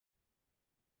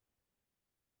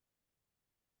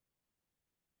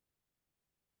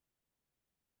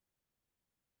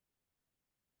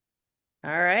All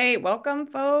right, welcome,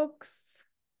 folks.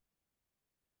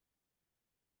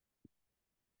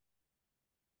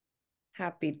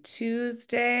 Happy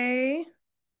Tuesday.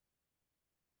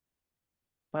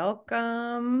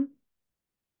 Welcome.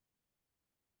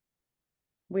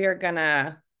 We are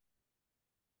gonna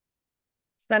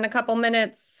spend a couple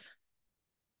minutes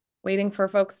waiting for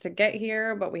folks to get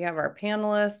here, but we have our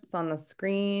panelists on the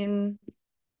screen.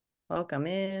 Welcome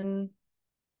in.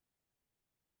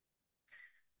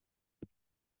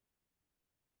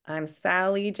 I'm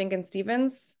Sally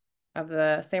Jenkins-Stevens of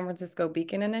the San Francisco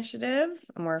Beacon Initiative,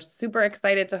 and we're super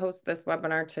excited to host this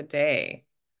webinar today.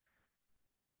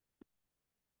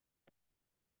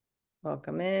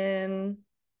 Welcome in.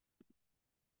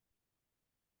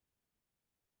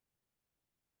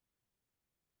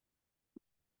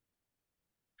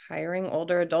 Hiring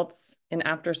older adults in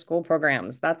after-school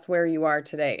programs. That's where you are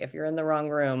today. If you're in the wrong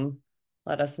room,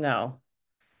 let us know.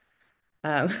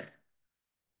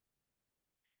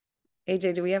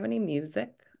 AJ, do we have any music?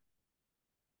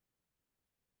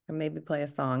 Or maybe play a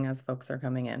song as folks are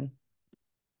coming in.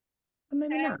 But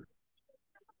maybe not.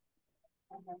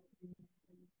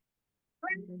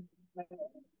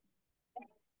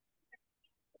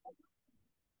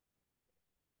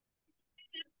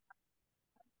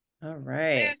 All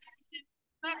right.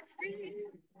 I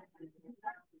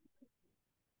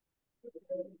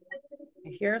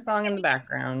hear a song in the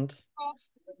background.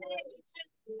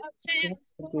 We have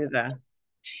to do the.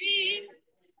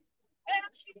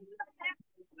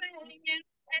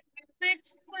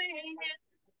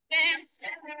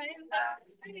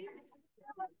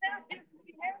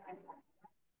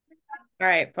 All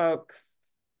right, folks.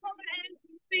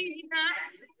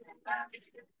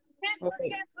 We'll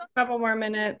wait a couple more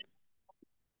minutes.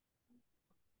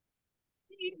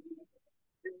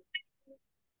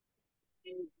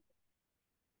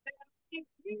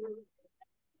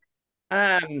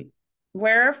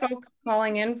 Where are folks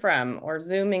calling in from or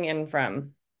zooming in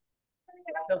from?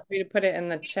 Feel free to put it in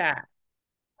the chat.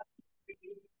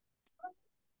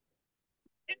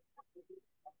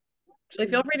 Actually,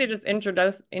 feel free to just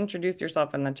introduce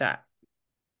yourself in the chat.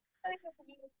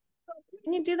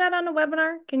 Can you do that on a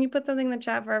webinar? Can you put something in the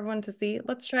chat for everyone to see?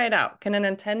 Let's try it out. Can an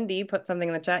attendee put something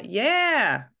in the chat?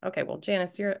 Yeah. Okay, well,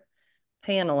 Janice, you're a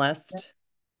panelist.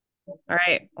 All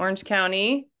right, Orange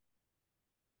County.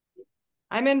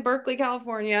 I'm in Berkeley,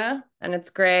 California, and it's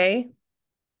gray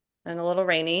and a little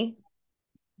rainy.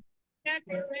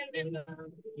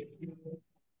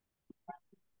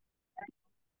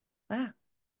 Ah,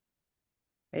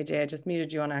 AJ, I just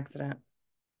muted you on accident.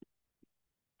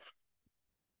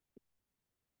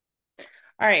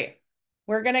 All right,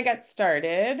 we're gonna get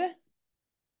started.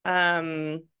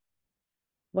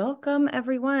 Welcome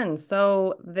everyone.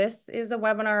 So this is a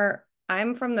webinar.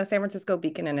 I'm from the San Francisco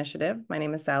Beacon Initiative. My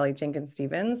name is Sally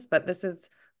Jenkins-Stevens, but this is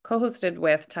co-hosted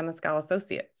with Temescal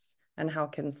Associates and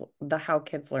the How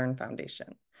Kids Learn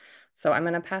Foundation. So I'm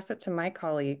gonna pass it to my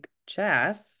colleague,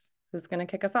 Jess, who's gonna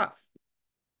kick us off.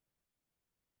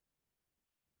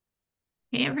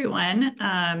 Hey, everyone.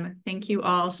 Thank you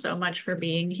all so much for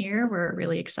being here. We're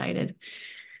really excited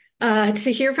to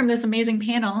hear from this amazing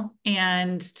panel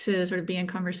and to sort of be in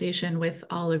conversation with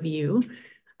all of you.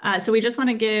 So we just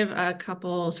want to give a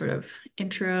couple sort of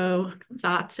intro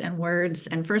thoughts and words.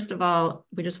 And first of all,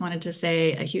 we just wanted to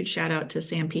say a huge shout out to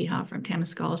Sam Piha from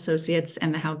Temescal Associates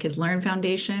and the How Kids Learn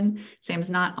Foundation. Sam's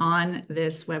not on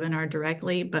this webinar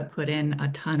directly, but put in a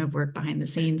ton of work behind the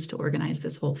scenes to organize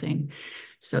this whole thing.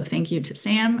 So thank you to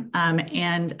Sam.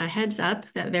 And a heads up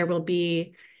that there will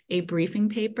be a briefing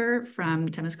paper from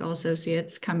Temescal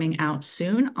Associates coming out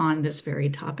soon on this very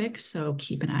topic. So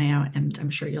keep an eye out, and I'm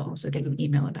sure you'll also get an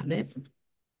email about it.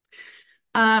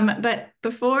 But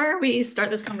before we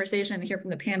start this conversation and hear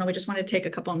from the panel, we just want to take a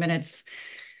couple of minutes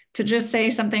to just say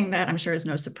something that I'm sure is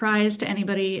no surprise to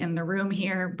anybody in the room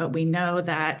here, but we know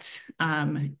that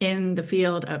in the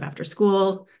field of after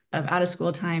school, of out of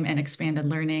school time and expanded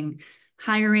learning,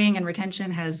 hiring and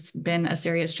retention has been a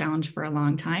serious challenge for a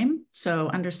long time. So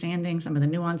understanding some of the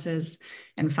nuances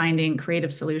and finding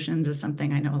creative solutions is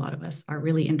something I know a lot of us are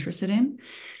really interested in.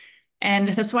 And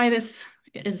that's why this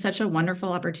is such a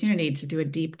wonderful opportunity to do a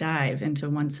deep dive into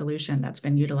one solution that's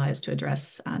been utilized to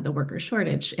address the worker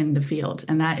shortage in the field,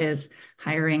 and that is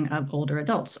hiring of older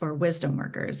adults or wisdom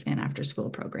workers in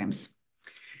after-school programs.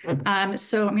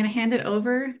 So I'm going to hand it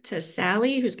over to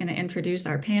Sally, who's going to introduce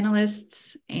our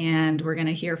panelists, and we're going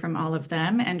to hear from all of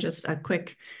them. And just a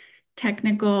quick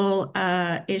technical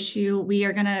issue, we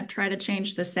are going to try to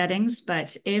change the settings,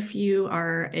 but if you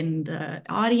are in the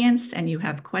audience and you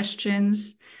have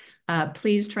questions,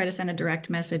 please try to send a direct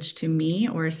message to me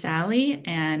or Sally,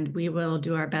 and we will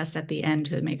do our best at the end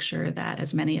to make sure that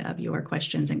as many of your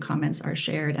questions and comments are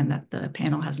shared and that the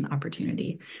panel has an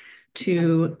opportunity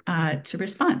to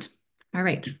respond. All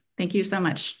right. Thank you so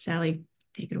much. Sally,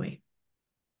 take it away.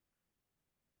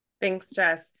 Thanks,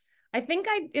 Jess. I think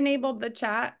I enabled the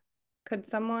chat. Could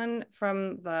someone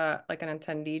from like an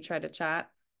attendee try to chat?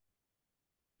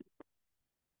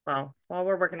 Well, while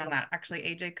we're working on that, actually,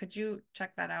 AJ, could you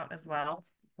check that out as well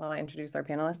while I introduce our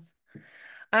panelists?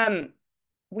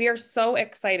 We are so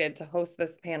excited to host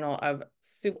this panel of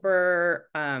super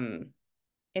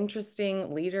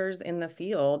interesting leaders in the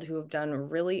field who have done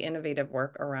really innovative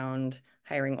work around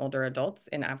hiring older adults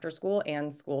in after school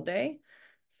and school day.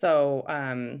 So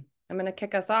I'm going to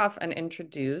kick us off and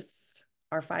introduce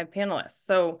our 5 panelists.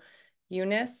 So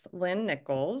Eunice Lynn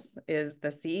Nichols is the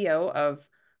CEO of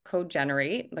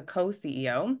CoGenerate, the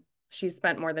co-CEO. She's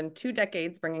spent more than 2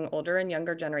 decades bringing older and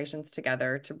younger generations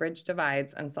together to bridge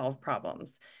divides and solve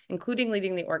problems, including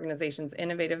leading the organization's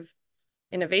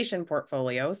innovation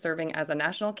portfolio, serving as a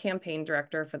national campaign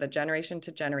director for the Generation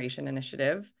to Generation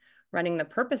initiative, running the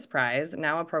Purpose Prize,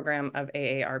 now a program of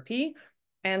AARP,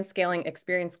 and scaling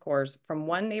experience cores from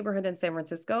one neighborhood in San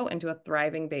Francisco into a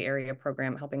thriving Bay Area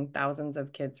program, helping thousands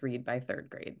of kids read by 3rd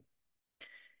grade.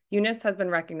 Eunice has been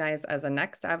recognized as a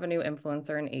Next Avenue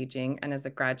influencer in aging and is a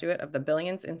graduate of the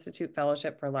Billions Institute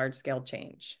Fellowship for Large-Scale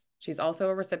Change. She's also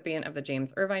a recipient of the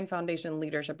James Irvine Foundation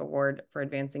Leadership Award for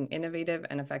advancing innovative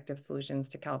and effective solutions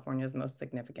to California's most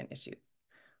significant issues.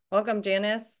 Welcome,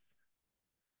 Janice.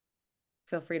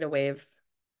 Feel free to wave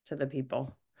to the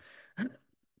people.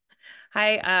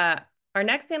 Hi, our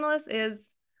next panelist is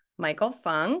Michael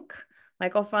Funk.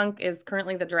 Michael Funk is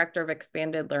currently the Director of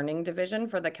Expanded Learning Division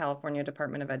for the California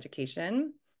Department of Education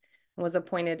and was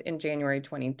appointed in January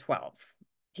 2012.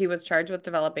 He was charged with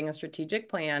developing a strategic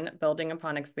plan, building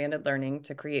upon expanded learning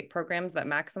to create programs that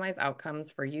maximize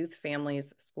outcomes for youth,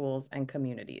 families, schools, and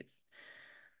communities.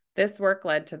 This work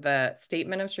led to the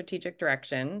Statement of Strategic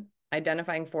Direction,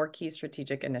 identifying 4 key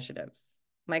strategic initiatives.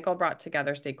 Michael brought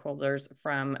together stakeholders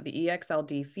from the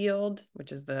EXLD field,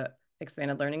 which is the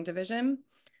Expanded Learning Division,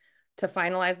 to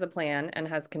finalize the plan and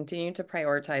has continued to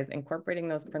prioritize incorporating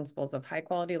those principles of high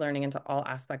quality learning into all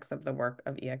aspects of the work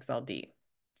of EXLD.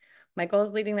 Michael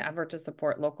is leading the effort to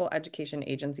support local education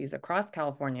agencies across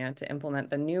California to implement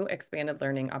the new Expanded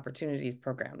Learning Opportunities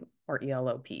Program, or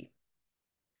ELOP.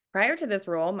 Prior to this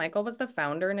role, Michael was the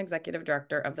founder and executive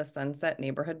director of the Sunset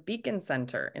Neighborhood Beacon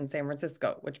Center in San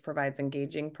Francisco, which provides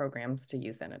engaging programs to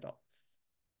youth and adults.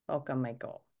 Welcome,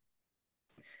 Michael.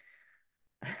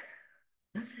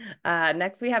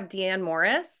 Next, we have Deanne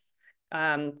Morris,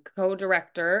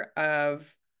 co-director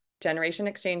of Generation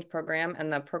Exchange Program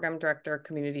and the program director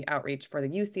community outreach for the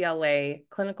UCLA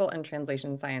Clinical and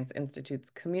Translation Science Institute's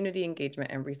Community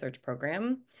Engagement and Research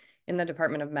Program in the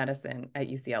Department of Medicine at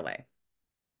UCLA.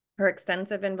 Her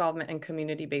extensive involvement in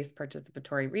community-based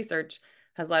participatory research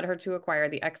has led her to acquire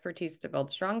the expertise to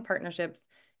build strong partnerships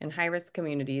in high-risk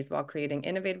communities while creating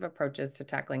innovative approaches to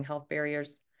tackling health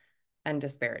barriers and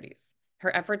disparities.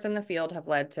 Her efforts in the field have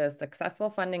led to successful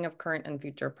funding of current and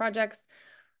future projects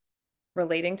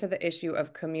relating to the issue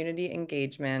of community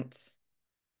engagement.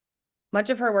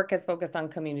 Much of her work has focused on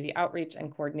community outreach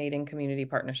and coordinating community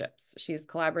partnerships. She's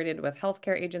collaborated with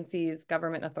healthcare agencies,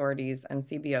 government authorities, and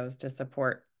CBOs to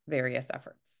support various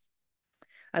efforts.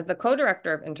 As the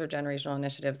co-director of intergenerational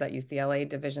initiatives at UCLA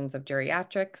Divisions of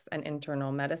Geriatrics and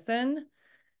Internal Medicine,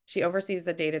 she oversees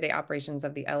the day-to-day operations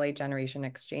of the LA Generation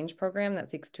Exchange Program that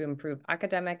seeks to improve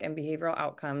academic and behavioral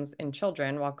outcomes in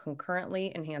children while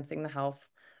concurrently enhancing the health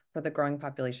for the growing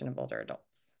population of older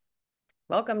adults.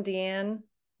 Welcome, Deanne.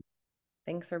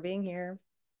 Thanks for being here.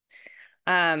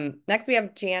 Next, we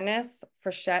have Janice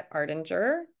Frechette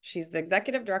Ardinger. She's the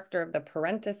executive director of the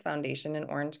Parentis Foundation in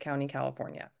Orange County,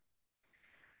 California.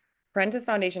 Parentis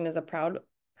Foundation is a proud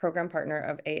program partner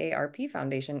of AARP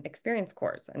Foundation Experience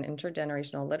Course, an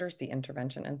intergenerational literacy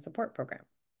intervention and support program,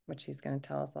 which she's going to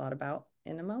tell us a lot about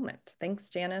in a moment. Thanks,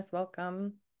 Janice.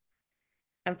 Welcome.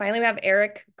 And finally, we have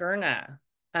Eric Gurna.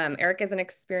 Eric is an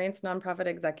experienced nonprofit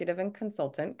executive and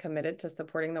consultant committed to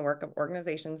supporting the work of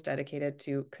organizations dedicated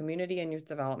to community and youth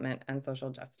development and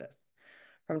social justice.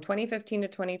 From 2015 to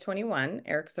 2021,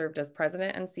 Eric served as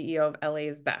president and CEO of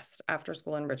LA's Best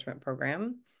After-School Enrichment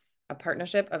Program, a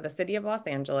partnership of the City of Los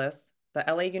Angeles, the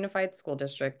LA Unified School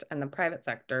District, and the private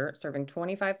sector, serving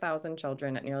 25,000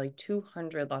 children at nearly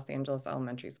 200 Los Angeles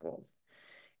elementary schools.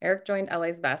 Eric joined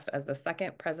LA's Best as the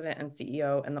 2nd president and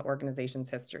CEO in the organization's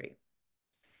history.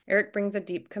 Eric brings a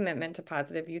deep commitment to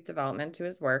positive youth development to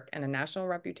his work and a national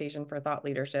reputation for thought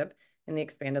leadership in the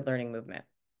expanded learning movement.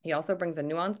 He also brings a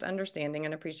nuanced understanding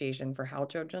and appreciation for how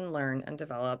children learn and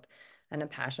develop, and a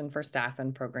passion for staff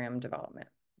and program development.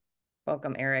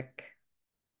 Welcome, Eric.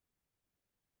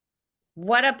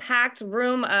 What a packed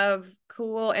room of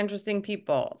cool, interesting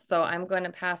people. So I'm going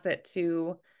to pass it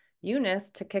to Eunice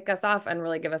to kick us off and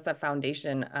really give us a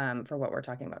foundation for what we're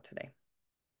talking about today.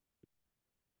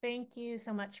 Thank you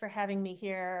so much for having me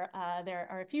here. There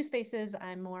are a few spaces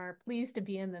I'm more pleased to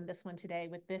be in than this one today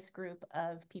with this group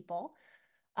of people.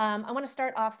 I want to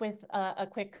start off with a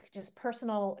quick, just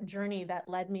personal journey that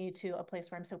led me to a place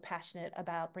where I'm so passionate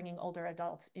about bringing older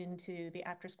adults into the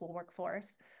after-school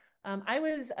workforce. I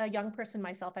was a young person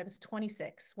myself. I was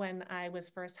 26 when I was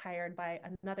first hired by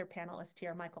another panelist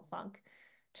here, Michael Funk,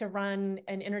 to run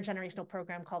an intergenerational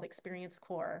program called Experience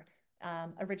Core,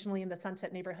 originally in the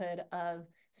Sunset neighborhood of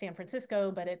San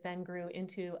Francisco, but it then grew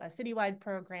into a citywide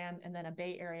program and then a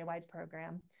Bay Area-wide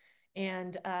program.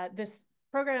 And this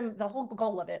program, the whole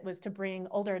goal of it was to bring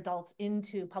older adults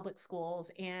into public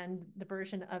schools, and the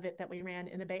version of it that we ran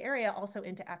in the Bay Area also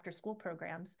into after-school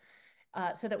programs,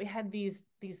 so that we had these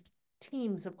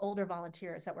teams of older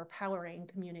volunteers that were powering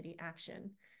community action.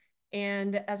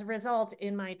 And as a result,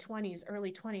 in my 20s,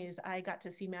 early 20s, I got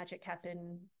to see magic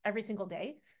happen every single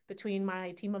day between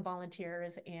my team of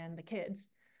volunteers and the kids.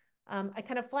 I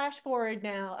kind of flash forward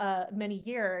now many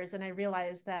years, and I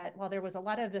realized that while there was a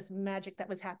lot of this magic that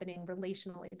was happening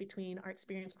relationally between our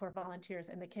Experience Corps volunteers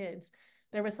and the kids,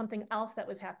 there was something else that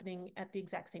was happening at the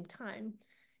exact same time.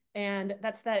 And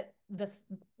that's that this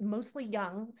mostly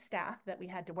young staff that we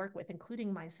had to work with,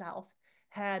 including myself,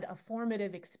 had a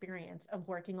formative experience of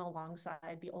working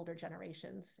alongside the older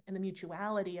generations, and the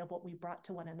mutuality of what we brought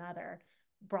to one another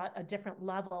brought a different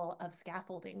level of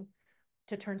scaffolding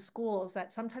to turn schools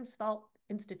that sometimes felt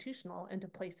institutional into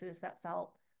places that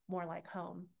felt more like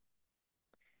home.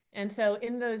 And so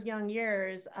in those young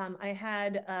years, I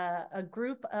had a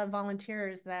group of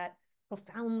volunteers that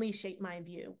profoundly shaped my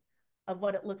view of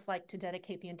what it looks like to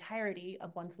dedicate the entirety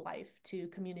of one's life to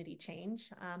community change.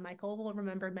 Michael will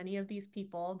remember many of these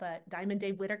people, but Diamond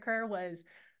Dave Whitaker was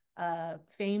a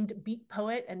famed beat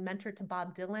poet and mentor to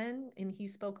Bob Dylan, and he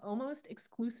spoke almost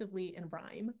exclusively in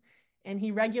rhyme. And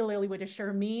he regularly would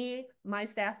assure me, my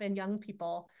staff, and young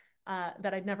people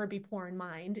that I'd never be poor in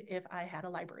mind if I had a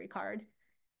library card.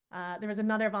 There was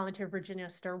another volunteer, Virginia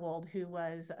Sturwold, who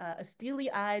was a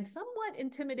steely-eyed, somewhat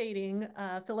intimidating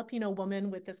Filipino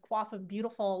woman with this coif of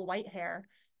beautiful white hair.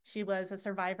 She was a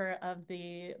survivor of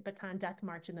the Bataan Death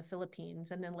March in the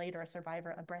Philippines, and then later a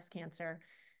survivor of breast cancer.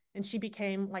 And she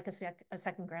became like a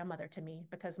second grandmother to me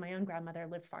because my own grandmother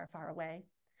lived far, far away.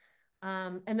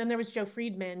 And then there was Joe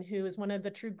Friedman, who is one of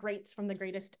the true greats from the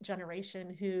greatest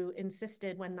generation, who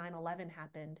insisted when 9/11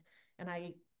 happened, and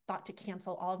I thought to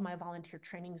cancel all of my volunteer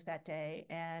trainings that day.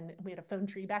 And we had a phone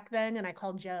tree back then, and I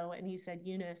called Joe, and he said,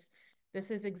 Eunice,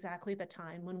 this is exactly the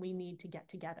time when we need to get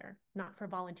together, not for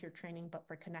volunteer training, but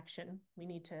for connection. We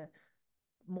need to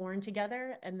mourn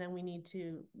together, and then we need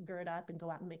to gird up and go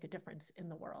out and make a difference in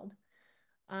the world.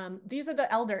 These are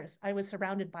the elders I was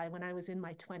surrounded by when I was in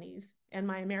my 20s, and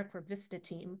my AmeriCorps Vista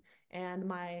team and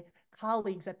my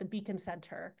colleagues at the Beacon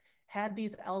Center had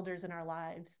these elders in our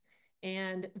lives.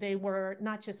 And they were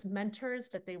not just mentors,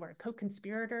 but they were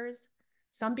co-conspirators.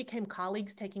 Some became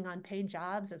colleagues taking on paid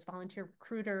jobs as volunteer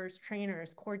recruiters,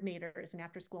 trainers, coordinators, and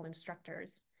after-school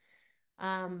instructors.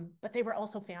 But they were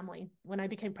also family. When I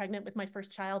became pregnant with my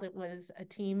first child, it was a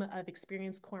team of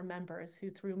Experience Corps members who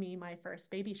threw me my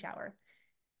first baby shower.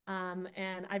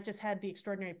 And I've just had the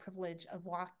extraordinary privilege of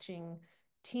watching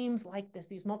teams like this,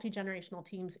 these multi-generational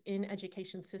teams in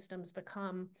education systems,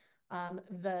 become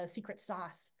the secret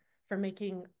sauce for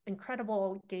making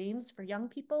incredible gains for young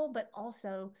people, but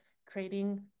also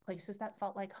creating places that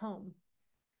felt like home.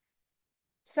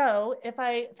 So if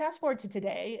I fast forward to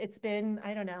today, it's been,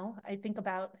 I don't know, I think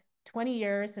about 20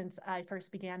 years since I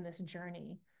first began this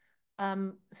journey.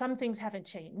 Some things haven't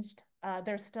changed.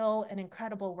 There's still an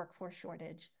incredible workforce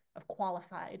shortage of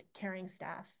qualified caring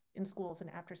staff in schools and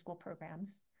after-school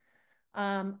programs.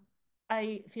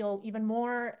 I feel even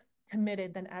more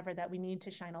committed than ever that we need to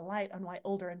shine a light on why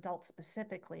older adults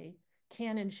specifically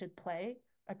can and should play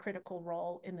a critical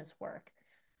role in this work.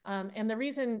 And the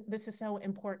reason this is so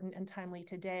important and timely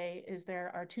today is there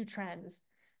are two trends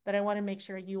that I want to make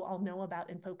sure you all know about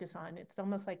and focus on. It's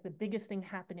almost like the biggest thing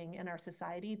happening in our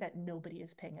society that nobody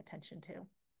is paying attention to.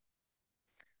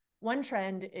 One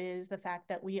trend is the fact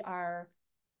that we are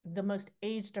the most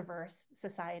age-diverse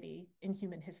society in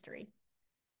human history.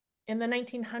 In the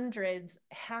 1900s,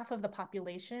 half of the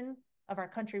population of our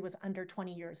country was under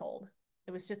 20 years old.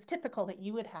 It was just typical that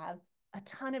you would have a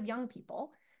ton of young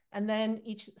people And then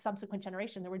each subsequent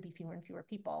generation, there would be fewer and fewer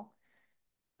people.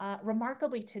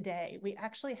 Remarkably today, we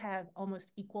actually have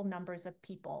almost equal numbers of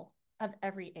people of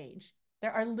every age.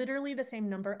 There are literally the same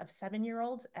number of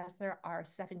 7-year-olds as there are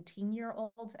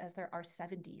 17-year-olds as there are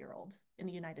 70-year-olds in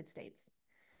the United States.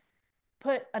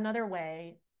 Put another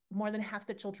way, more than half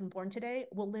the children born today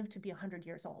will live to be 100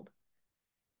 years old.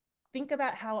 Think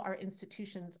about how our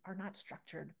institutions are not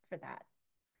structured for that,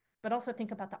 but also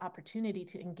think about the opportunity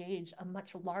to engage a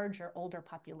much larger, older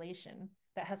population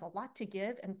that has a lot to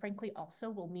give and frankly also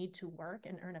will need to work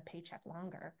and earn a paycheck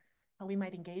longer, how we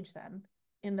might engage them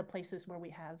in the places where we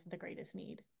have the greatest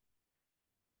need.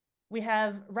 We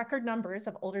have record numbers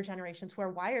of older generations who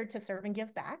are wired to serve and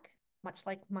give back, much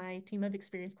like my team of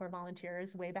Experience Corps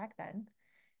volunteers way back then.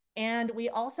 And we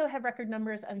also have record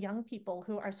numbers of young people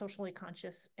who are socially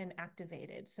conscious and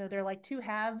activated. So they're like two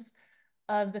halves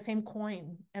of the same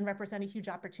coin and represent a huge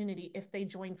opportunity if they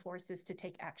join forces to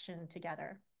take action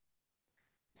together.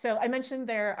 So I mentioned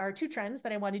there are two trends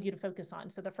that I wanted you to focus on.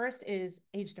 So the first is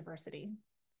age diversity.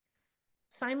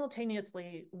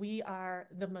 Simultaneously, we are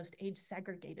the most age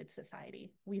segregated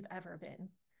society we've ever been,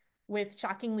 with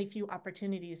shockingly few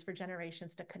opportunities for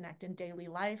generations to connect in daily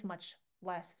life, much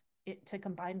less to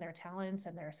combine their talents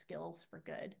and their skills for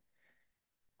good.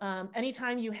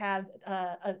 Anytime you have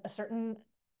a certain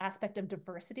aspect of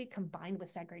diversity combined with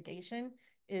segregation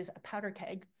is a powder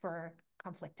keg for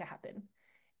conflict to happen.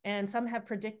 And some have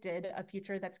predicted a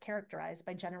future that's characterized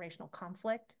by generational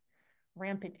conflict,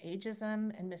 rampant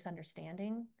ageism, and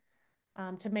misunderstanding.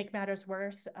 To make matters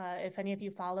worse, if any of you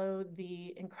follow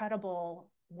the incredible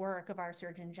work of our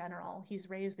Surgeon General, he's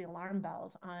raised the alarm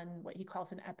bells on what he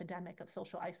calls an epidemic of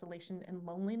social isolation and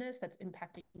loneliness that's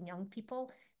impacting young people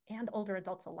and older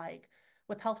adults alike,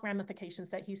 with health ramifications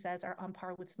that he says are on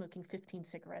par with smoking 15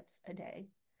 cigarettes a day.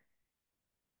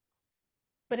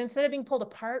 But instead of being pulled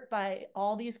apart by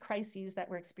all these crises that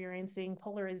we're experiencing,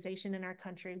 polarization in our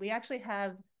country, we actually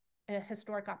have a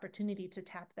historic opportunity to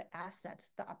tap the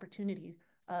assets, the opportunity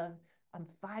of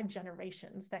 5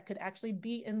 generations that could actually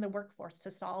be in the workforce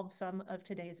to solve some of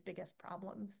today's biggest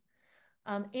problems.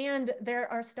 And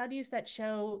there are studies that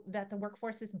show that the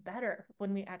workforce is better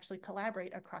when we actually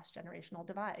collaborate across generational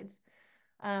divides.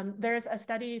 There's a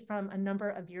study from a number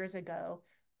of years ago,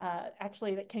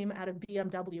 actually that came out of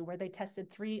BMW, where they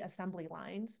tested 3 assembly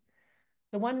lines.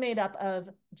 The one made up of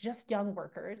just young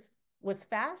workers was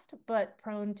fast, but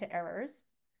prone to errors.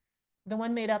 The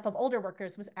one made up of older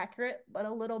workers was accurate, but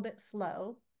a little bit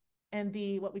slow. And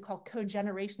the what we call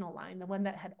co-generational line, the one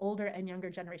that had older and younger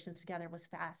generations together, was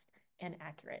fast and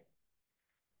accurate.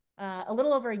 A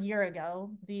little over a year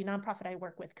ago, the nonprofit I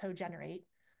work with, Co-Generate,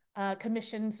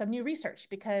 commissioned some new research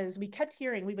because we kept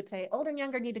hearing, we would say, older and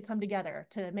younger need to come together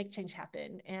to make change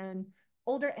happen. And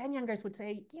older and youngers would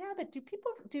say, yeah, but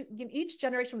each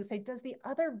generation would say, does the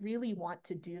other really want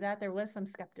to do that? There was some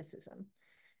skepticism.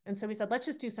 And so we said, let's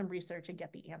just do some research and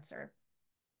get the answer.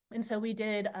 And so we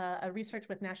did a research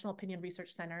with National Opinion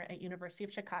Research Center at University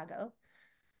of Chicago,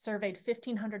 surveyed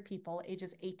 1,500 people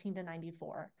ages 18 to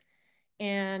 94,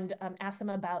 and asked them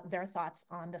about their thoughts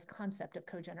on this concept of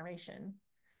cogeneration.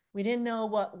 We didn't know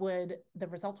what the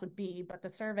results would be, but the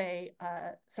survey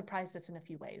surprised us in a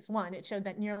few ways. One, it showed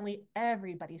that nearly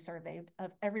everybody surveyed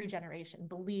of every generation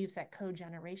believes that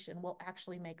cogeneration will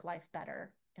actually make life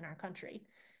better in our country,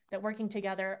 that working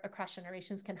together across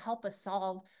generations can help us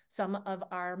solve some of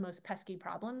our most pesky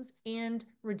problems and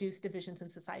reduce divisions in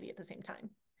society at the same time.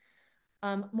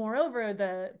 Moreover,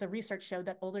 the research showed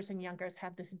that olders and youngers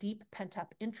have this deep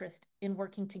pent-up interest in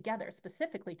working together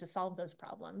specifically to solve those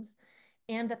problems,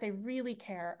 and that they really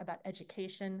care about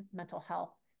education, mental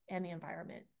health, and the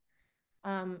environment.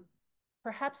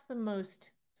 Perhaps the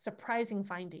most surprising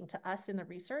finding to us in the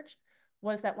research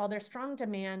was that while there's strong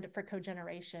demand for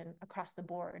cogeneration across the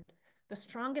board, the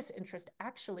strongest interest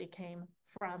actually came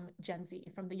from Gen Z,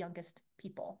 from the youngest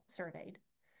people surveyed.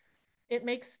 It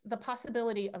makes the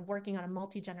possibility of working on a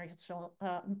multi-generational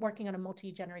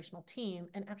team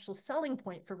an actual selling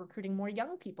point for recruiting more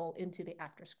young people into the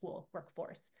after-school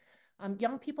workforce.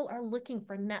 Young people are looking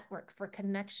for network, for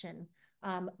connection,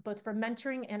 both for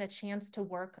mentoring and a chance to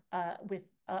work with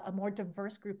a more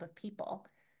diverse group of people.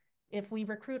 If we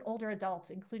recruit older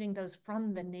adults, including those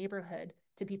from the neighborhood,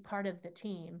 to be part of the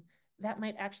team, that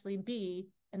might actually be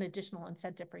an additional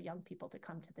incentive for young people to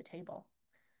come to the table.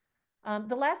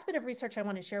 The last bit of research I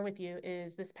want to share with you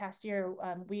is this past year,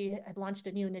 we had launched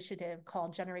a new initiative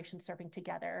called Generations Serving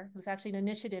Together. It was actually an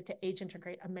initiative to age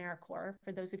integrate AmeriCorps.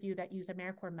 For those of you that use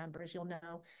AmeriCorps members, you'll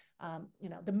know,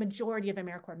 the majority of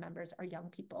AmeriCorps members are young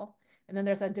people. And then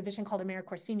there's a division called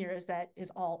AmeriCorps Seniors that is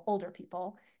all older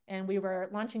people. And we were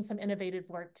launching some innovative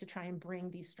work to try and bring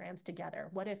these strands together.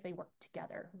 What if they worked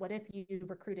together? What if you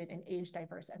recruited an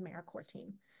age-diverse AmeriCorps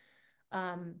team?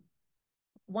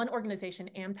 One organization,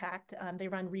 Ampact, they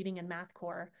run Reading and Math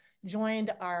Corps,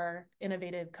 joined our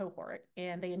innovative cohort,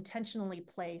 and they intentionally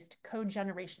placed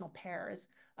co-generational pairs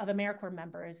of AmeriCorps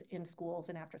members in schools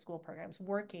and after-school programs,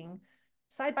 working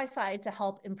side by side to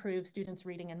help improve students'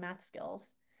 reading and math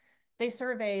skills. They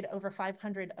surveyed over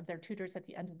 500 of their tutors at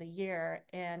the end of the year,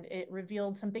 and it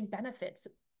revealed some big benefits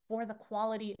for the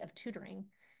quality of tutoring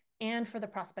and for the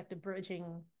prospect of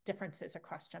bridging differences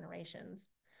across generations.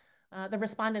 The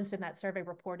respondents in that survey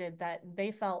reported that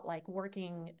they felt like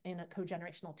working in a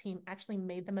co-generational team actually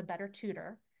made them a better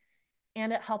tutor,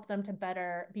 and it helped them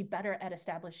to be better at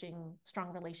establishing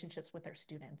strong relationships with their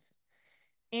students.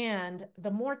 And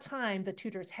the more time the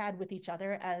tutors had with each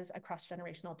other as a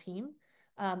cross-generational team,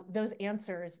 those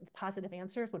answers, positive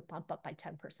answers, would bump up by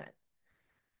 10%.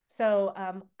 So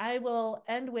I will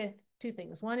end with two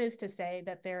things. One is to say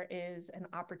that there is an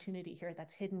opportunity here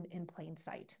that's hidden in plain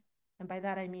sight. And by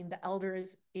that, I mean the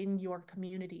elders in your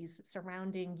communities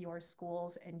surrounding your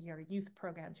schools and your youth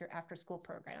programs, your after-school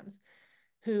programs,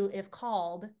 who, if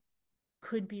called,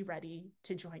 could be ready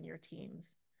to join your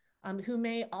teams, who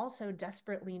may also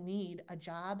desperately need a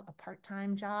job, a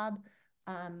part-time job,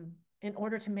 in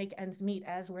order to make ends meet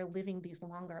as we're living these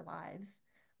longer lives.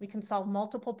 We can solve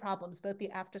multiple problems, both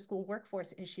the after-school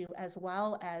workforce issue as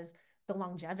well as the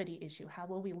longevity issue. How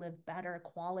will we live better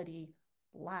quality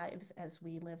lives as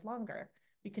we live longer?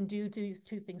 We can do these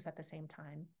two things at the same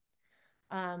time.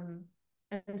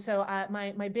 And so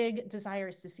my big desire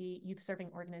is to see youth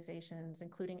serving organizations,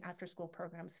 including after-school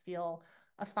programs, feel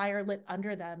a fire lit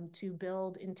under them to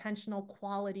build intentional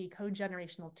quality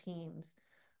co-generational teams,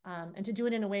 and to do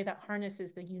it in a way that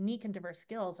harnesses the unique and diverse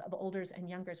skills of olders and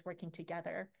youngers working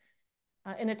together.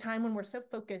 In a time when we're so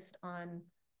focused on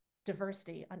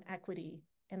diversity, on equity,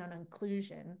 and on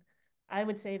inclusion, I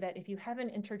would say that if you have an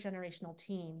intergenerational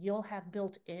team, you'll have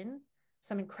built in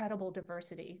some incredible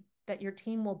diversity, that your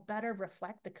team will better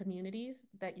reflect the communities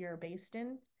that you're based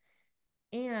in,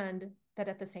 and that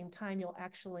at the same time, you'll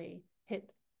actually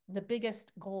hit the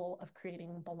biggest goal of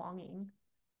creating belonging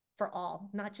for all,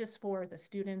 not just for the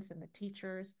students and the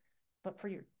teachers, but for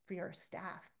your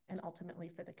staff and ultimately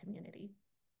for the community.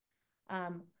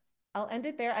 I'll end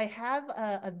it there. I have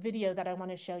a video that I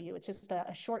want to show you. It's just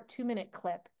a short 2-minute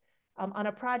clip on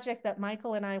a project that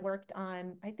Michael and I worked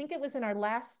on. I think it was in our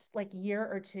last year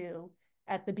or two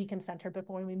at the Beacon Center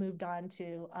before we moved on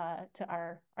to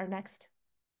our next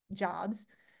jobs.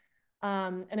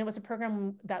 And it was a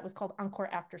program that was called Encore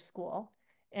After School.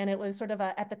 And it was sort of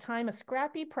at the time, a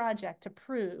scrappy project to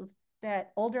prove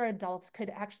that older adults could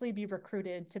actually be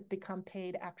recruited to become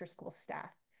paid after school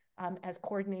staff, as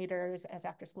coordinators, as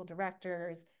after school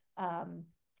directors,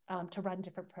 to run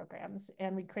different programs.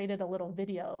 And we created a little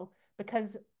video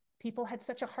because people had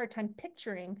such a hard time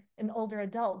picturing an older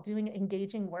adult doing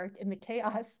engaging work in the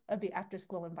chaos of the after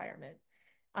school environment.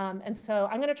 And so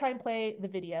I'm going to try and play the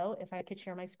video. If I could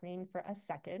share my screen for a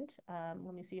second.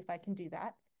 Let me see if I can do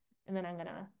that. And then I'm going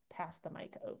to pass the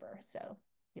mic over. So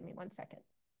give me 1 second.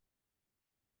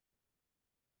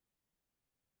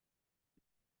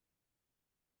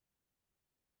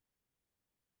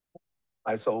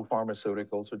 I sold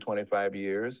pharmaceuticals for 25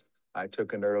 years. I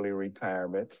took an early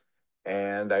retirement,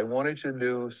 and I wanted to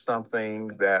do something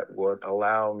that would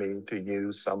allow me to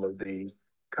use some of the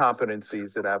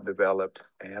competencies that I've developed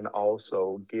and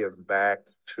also give back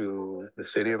to the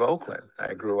city of Oakland.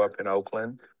 I grew up in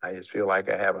Oakland. I just feel like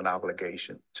I have an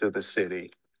obligation to the city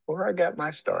where I got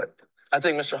my start. I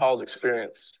think Mr. Hall's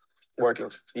experience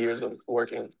years of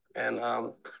working and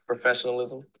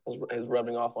professionalism is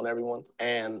rubbing off on everyone.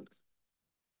 And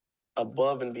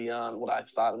above and beyond what I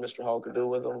thought Mr. Hall could do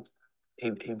with them,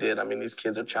 he did. I mean, these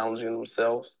kids are challenging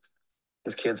themselves.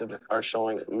 These kids are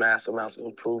showing mass amounts of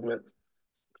improvement.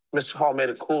 Mr. Hall made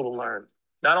it cool to learn.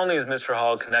 Not only is Mr.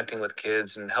 Hall connecting with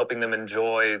kids and helping them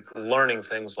enjoy learning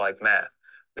things like math,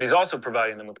 but he's also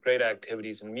providing them with great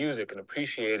activities in music and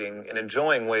appreciating and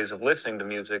enjoying ways of listening to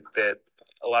music that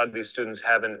a lot of these students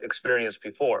haven't experienced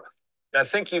before. And I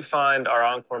think you find our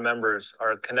Encore members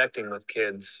are connecting with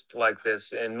kids like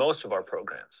this in most of our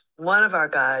programs. One of our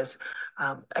guys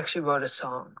actually wrote a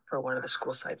song for one of the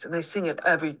school sites, and they sing it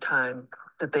every time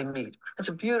that they meet. It's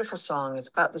a beautiful song. It's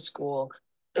about the school.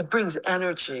 It brings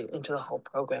energy into the whole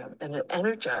program, and it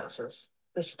energizes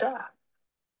the staff,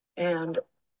 and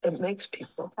it makes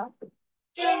people happy.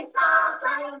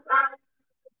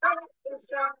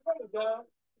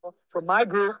 For my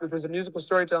group, which was a musical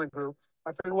storytelling group,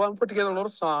 I figured, well, I'm put together a little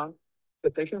song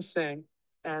that they can sing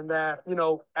and that, you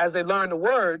know, as they learn the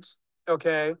words,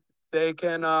 okay, they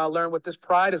can learn what this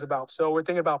pride is about. So we're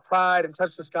thinking about pride and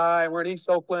touch the sky. We're in East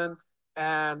Oakland,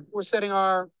 and we're setting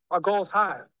our goals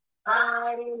high.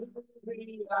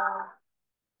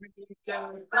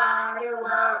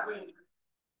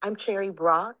 I'm Cherry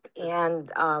Brock,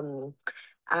 and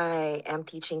I am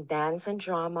teaching dance and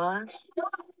drama.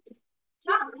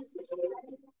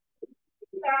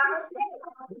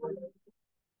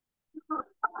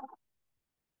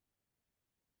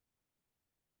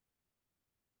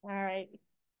 All right.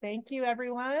 Thank you,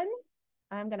 everyone.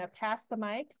 I'm going to pass the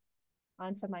mic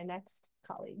on to my next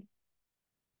colleague.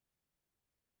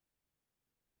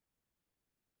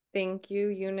 Thank you,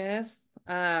 Eunice.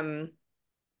 Our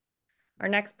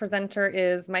next presenter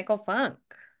is Michael Funk.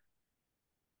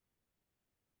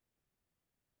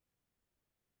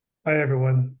 Hi,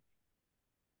 everyone.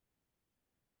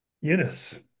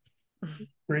 Eunice,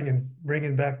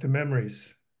 bringing back the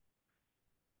memories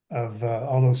of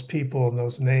all those people and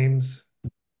those names.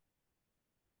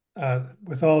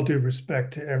 With all due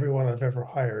respect to everyone I've ever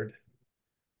hired,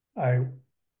 I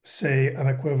say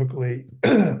unequivocally,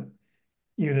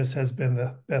 Eunice has been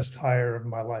the best hire of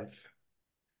my life.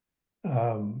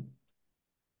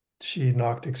 She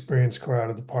knocked Experience Corps out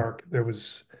of the park. There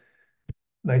was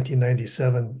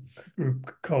 1997 a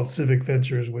group called Civic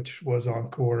Ventures, which was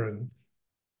Encore, and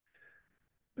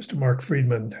Mr. Mark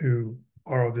Friedman, who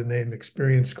borrowed the name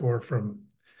Experience Corps from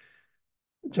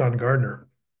John Gardner,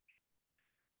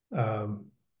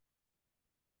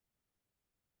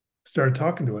 started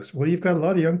talking to us. Well, you've got a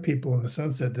lot of young people in the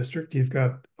Sunset District. You've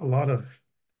got a lot of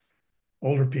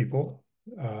older people.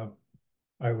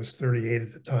 I was 38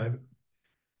 at the time.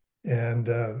 And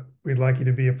we'd like you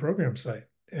to be a program site.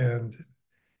 And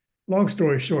long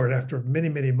story short, after many,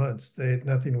 many months,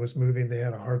 nothing was moving. They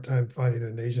had a hard time finding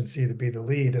an agency to be the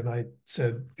lead. And I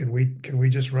said, can we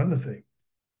just run the thing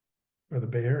for the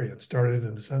Bay Area? It started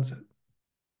in the Sunset.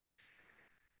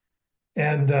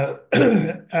 And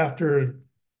after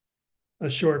a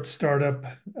short startup,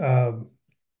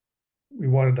 we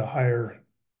wanted to hire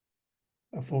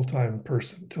a full-time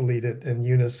person to lead it. And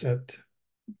Eunice, at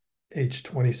age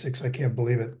 26, I can't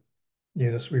believe it.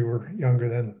 Eunice, we were younger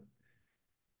then,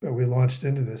 but we launched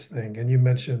into this thing. And you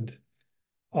mentioned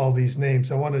all these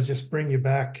names. I want to just bring you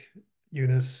back,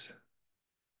 Eunice.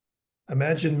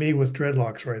 Imagine me with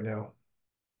dreadlocks right now.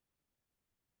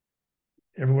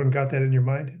 Everyone got that in your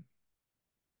mind?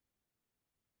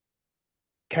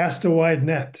 Cast a wide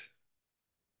net.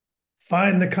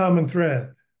 Find the common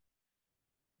thread.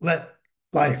 Let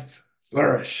life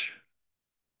flourish.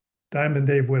 Diamond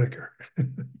Dave Whitaker. You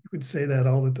would say that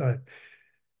all the time.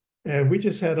 And we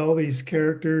just had all these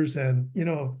characters. And, you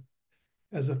know,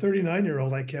 as a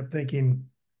 39-year-old, I kept thinking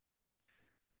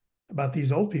about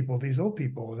these old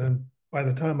people. And then by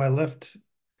the time I left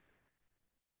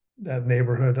that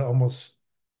neighborhood, almost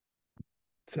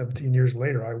 17 years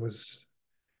later,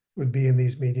 would be in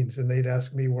these meetings, and they'd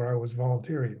ask me where I was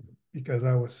volunteering because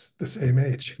I was the same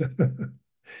age.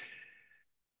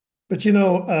 But, you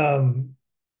know,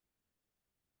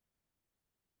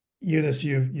 Eunice,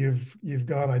 you've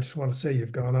gone. I just want to say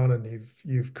you've gone on and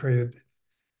you've created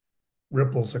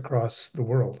ripples across the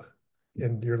world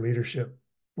in your leadership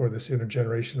for this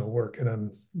intergenerational work, and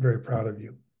I'm very proud of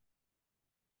you.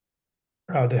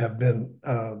 Proud to have been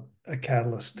a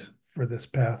catalyst for this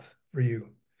path for you.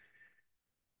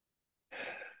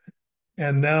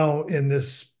 And now in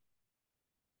this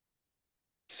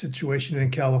situation in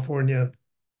California,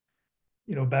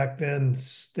 you know, back then,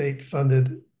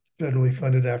 state-funded, federally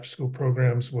funded after-school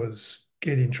programs was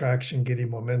getting traction, getting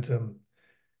momentum.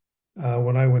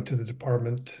 When I went to the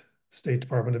State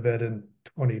Department of Ed in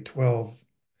 2012,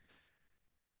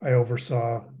 I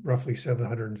oversaw roughly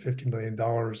 $750 million,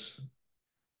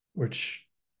 which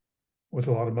was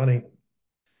a lot of money.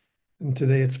 And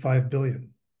today it's 5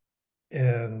 billion.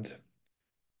 And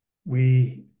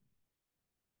we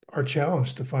are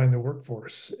challenged to find the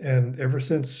workforce. And ever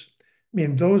since, I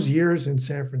mean, those years in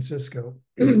San Francisco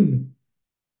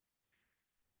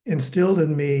instilled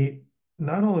in me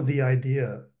not only the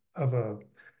idea of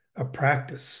a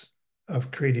practice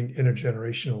of creating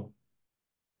intergenerational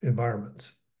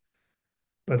environments,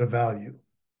 but a value.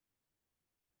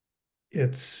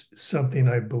 It's something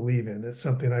I believe in. It's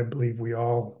something I believe we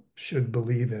all should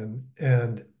believe in.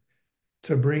 And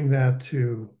to bring that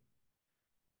to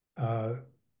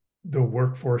the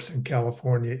workforce in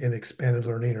California in expanded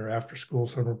learning or after school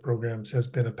summer programs has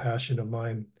been a passion of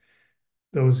mine.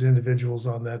 Those individuals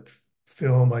on that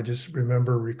film, I just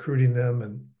remember recruiting them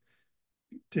and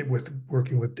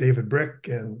working with David Brick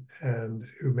and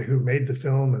who made the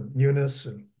film, and Eunice,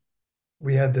 and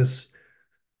we had this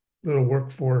little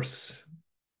workforce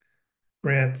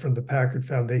grant from the Packard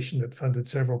Foundation that funded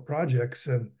several projects.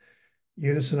 And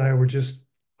Eunice and I were just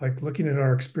like looking at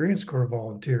our Experience Corps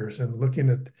volunteers and looking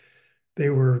at, they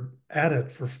were at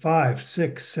it for 5,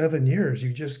 6, 7 years.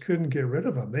 You just couldn't get rid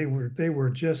of them. They were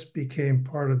just became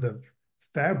part of the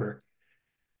fabric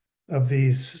of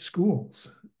these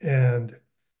schools. And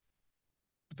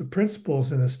the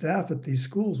principals and the staff at these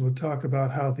schools would talk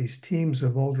about how these teams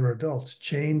of older adults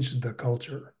changed the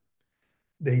culture.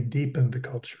 They deepened the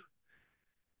culture.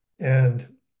 And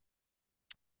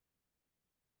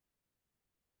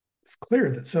it's clear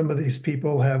that some of these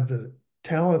people have the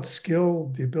talent,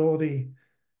 skill, the ability.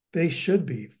 They should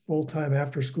be full-time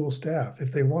after-school staff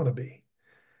if they want to be.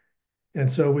 And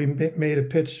so we made a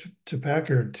pitch to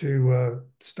Packard to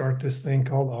start this thing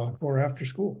called Encore After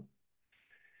School.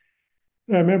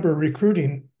 And I remember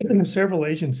recruiting several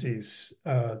agencies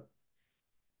to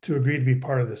agree to be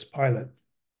part of this pilot.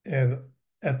 And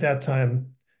at that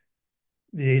time,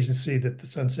 the agency that the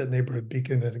Sunset Neighborhood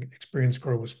Beacon and Experience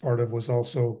Corps was part of was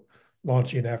also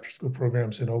launching after-school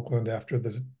programs in Oakland after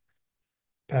the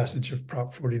passage of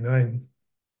Prop 49.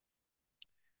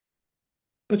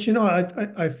 But you know,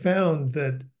 I found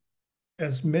that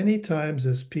as many times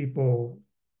as people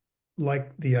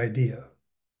like the idea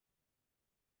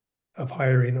of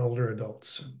hiring older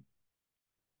adults,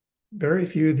 very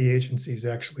few of the agencies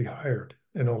actually hired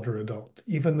an older adult,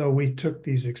 even though we took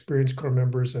these Experience Corps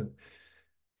members and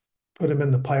put them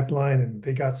in the pipeline and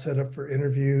they got set up for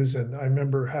interviews. And I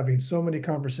remember having so many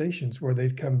conversations where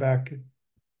they'd come back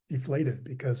deflated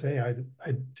because, hey,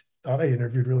 I thought I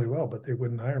interviewed really well, but they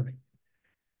wouldn't hire me.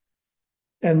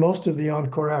 And most of the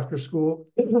Encore After School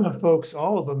folks,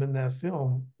 all of them in that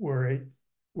film were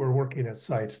working at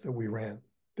sites that we ran,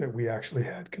 that we actually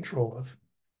had control of.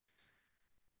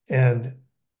 And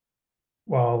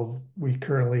while we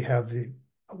currently have a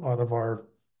lot of our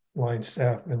line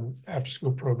staff and after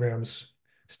school programs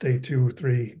stay 2 or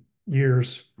 3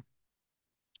 years,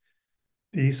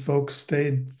 these folks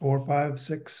stayed 4, 5,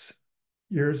 6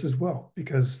 years as well,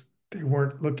 because they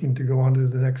weren't looking to go on to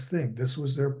the next thing. This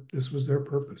was their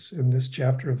purpose in this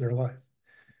chapter of their life.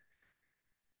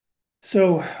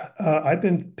 So I've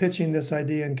been pitching this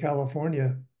idea in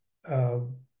California.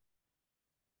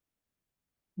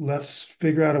 Let's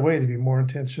figure out a way to be more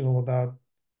intentional about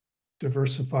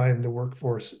diversifying the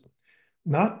workforce.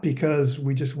 Not because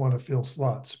we just want to fill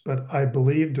slots, but I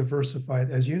believe diversified,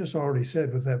 as Eunice already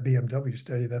said with that BMW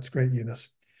study, that's great, Eunice.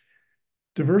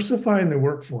 Diversifying the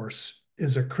workforce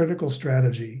is a critical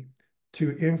strategy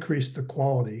to increase the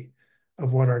quality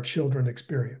of what our children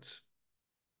experience.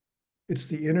 It's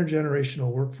the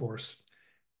intergenerational workforce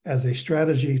as a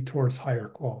strategy towards higher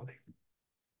quality.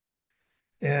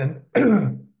 And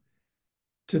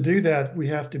to do that, we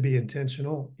have to be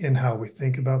intentional in how we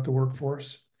think about the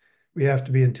workforce. We have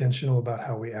to be intentional about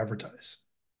how we advertise.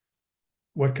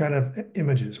 What kind of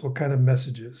images, what kind of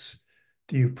messages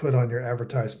do you put on your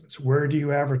advertisements? Where do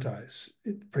you advertise?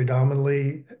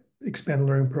 Predominantly, expanded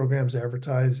learning programs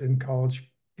advertise in college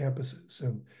campuses,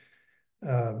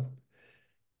 and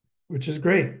which is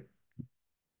great.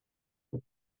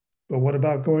 But what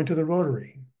about going to the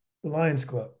Rotary, the Lions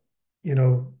Club,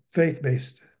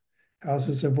 faith-based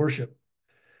houses of worship?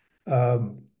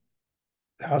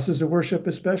 Houses of worship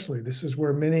especially. This is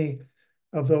where many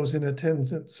of those in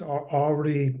attendance are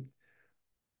already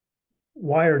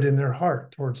wired in their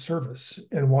heart towards service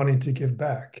and wanting to give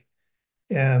back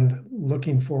and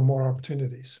looking for more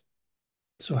opportunities.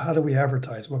 So how do we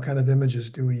advertise? What kind of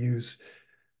images do we use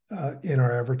in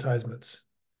our advertisements?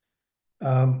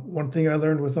 One thing I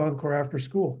learned with Encore After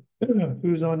School,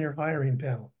 who's on your hiring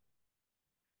panel?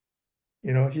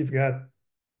 If you've got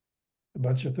a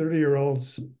bunch of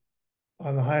 30-year-olds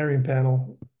on the hiring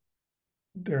panel,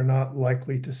 they're not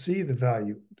likely to see the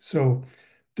value. So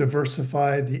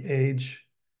diversify the age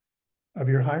of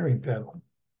your hiring panel.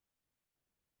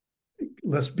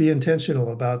 Let's be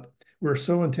intentional about, we're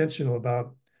so intentional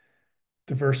about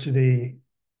diversity,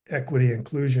 equity,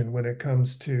 inclusion when it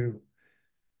comes to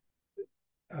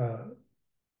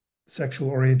sexual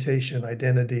orientation,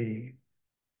 identity,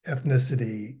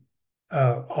 ethnicity,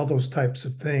 all those types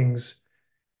of things.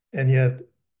 And yet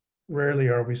rarely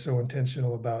are we so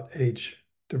intentional about age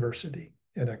diversity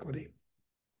and equity.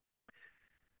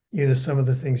 Some of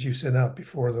the things you sent out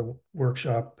before the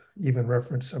workshop even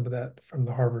referenced some of that from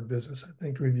the Harvard Business, I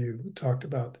think, review. We talked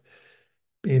about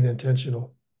being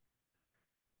intentional.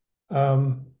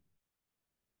 I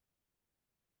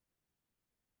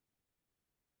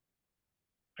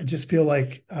just feel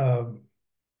like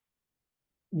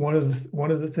one of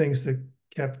the things that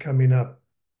kept coming up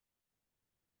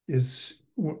is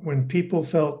when people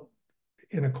felt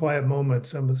in a quiet moment,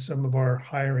 some of our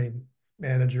hiring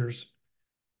managers,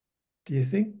 do you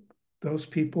think those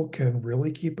people can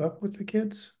really keep up with the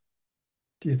kids?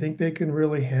 Do you think they can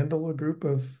really handle a group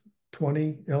of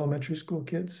 20 elementary school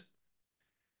kids?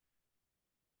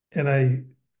 And I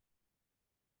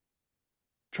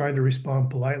tried to respond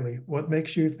politely. What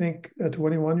makes you think a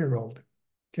 21-year-old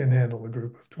can handle a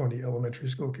group of 20 elementary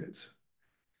school kids?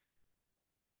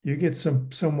 You get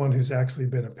someone who's actually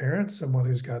been a parent, someone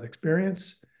who's got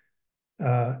experience,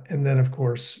 and then of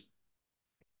course,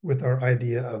 with our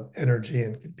idea of energy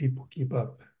and can people keep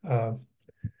up.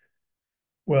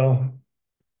 Well,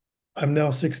 I'm now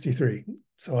 63,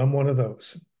 so I'm one of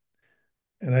those,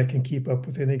 and I can keep up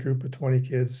with any group of 20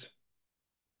 kids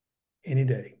any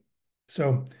day.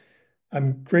 So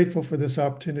I'm grateful for this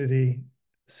opportunity,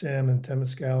 Sam and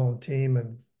Temescal and team,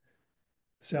 and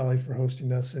Sally for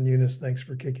hosting us, and Eunice, thanks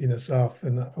for kicking us off,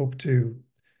 and I hope to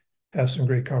have some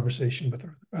great conversation with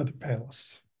our other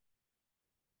panelists.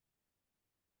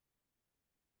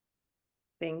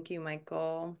 Thank you,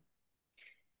 Michael.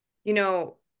 You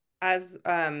know, as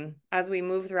we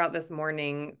move throughout this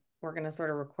morning, we're going to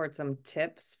sort of record some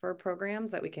tips for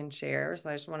programs that we can share. So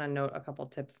I just want to note a couple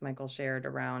tips Michael shared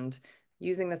around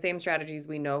using the same strategies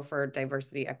we know for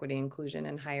diversity, equity, inclusion,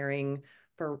 and hiring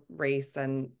for race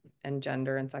and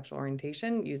gender and sexual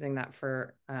orientation, using that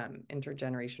for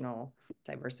intergenerational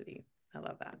diversity. I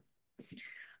love that.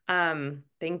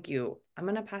 Thank you. I'm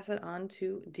going to pass it on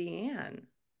to Deanne.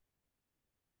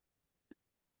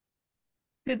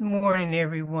 Good morning,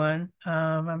 everyone.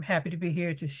 I'm happy to be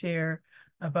here to share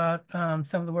about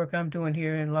some of the work I'm doing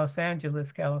here in Los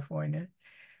Angeles, California,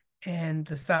 and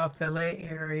the South LA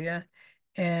area.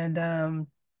 And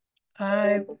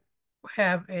I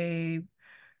have a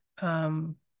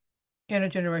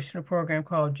intergenerational program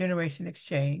called Generation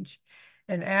Exchange.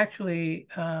 And actually,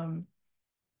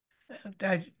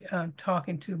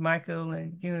 talking to Michael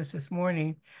and Eunice this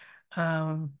morning,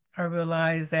 I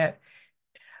realized that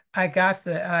I got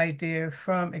the idea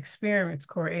from Experience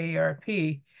Corps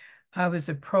AARP. I was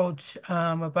approached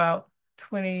about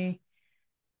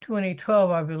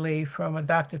 2012, I believe, from a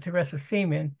Dr. Teresa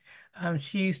Seaman.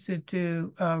 She used to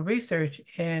do research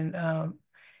in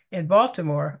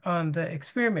Baltimore on the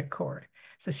Experiment Corps.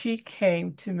 So she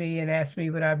came to me and asked me,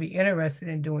 would I be interested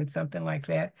in doing something like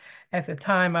that? At the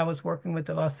time, I was working with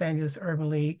the Los Angeles Urban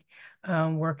League,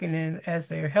 working as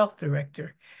their health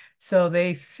director. So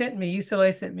they sent me,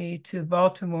 UCLA sent me to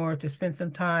Baltimore to spend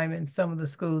some time in some of the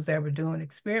schools that were doing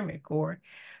Experiment Corps.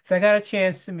 So I got a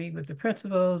chance to meet with the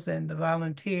principals and the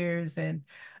volunteers and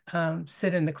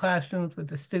sit in the classrooms with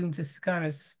the students to kind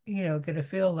of, get a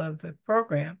feel of the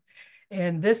program.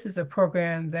 And this is a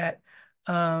program that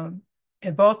in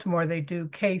Baltimore, they do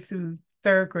K through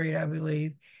third grade, I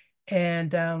believe.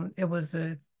 And it was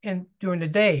during the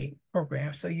day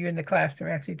program. So you're in the classroom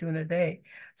actually during the day.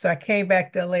 So I came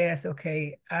back to LA and I said,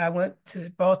 okay, I went to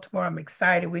Baltimore. I'm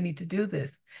excited. We need to do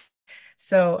this.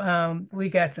 So we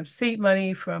got some seed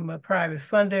money from a private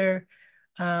funder,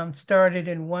 started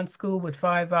in one school with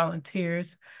 5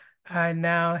 volunteers. I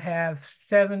now have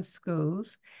 7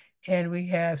 schools and we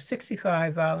have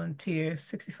 65 volunteers,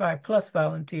 65 plus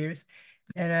volunteers.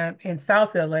 And I'm in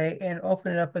South LA and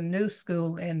opening up a new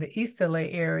school in the East LA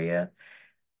area,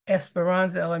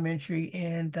 Esperanza Elementary,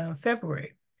 in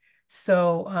February.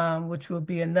 So, which will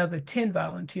be another 10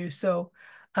 volunteers. So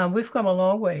we've come a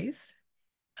long ways.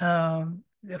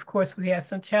 Of course, we had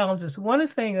some challenges. One of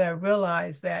the things that I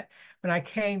realized that when I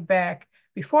came back,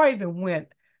 before I even went,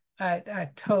 I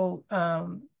told, I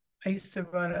used to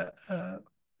run a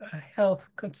health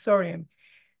consortium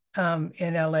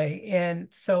in LA. And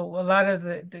so a lot of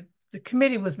the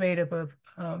committee was made up of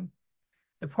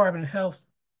Department of Health,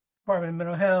 Department of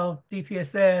Mental Health,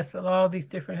 DPSS, all these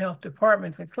different health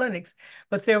departments and clinics,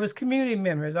 but there was community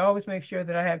members. I always make sure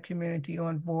that I have community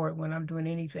on board when I'm doing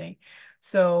anything.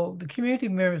 So the community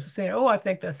members were saying, oh, I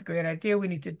think that's a great idea. We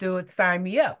need to do it. Sign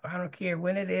me up. I don't care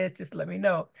when it is. Just let me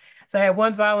know. So I had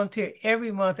one volunteer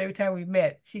every month, every time we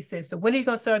met. She said, so when are you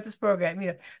going to start this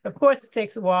program? Of course, it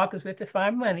takes a while because we have to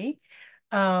find money.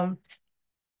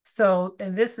 So,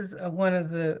 and this is one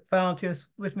of the volunteers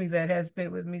with me that has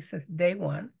been with me since day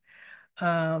one.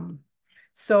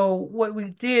 So what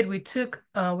we did, we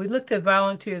looked at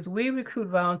volunteers. We recruit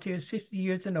volunteers 50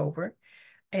 years and over,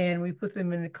 and we put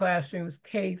them in the classrooms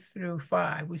K through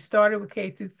 5. We started with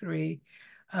K through 3.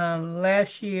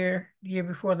 Last year, year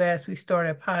before last, we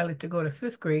started a pilot to go to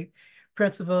 5th grade.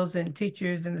 Principals and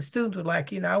teachers and the students were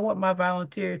like, I want my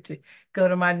volunteer to go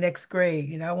to my next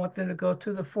grade. I want them to go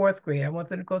to the 4th grade. I want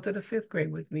them to go to the 5th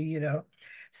grade with me,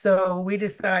 So we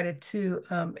decided to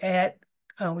add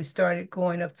We started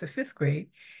going up to 5th grade,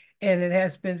 and it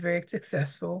has been very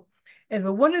successful. And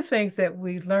but one of the things that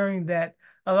we learned that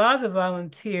a lot of the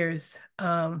volunteers,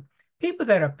 people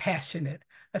that are passionate,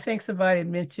 I think somebody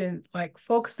mentioned like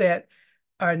folks that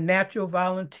are natural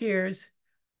volunteers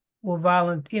will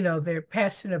volunteer, they're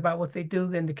passionate about what they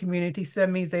do in the community. So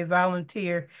that means they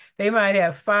volunteer. They might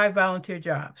have 5 volunteer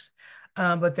jobs,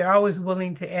 but they're always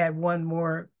willing to add one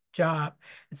more job.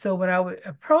 And so when I would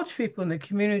approach people in the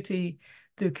community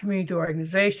through community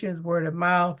organizations, word of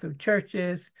mouth, through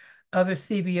churches, other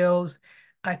CBOs,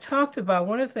 I talked about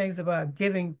one of the things about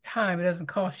giving time, it doesn't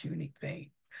cost you anything.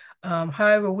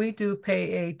 However, we do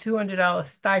pay a $200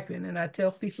 stipend, and I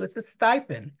tell people it's a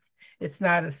stipend. It's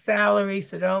not a salary,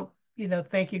 so don't,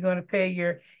 think you're going to pay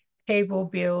your cable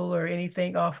bill or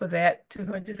anything off of that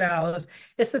 $200.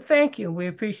 It's a thank you. We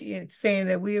appreciate saying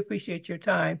that we appreciate your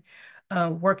time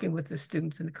working with the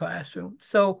students in the classroom.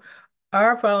 So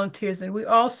our volunteers, and we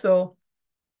also,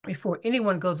 before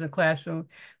anyone goes in the classroom,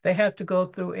 they have to go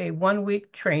through a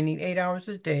 1-week training, 8 hours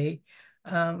a day,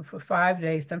 for 5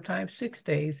 days, sometimes 6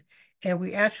 days. And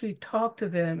we actually talk to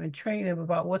them and train them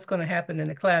about what's going to happen in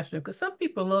the classroom. Because some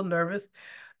people are a little nervous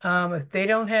if they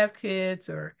don't have kids,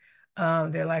 or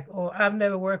they're like, oh, I've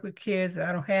never worked with kids,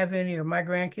 I don't have any, or my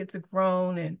grandkids are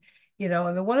grown. And,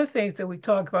 and one of the things that we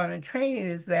talk about in training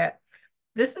is that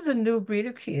this is a new breed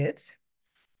of kids.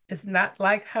 It's not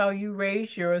like how you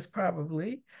raised yours,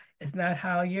 probably. It's not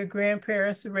how your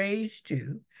grandparents raised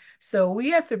you. So we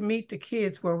have to meet the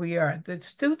kids where we are. The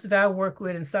students that I work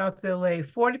with in South LA,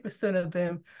 40% of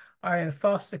them are in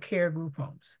foster care group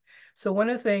homes. So one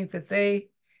of the things that they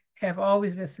have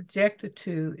always been subjected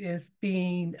to is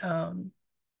being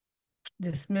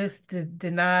dismissed,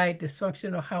 denied,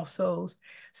 dysfunctional households.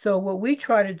 So what we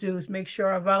try to do is make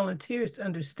sure our volunteers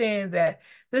understand that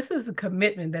this is a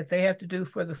commitment that they have to do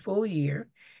for the full year.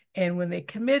 And when they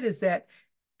commit is that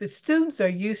the students are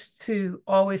used to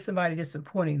always somebody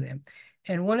disappointing them.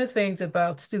 And one of the things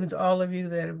about students, all of you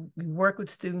that work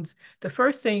with students, the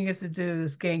first thing you have to do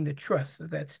is gain the trust of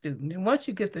that student. And once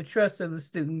you get the trust of the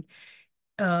student,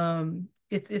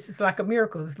 it's like a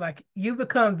miracle. It's like you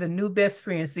become the new best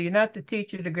friend. So you're not the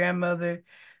teacher, the grandmother,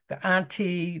 the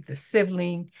auntie, the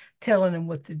sibling telling them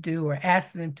what to do or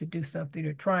asking them to do something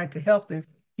or trying to help them.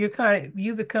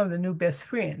 You become the new best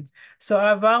friend. So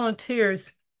our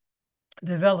volunteers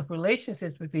develop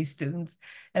relationships with these students.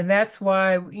 And that's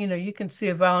why, you can see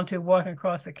a volunteer walking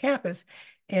across the campus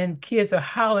and kids are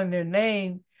hollering their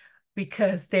name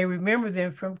because they remember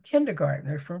them from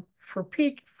kindergarten or from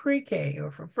pre-K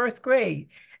or from 1st grade.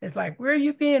 It's like, where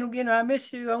you been? I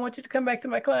miss you. I want you to come back to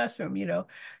my classroom,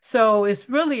 So it's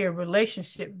really a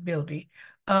relationship building.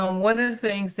 One of the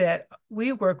things that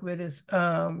we work with is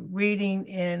reading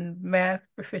and math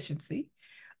proficiency.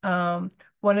 One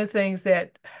of the things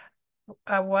that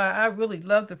why I really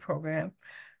love the program.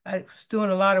 I was doing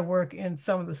a lot of work in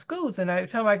some of the schools, and every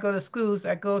time I go to schools,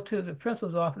 I go to the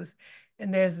principal's office,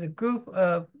 and there's a group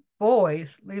of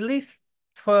boys, at least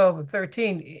 12 or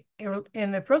 13,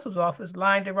 in the principal's office,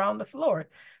 lined around the floor,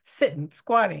 sitting,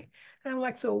 squatting. And I'm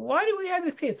like, so why do we have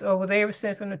these kids? Oh, well, they were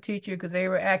sent from the teacher because they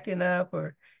were acting up,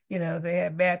 or they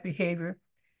had bad behavior.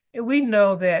 And we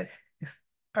know that if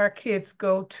our kids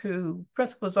go to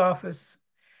principal's office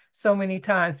so many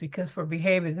times because for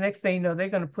behavior, the next thing you know, they're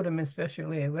going to put them in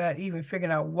special ed without even figuring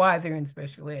out why they're in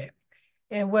special ed.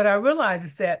 And what I realized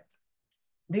is that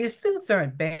these students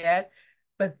aren't bad,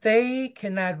 but they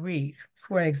cannot read.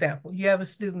 For an example, you have a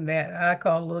student that I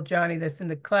call little Johnny that's in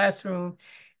the classroom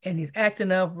and he's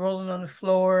acting up, rolling on the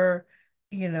floor,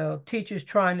 teacher's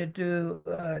trying to do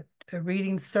a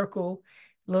reading circle.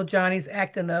 Little Johnny's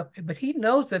acting up, but he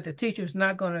knows that the teacher's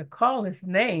not going to call his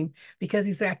name because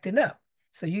he's acting up.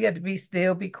 So you got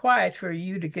to be quiet for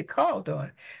you to get called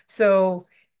on. So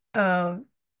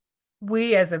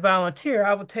we as a volunteer,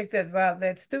 I would take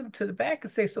that student to the back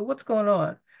and say, so what's going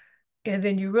on? And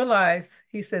then you realize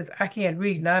he says, I can't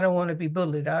read and I don't want to be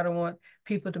bullied. I don't want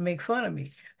people to make fun of me.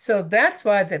 So that's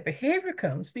why that behavior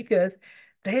comes, because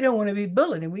they don't want to be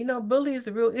bullied. And we know bullying is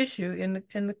a real issue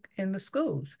in the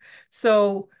schools.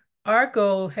 So our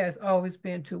goal has always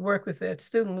been to work with that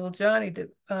student, little Johnny, to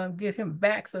get him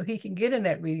back so he can get in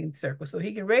that reading circle, so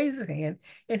he can raise his hand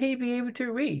and he'd be able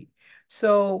to read.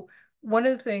 So one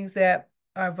of the things that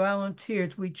our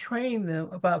volunteers, we train them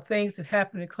about things that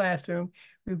happen in the classroom.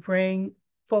 We bring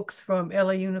folks from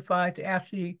LA Unified to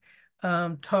actually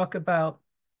talk about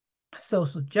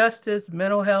social justice,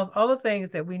 mental health, all the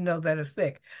things that we know that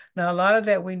affect. Now, a lot of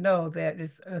that we know that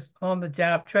is on the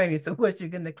job training. So what you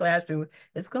get in the classroom,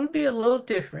 it's going to be a little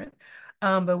different.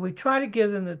 But we try to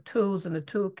give them the tools and the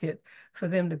toolkit for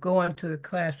them to go into the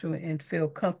classroom and feel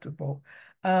comfortable.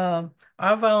 Our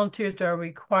volunteers are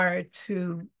required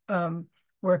to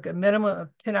work a minimum of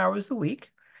 10 hours a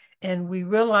week. And we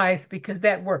realize, because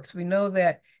that works, we know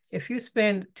that if you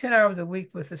spend 10 hours a week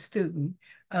with a student,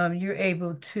 you're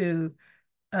able to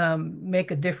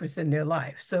make a difference in their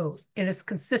life. So, and it's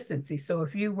consistency. So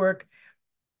if you work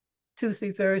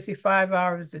Tuesday, Thursday, 5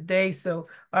 hours a day. So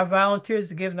our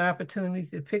volunteers are given the opportunity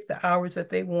to pick the hours that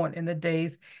they want in the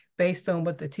days based on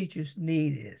what the teacher's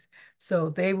need is. So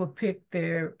they will pick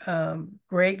their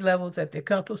grade levels that they're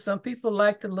comfortable. Some people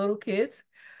like the little kids.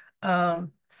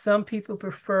 Some people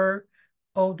prefer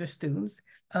older students.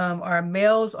 Our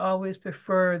males always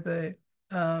prefer the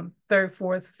third,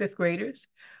 fourth, fifth graders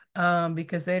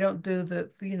because they don't do the,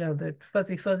 the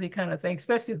fuzzy kind of thing,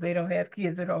 especially if they don't have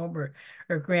kids at home or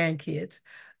grandkids.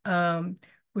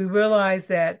 We realize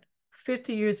that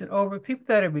 50 years and over, people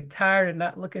that are retired and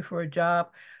not looking for a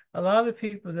job, a lot of the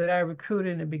people that I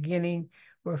recruited in the beginning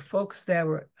were folks that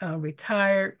were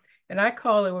retired. And I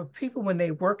call it where people, when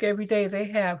they work every day, they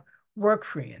have work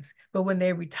friends. But when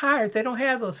they retire, they don't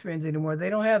have those friends anymore. They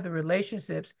don't have the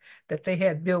relationships that they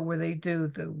had built where they do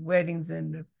the weddings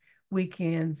and the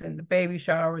weekends and the baby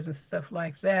showers and stuff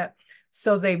like that.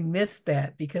 So they missed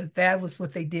that because that was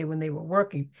what they did when they were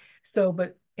working. So,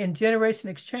 but in Generation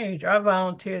Exchange, our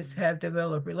volunteers have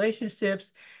developed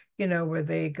relationships, where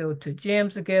they go to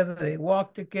gyms together, they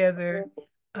walk together,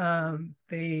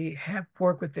 they have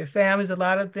work with their families. A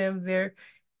lot of them, their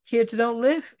kids don't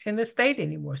live in the state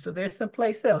anymore, so they're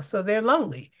someplace else. So they're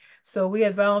lonely. So we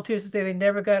had volunteers who say they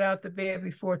never got out the bed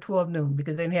before 12 noon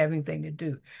because they didn't have anything to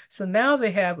do. So now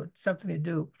they have something to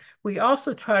do. We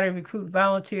also try to recruit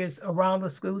volunteers around the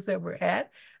schools that we're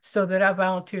at so that our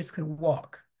volunteers can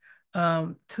walk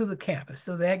to the campus.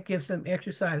 So that gives them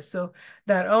exercise. So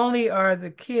not only are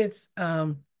the kids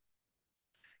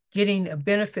getting a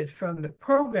benefit from the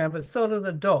program, but so do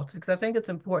the adults, because I think it's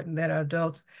important that our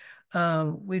adults,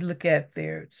 we look at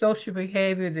their social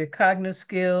behavior, their cognitive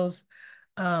skills,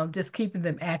 just keeping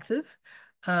them active.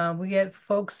 We had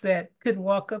folks that couldn't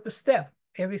walk up a step.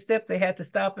 Every step they had to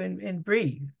stop and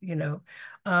breathe,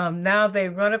 Now they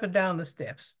run up and down the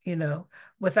steps,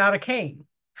 without a cane.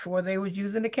 Before they was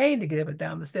using a cane to get up and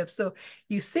down the steps. So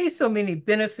you see so many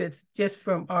benefits just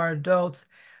from our adults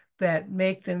that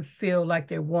make them feel like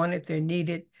they're wanted, they're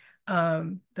needed.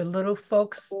 The little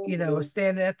folks, are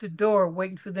standing at the door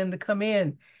waiting for them to come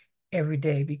in every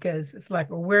day because it's like,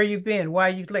 well, where you been? Why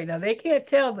are you late? Now they can't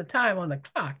tell the time on the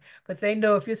clock, but they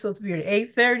know if you're supposed to be at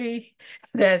 8:30,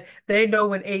 that they know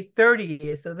when 8:30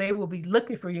 is. So they will be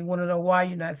looking for you, want to know why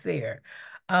you're not there.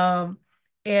 And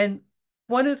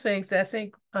one of the things that I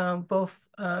think both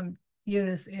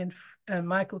Eunice and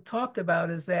Michael talked about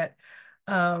is that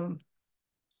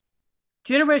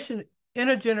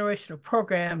intergenerational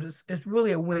programs is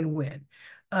really a win-win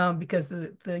because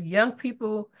the young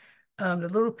people, the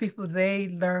little people, they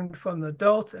learn from the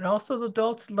adults, and also the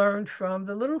adults learn from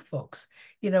the little folks.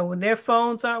 When their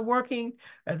phones aren't working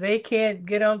or they can't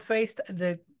get on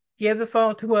FaceTime, give the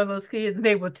phone to one of those kids and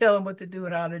they will tell them what to do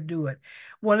and how to do it.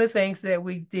 One of the things that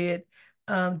we did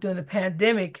during the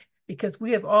pandemic, because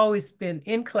we have always been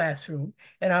in classroom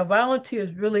and our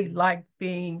volunteers really like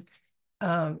being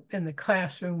in the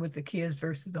classroom with the kids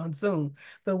versus on Zoom.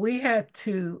 So we had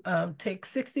to take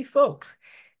 60 folks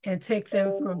and take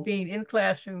them from being in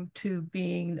classroom to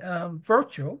being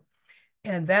virtual.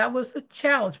 And that was a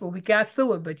challenge, but we got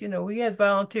through it. But, we had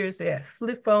volunteers that had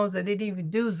flip phones that didn't even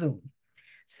do Zoom.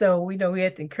 So we know we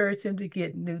had to encourage them to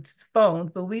get new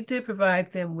phones, but we did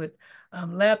provide them with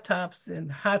laptops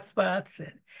and hotspots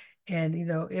and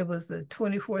it was the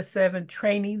 24/7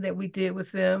 training that we did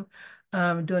with them.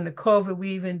 During the COVID,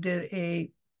 we even did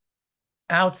a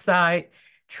outside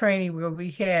training where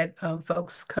we had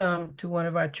folks come to one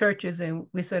of our churches and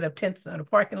we set up tents on a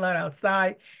parking lot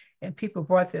outside and people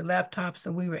brought their laptops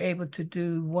and we were able to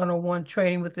do one-on-one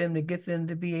training with them to get them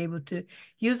to be able to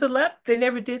use a laptop. They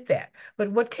never did that.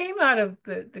 But what came out of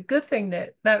the good thing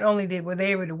that not only were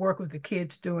they able to work with the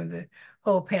kids during the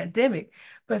whole pandemic,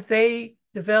 but they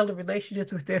developed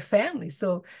relationships with their families.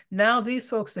 So now these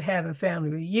folks are having family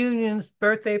reunions,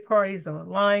 birthday parties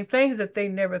online, things that they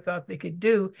never thought they could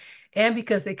do. And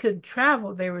because they couldn't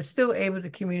travel, they were still able to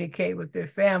communicate with their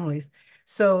families.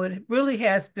 So it really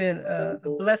has been a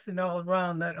blessing all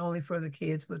around, not only for the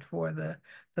kids, but for the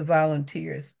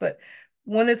volunteers. But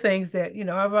one of the things that,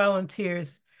 our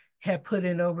volunteers have put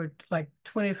in over like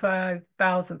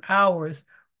 25,000 hours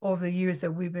over the years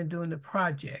that we've been doing the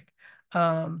project.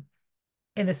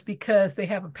 And it's because they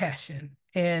have a passion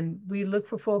And we look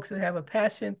for folks that have a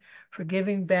passion for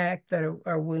giving back, that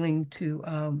are willing to,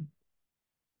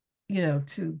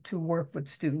 to work with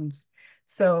students.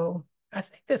 So I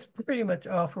think that's pretty much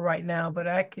all for right now, but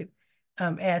I could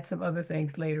add some other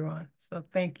things later on. So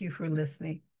thank you for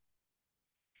listening.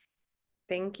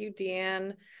 Thank you,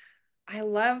 Deanne. I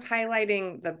love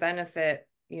highlighting the benefit,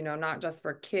 not just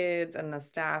for kids and the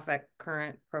staff at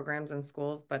current programs and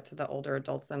schools, but to the older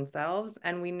adults themselves.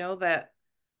 And we know that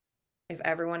if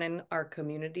everyone in our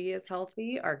community is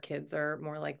healthy, our kids are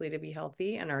more likely to be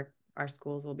healthy, and our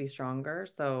schools will be stronger.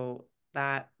 So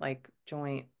that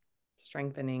joint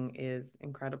strengthening is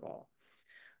incredible.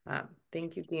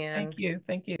 Thank you, Deanne. Thank you.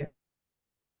 Thank you.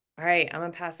 All right, I'm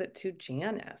gonna pass it to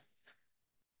Janice.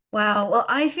 Wow. Well,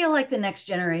 I feel like the next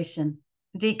generation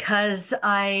because first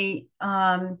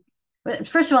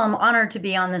of all, I'm honored to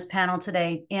be on this panel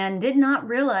today and did not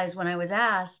realize when I was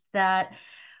asked that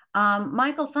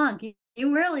Michael Funk,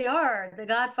 you really are the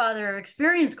godfather of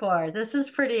Experience Corps. This is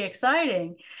pretty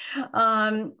exciting.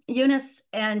 Eunice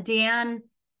and Deanne,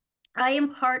 I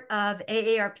am part of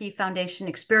AARP Foundation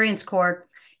Experience Corps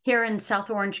here in South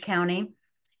Orange County.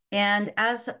 And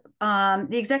as the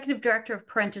executive director of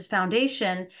Parentis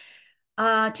Foundation,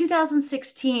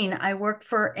 2016, I worked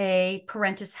for a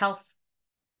Parentis health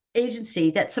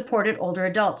agency that supported older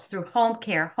adults through home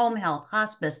care, home health,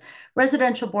 hospice,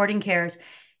 residential boarding cares.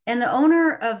 And the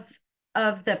owner of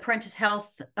the Parentis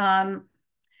Health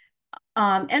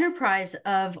enterprise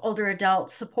of older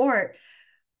adult support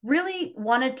really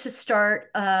wanted to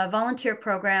start a volunteer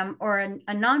program or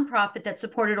a nonprofit that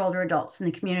supported older adults in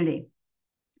the community.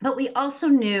 But we also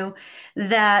knew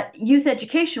that youth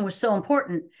education was so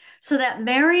important. So that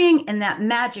marrying and that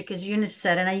magic, as Eunice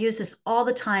said, and I use this all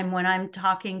the time when I'm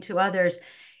talking to others,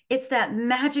 it's that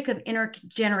magic of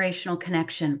intergenerational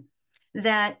connection,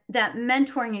 that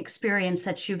mentoring experience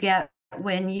that you get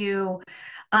when you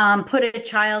put a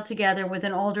child together with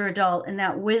an older adult, and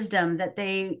that wisdom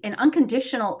and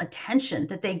unconditional attention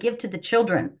that they give to the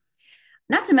children.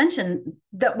 Not to mention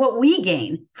that what we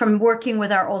gain from working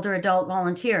with our older adult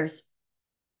volunteers.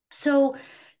 So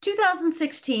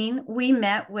 2016, we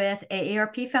met with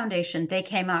AARP Foundation. They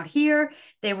came out here.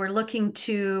 They were looking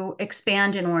to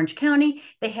expand in Orange County.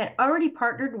 They had already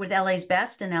partnered with LA's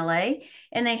Best in LA,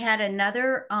 and they had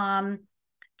another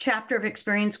chapter of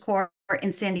Experience Corps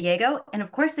in San Diego. And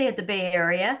of course, they had the Bay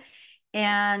Area.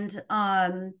 And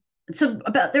so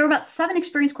there were about 7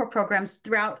 Experience Corps programs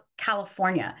throughout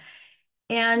California.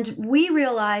 And we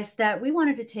realized that we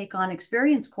wanted to take on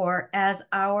Experience Corps as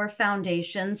our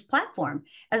foundation's platform,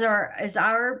 as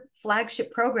our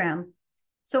flagship program.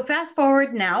 So fast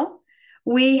forward now,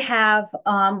 we have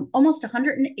almost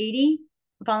 180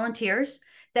 volunteers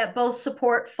that both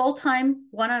support full-time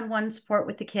one-on-one support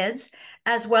with the kids,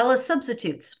 as well as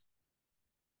substitutes.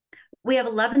 We have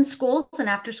 11 schools and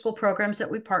after-school programs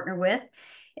that we partner with.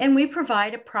 And we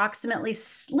provide approximately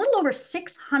a little over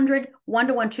 600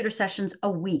 one-to-one tutor sessions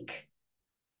a week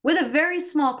with a very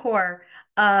small core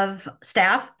of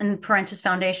staff in Parentis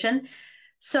Foundation.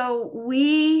 So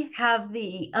we have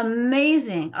the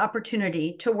amazing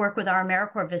opportunity to work with our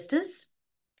AmeriCorps Vistas.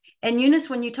 And Eunice,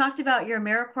 when you talked about your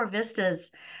AmeriCorps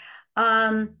Vistas,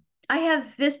 I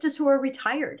have Vistas who are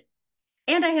retired,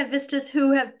 and I have Vistas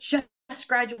who have just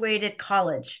graduated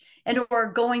college and who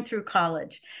are going through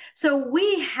college. So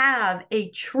we have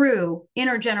a true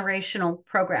intergenerational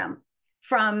program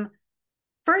from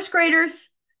first graders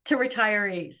to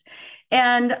retirees.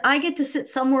 And I get to sit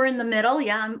somewhere in the middle.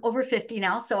 Yeah, I'm over 50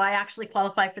 now, so I actually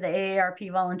qualify for the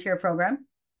AARP volunteer program.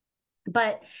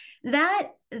 But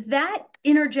that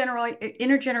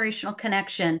intergenerational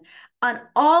connection on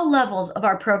all levels of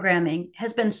our programming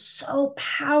has been so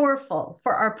powerful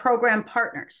for our program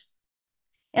partners.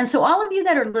 And so all of you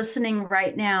that are listening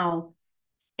right now,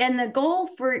 and the goal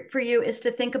for you is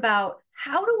to think about,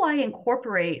 how do I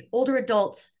incorporate older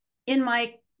adults in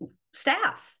my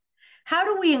staff? How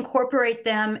do we incorporate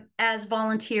them as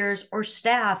volunteers or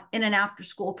staff in an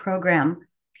after-school program?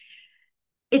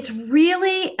 It's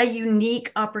really a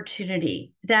unique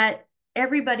opportunity that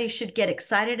everybody should get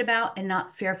excited about and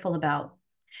not fearful about.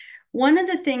 One of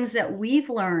the things that we've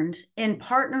learned in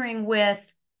partnering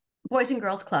with Boys and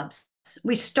Girls Clubs,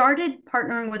 we started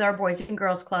partnering with our Boys and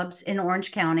Girls Clubs in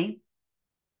Orange County.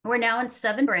 We're now in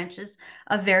 7 branches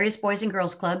of various Boys and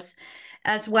Girls Clubs,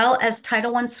 as well as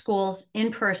Title I schools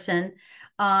in person.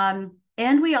 And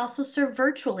we also serve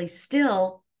virtually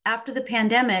still after the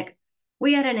pandemic.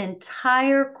 We had an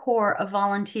entire core of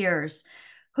volunteers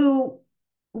who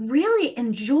really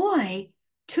enjoy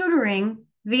tutoring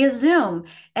via Zoom.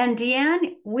 And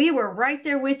Deanne, we were right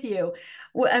there with you.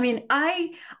 I mean,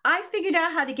 I figured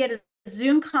out how to get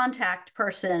Zoom contact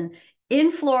person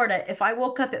in Florida if I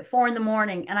woke up at 4 in the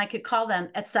morning and I could call them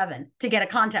at 7 to get a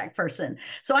contact person.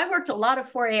 So I worked a lot of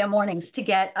 4 a.m. mornings to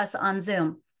get us on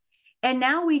Zoom. And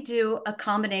now we do a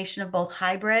combination of both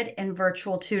hybrid and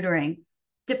virtual tutoring,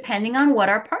 depending on what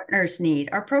our partners need,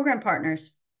 our program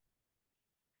partners.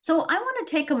 So I want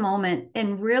to take a moment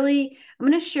and really, I'm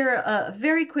going to share a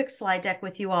very quick slide deck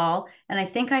with you all. And I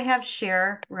think I have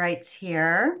share rights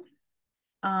here.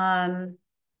 And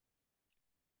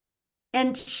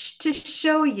to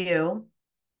show you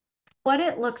what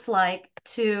it looks like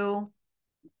to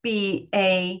be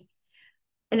an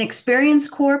experience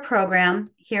core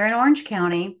program here in Orange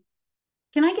County.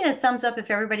 Can I get a thumbs up if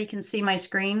everybody can see my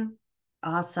screen?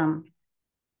 Awesome.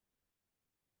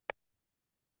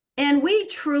 And we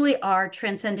truly are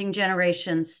transcending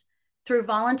generations through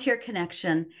volunteer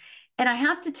connection. And I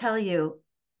have to tell you,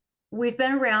 we've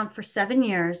been around for 7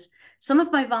 years. Some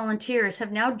of my volunteers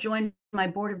have now joined my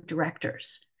board of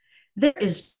directors. There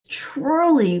is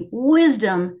truly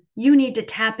wisdom you need to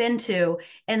tap into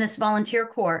in this volunteer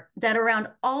corps that around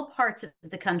all parts of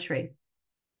the country.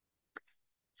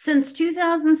 Since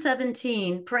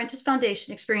 2017, Parentis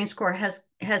Foundation Experience Corps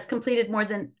has completed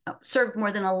served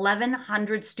more than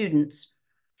 1,100 students.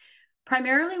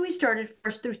 Primarily, we started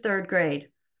 1st through 3rd grade.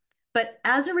 But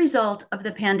as a result of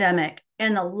the pandemic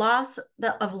and the loss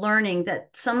of learning that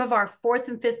some of our 4th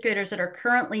and 5th graders that are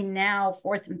currently now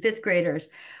 4th and 5th graders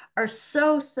are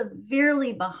so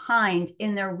severely behind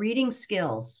in their reading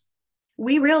skills,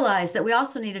 we realized that we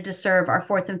also needed to serve our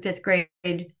 4th and 5th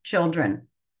grade children.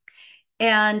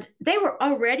 And they were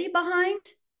already behind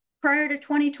prior to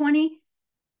 2020.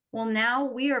 Well, now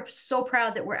we are so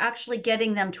proud that we're actually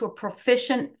getting them to a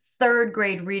proficient 3rd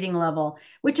grade reading level,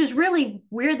 which is really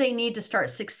where they need to start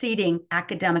succeeding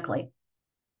academically.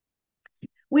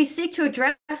 We seek to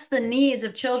address the needs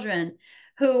of children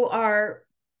who are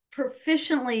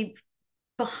proficiently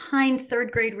behind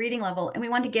 3rd grade reading level, and we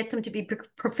want to get them to be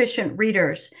proficient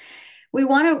readers. We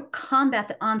want to combat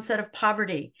the onset of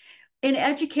poverty. In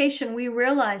education, we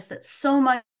realize that so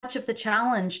much of the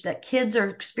challenge that kids are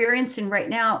experiencing right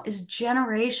now is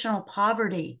generational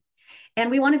poverty.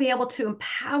 And we want to be able to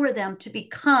empower them to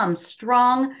become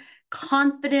strong,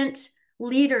 confident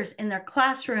leaders in their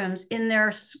classrooms, in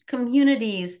their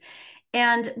communities,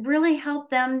 and really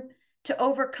help them to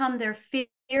overcome their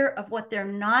fear of what they're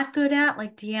not good at.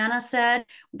 Like Deanna said,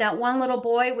 that one little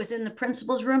boy was in the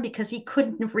principal's room because he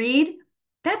couldn't read.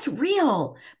 That's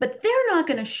real, but they're not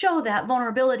going to show that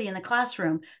vulnerability in the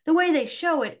classroom. The way they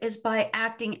show it is by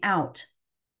acting out.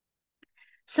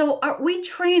 So we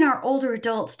train our older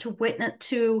adults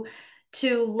to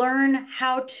learn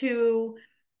how to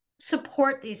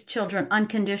support these children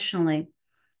unconditionally.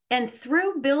 And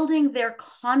through building their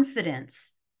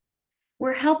confidence,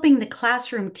 we're helping the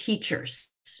classroom teachers.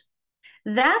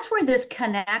 That's where this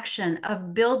connection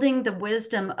of building the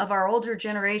wisdom of our older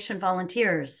generation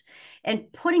volunteers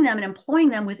and putting them and employing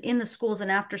them within the schools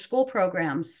and after school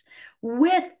programs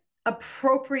with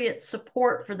appropriate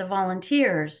support for the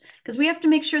volunteers, because we have to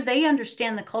make sure they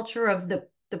understand the culture of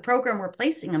the program we're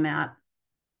placing them at.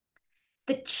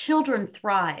 The children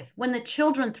thrive. When the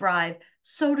children thrive,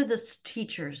 so do the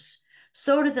teachers,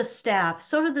 so do the staff,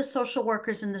 so do the social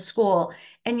workers in the school.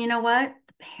 And you know what?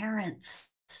 The parents.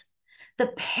 The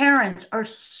parents are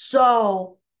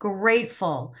so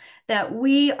grateful that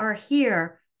we are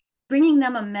here bringing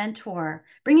them a mentor,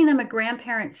 bringing them a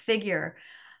grandparent figure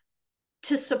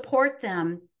to support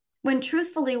them when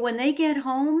truthfully, when they get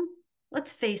home,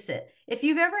 let's face it, if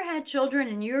you've ever had children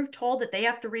and you're told that they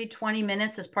have to read 20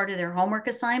 minutes as part of their homework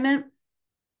assignment,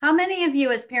 how many of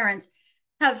you as parents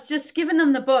have just given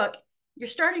them the book, you're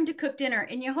starting to cook dinner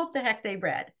and you hope the heck they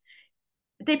read?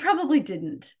 They probably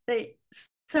didn't.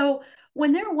 So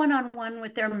when they're one-on-one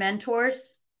with their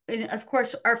mentors, and of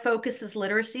course, our focus is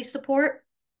literacy support,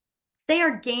 they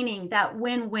are gaining that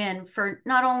win-win for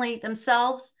not only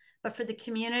themselves, but for the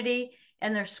community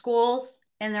and their schools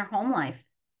and their home life.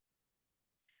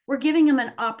 We're giving them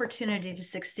an opportunity to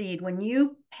succeed when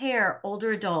you pair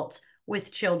older adults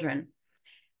with children.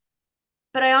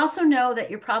 But I also know that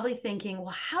you're probably thinking,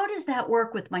 well, how does that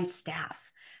work with my staff?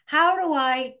 How do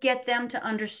I get them to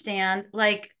understand,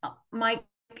 like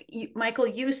Michael,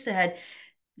 you said,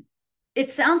 it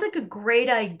sounds like a great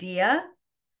idea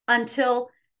until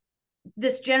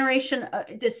this generation,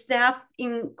 this staff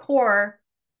in core,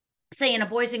 say in a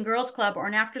Boys and Girls Club or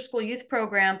an after-school youth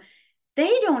program,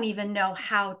 they don't even know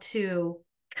how to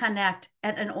connect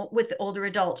with older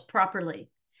adults properly.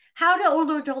 How do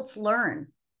older adults learn?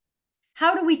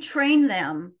 How do we train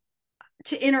them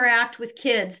to interact with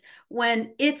kids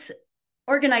when it's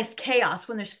organized chaos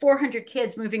when there's 400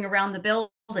 kids moving around the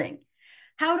building?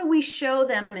 How do we show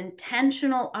them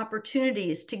intentional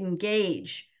opportunities to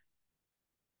engage?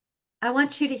 I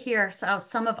want you to hear how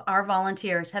some of our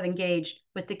volunteers have engaged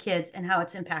with the kids and how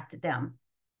it's impacted them.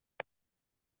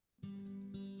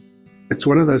 It's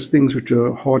one of those things which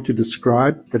are hard to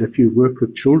describe, but if you've worked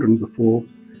with children before,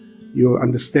 you'll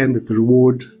understand that the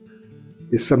reward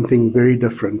is something very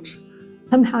different.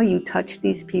 Somehow you touch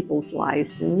these people's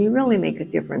lives and you really make a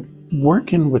difference.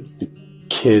 Working with the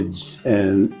kids,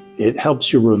 and it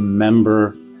helps you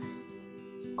remember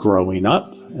growing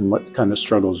up and what kind of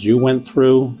struggles you went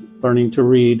through learning to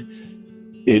read.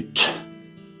 It,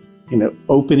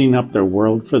 opening up their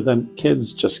world for the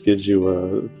kids just gives you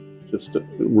a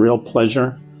real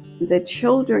pleasure. The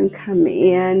children come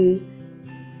in,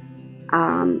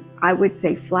 I would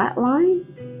say flatline,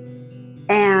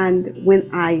 and when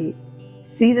I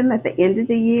see them at the end of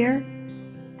the year,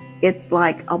 it's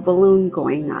like a balloon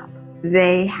going up.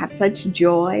 They have such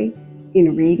joy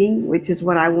in reading, which is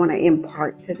what I want to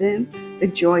impart to them, the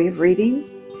joy of reading.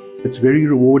 It's very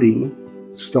rewarding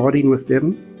starting with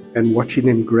them and watching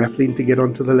them grappling to get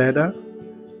onto the ladder.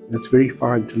 It's very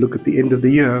fun to look at the end of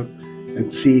the year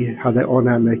and see how they are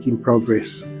now making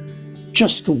progress.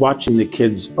 Just watching the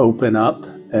kids open up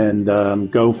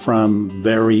and go from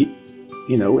very,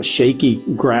 a shaky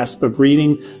grasp of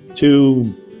reading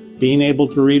to being able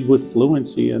to read with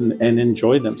fluency and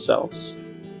enjoy themselves.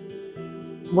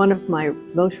 One of my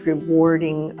most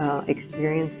rewarding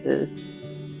experiences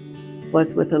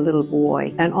was with a little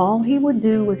boy, and all he would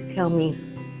do was tell me,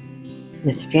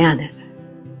 "Miss Janet,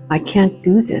 I can't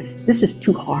do this. This is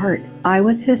too hard." I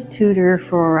was his tutor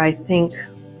for, I think,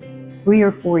 3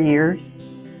 or 4 years,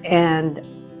 and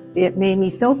it made me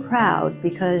so proud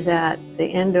because at the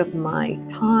end of my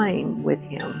time with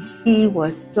him, he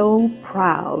was so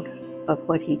proud of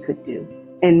what he could do.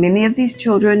 And many of these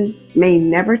children may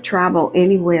never travel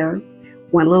anywhere.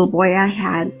 One little boy I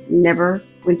had never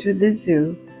went to the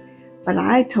zoo, but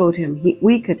I told him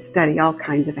we could study all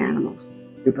kinds of animals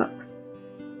through books.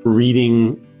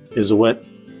 Reading is what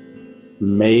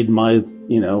made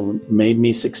made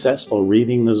me successful.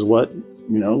 Reading is what,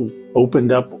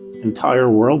 opened up entire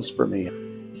worlds for me.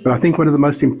 But I think one of the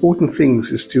most important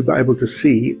things is to be able to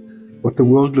see what the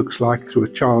world looks like through a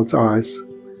child's eyes.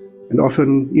 And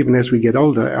often, even as we get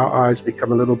older, our eyes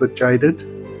become a little bit jaded.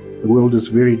 The world is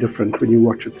very different when you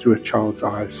watch it through a child's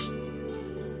eyes.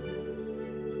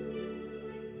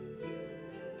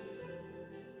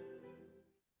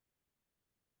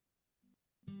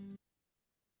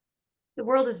 The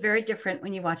world is very different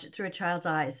when you watch it through a child's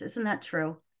eyes. Isn't that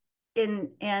true?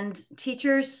 And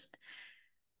teachers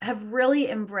have really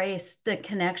embraced the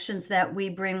connections that we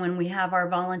bring when we have our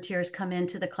volunteers come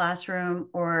into the classroom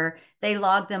or they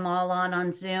log them all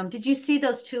on Zoom. Did you see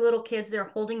those 2 little kids? They're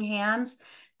holding hands.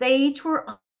 They each were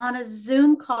on a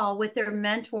Zoom call with their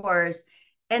mentors,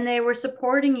 and they were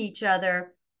supporting each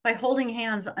other by holding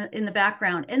hands in the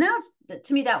background. And that was,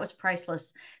 to me, that was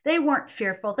priceless. They weren't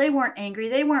fearful. They weren't angry.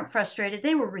 They weren't frustrated.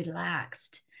 They were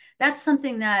relaxed. That's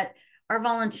something that our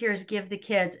volunteers give the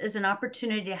kids, is an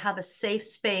opportunity to have a safe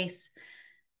space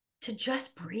to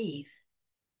just breathe,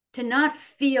 to not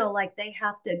feel like they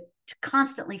have to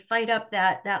constantly fight up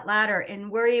that ladder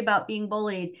and worry about being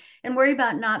bullied and worry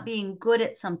about not being good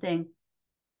at something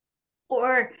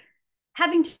or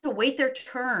having to wait their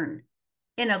turn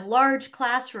in a large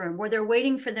classroom where they're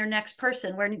waiting for their next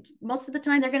person, where most of the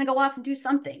time they're going to go off and do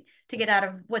something to get out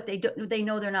of what they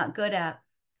know they're not good at.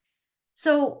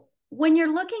 So when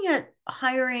you're looking at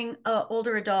hiring an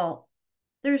older adult,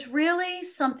 there's really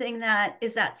something that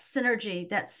is that synergy,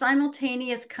 that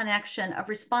simultaneous connection of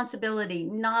responsibility,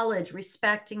 knowledge,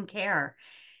 respect, and care.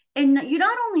 And you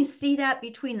not only see that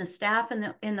between the staff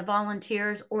and the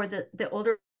volunteers or the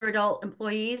older adult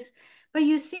employees, but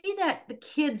you see that the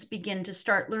kids begin to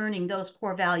start learning those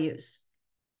core values.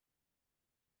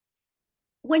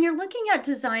 When you're looking at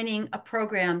designing a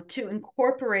program to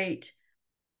incorporate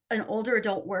an older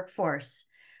adult workforce,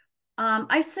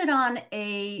 I sit on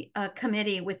a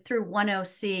committee through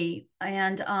 10C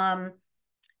and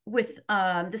with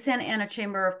the Santa Ana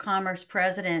Chamber of Commerce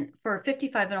president for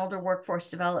 55 and older workforce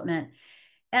development.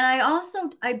 And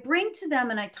I bring to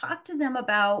them and I talk to them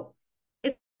about,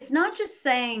 it's not just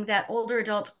saying that older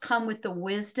adults come with the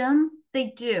wisdom, they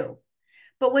do.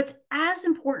 But what's as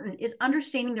important is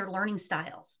understanding their learning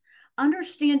styles,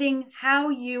 understanding how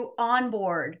you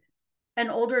onboard an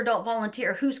older adult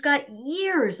volunteer who's got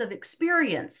years of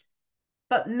experience,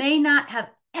 but may not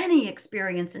have any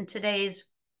experience in today's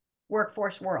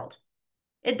workforce world.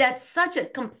 That's such a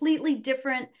completely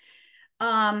different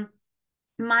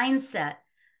mindset.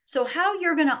 So how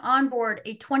you're going to onboard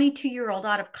a 22-year-old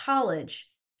out of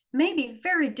college may be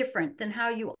very different than how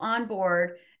you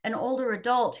onboard an older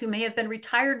adult who may have been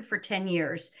retired for 10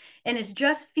 years and is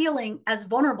just feeling as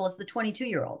vulnerable as the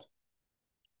 22-year-old,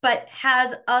 but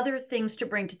has other things to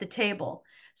bring to the table.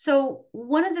 So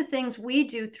one of the things we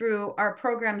do through our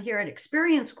program here at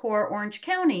Experience Corps Orange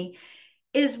County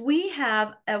is we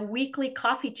have a weekly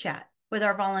coffee chat with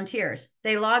our volunteers.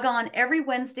 They log on every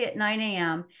Wednesday at 9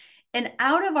 a.m. And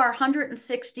out of our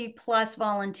 160 plus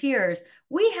volunteers,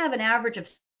 we have an average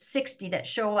of 60 that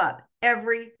show up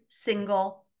every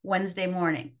single Wednesday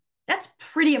morning. That's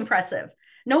pretty impressive.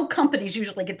 No companies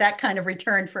usually get that kind of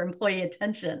return for employee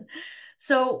attention.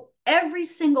 So every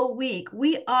single week,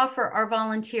 we offer our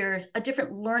volunteers a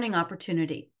different learning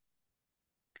opportunity.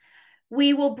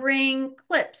 We will bring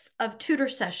clips of tutor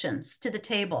sessions to the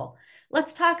table.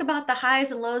 Let's talk about the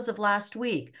highs and lows of last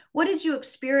week. What did you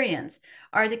experience?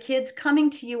 Are the kids coming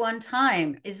to you on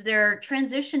time? Is there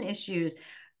transition issues?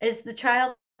 Is the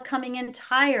child coming in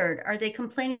tired? Are they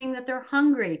complaining that they're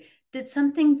hungry? Did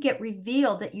something get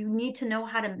revealed that you need to know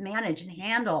how to manage and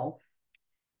handle?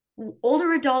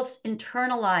 Older adults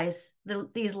internalize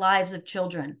these lives of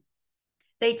children.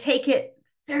 They take it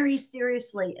very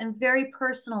seriously and very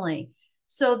personally.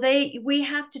 So we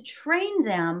have to train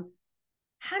them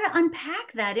how to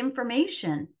unpack that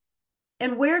information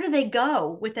and where do they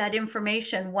go with that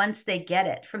information once they get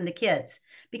it from the kids,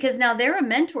 because now they're a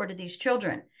mentor to these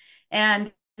children.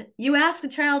 And you ask a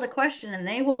child a question and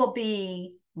they'll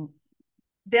be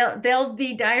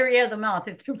diarrhea of the mouth,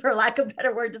 for lack of a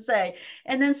better word to say.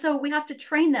 And then so we have to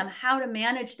train them how to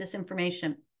manage this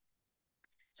information.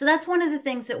 So that's one of the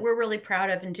things that we're really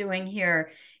proud of in doing here,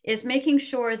 is making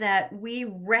sure that we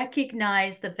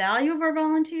recognize the value of our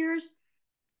volunteers,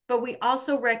 but we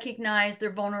also recognize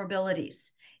their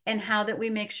vulnerabilities and how that we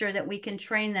make sure that we can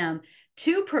train them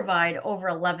to provide over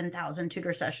 11,000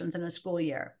 tutor sessions in a school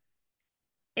year.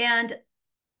 And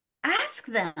ask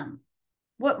them,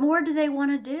 what more do they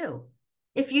want to do?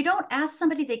 If you don't ask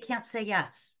somebody, they can't say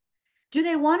yes. Do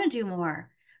they want to do more?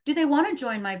 Do they want to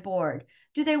join my board?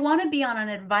 Do they want to be on an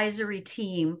advisory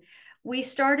team? We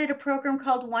started a program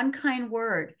called One Kind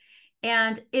Word,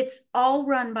 and it's all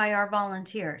run by our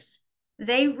volunteers.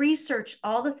 They research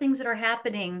all the things that are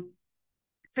happening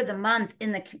for the month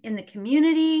in the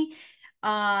community.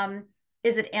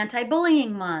 Is it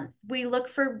anti-bullying month? We look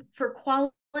for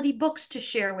quality books to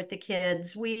share with the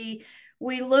kids. We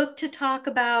look to talk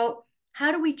about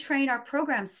how do we train our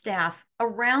program staff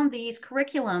around these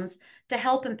curriculums to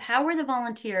help empower the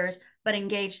volunteers, but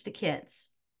engage the kids.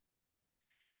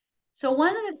 So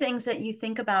one of the things that you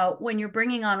think about when you're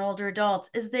bringing on older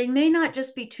adults is they may not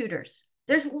just be tutors.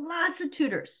 There's lots of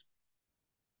tutors.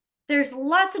 There's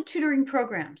lots of tutoring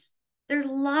programs. There's a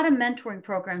lot of mentoring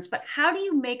programs, but how do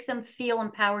you make them feel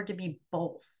empowered to be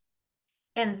both?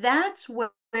 And that's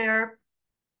where,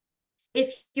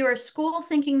 if you're a school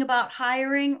thinking about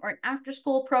hiring, or an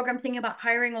after-school program thinking about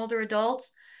hiring older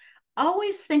adults,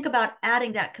 always think about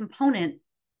adding that component.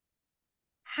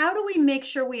 How do we make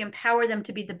sure we empower them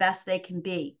to be the best they can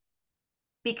be?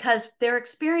 Because their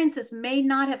experiences may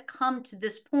not have come to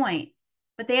this point,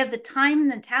 but they have the time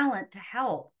and the talent to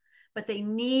help, but they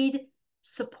need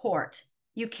support.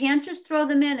 You can't just throw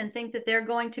them in and think that they're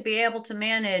going to be able to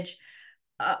manage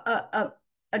a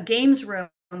games room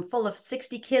full of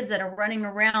 60 kids that are running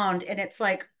around and it's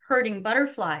like herding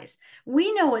butterflies.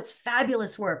 We know it's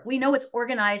fabulous work. We know it's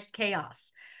organized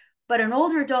chaos, but an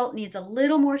older adult needs a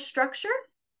little more structure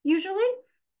usually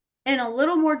and a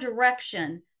little more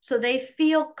direction so they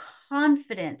feel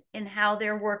confident in how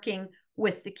they're working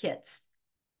with the kids.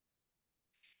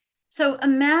 So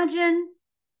imagine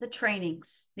the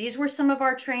trainings. These were some of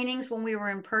our trainings when we were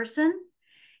in person.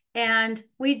 And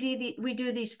we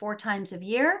do these 4 times a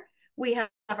year. We have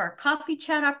our coffee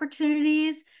chat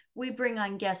opportunities. We bring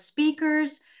on guest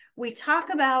speakers. We talk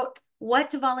about what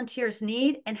do volunteers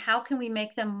need and how can we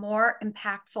make them more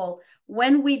impactful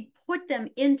when we put them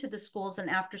into the schools and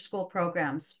after-school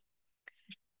programs.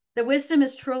 The wisdom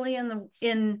is truly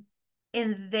in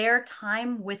their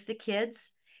time with the kids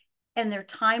and their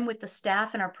time with the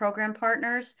staff and our program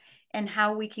partners and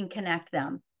how we can connect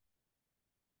them.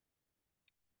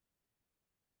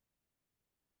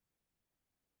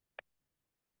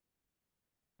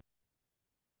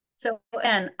 So,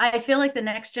 and I feel like the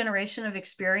next generation of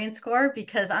Experience Corps,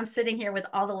 because I'm sitting here with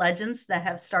all the legends that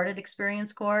have started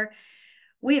Experience Corps,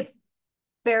 we've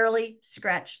barely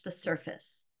scratched the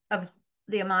surface of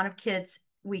the amount of kids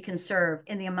we can serve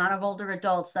and the amount of older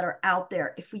adults that are out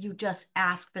there if you just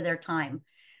ask for their time.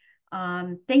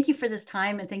 Thank you for this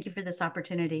time and thank you for this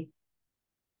opportunity.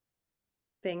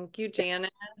 Thank you, Janice.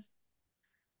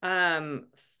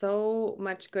 So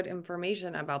much good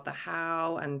information about the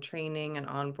how and training and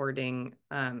onboarding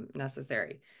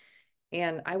necessary.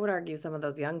 And I would argue some of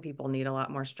those young people need a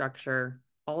lot more structure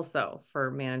also for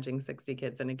managing 60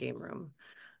 kids in a game room.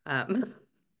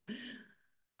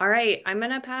 All right, I'm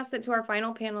going to pass it to our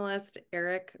final panelist,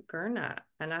 Eric Gurna.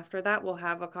 And after that, we'll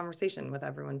have a conversation with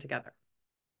everyone together.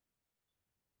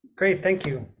 Great, thank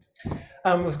you.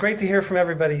 It was great to hear from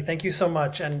everybody. Thank you so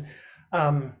much. And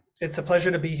it's a pleasure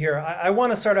to be here. I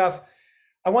want to start off,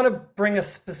 I want to bring a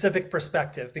specific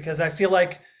perspective because I feel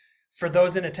like for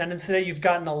those in attendance today, you've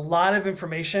gotten a lot of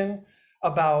information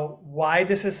about why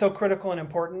this is so critical and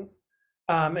important.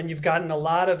 And you've gotten a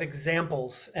lot of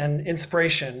examples and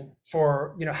inspiration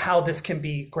for how this can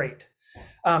be great.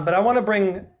 But I want to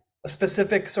bring a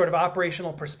specific sort of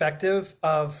operational perspective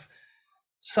of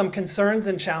some concerns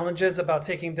and challenges about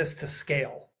taking this to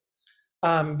scale.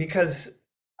 Because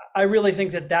I really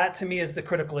think that to me is the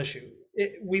critical issue.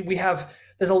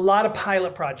 There's a lot of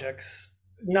pilot projects,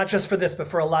 not just for this, but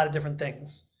for a lot of different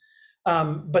things.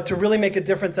 But to really make a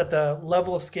difference at the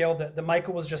level of scale that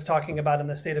Michael was just talking about in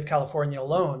the state of California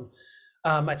alone,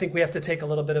 I think we have to take a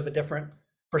little bit of a different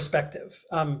perspective.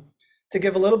 To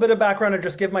give a little bit of background or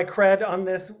just give my cred on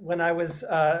this, when I was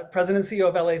president and CEO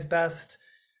of LA's Best,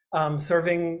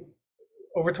 serving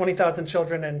over 20,000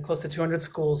 children and close to 200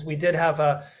 schools, we did have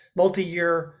a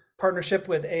multi-year partnership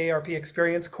with AARP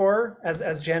Experience Corps.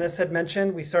 As Janice had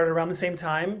mentioned, we started around the same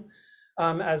time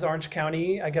as Orange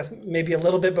County, I guess maybe a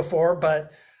little bit before,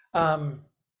 but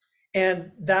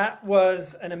and that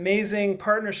was an amazing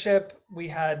partnership. We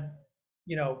had,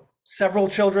 several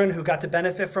children who got to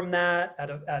benefit from that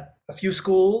at a few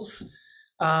schools,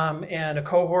 and a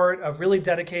cohort of really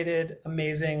dedicated,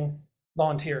 amazing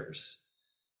volunteers.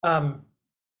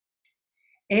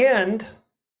 And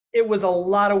it was a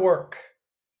lot of work.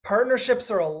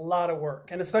 Partnerships are a lot of work,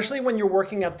 and especially when you're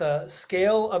working at the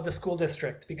scale of the school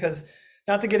district, because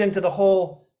not to get into the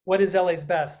whole, what is LA's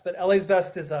Best, but LA's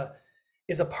Best is a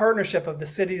partnership of the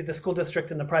city, the school district,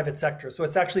 and the private sector. So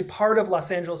it's actually part of Los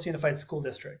Angeles Unified School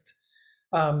District.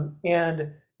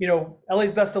 And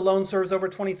LA's Best alone serves over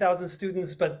 20,000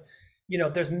 students, but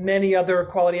there's many other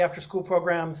quality after school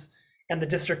programs, and the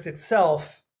district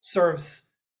itself serves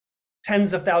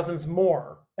tens of thousands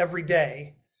more every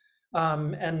day. So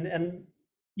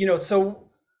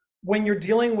when you're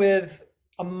dealing with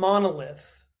a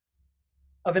monolith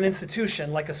of an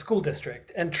institution like a school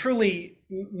district, and truly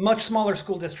much smaller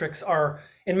school districts are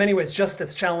in many ways just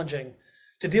as challenging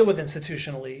to deal with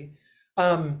institutionally,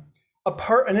 an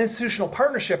institutional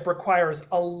partnership requires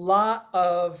a lot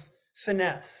of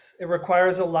finesse. It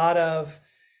requires a lot of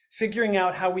figuring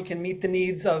out how we can meet the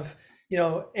needs of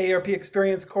AARP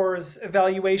Experience Corps'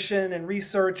 evaluation and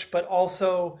research, but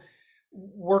also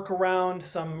work around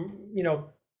some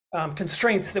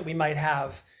constraints that we might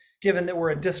have, given that we're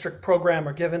a district program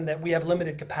or given that we have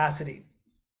limited capacity.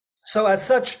 So as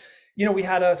such, we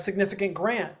had a significant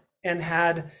grant and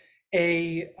had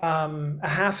a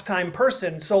half-time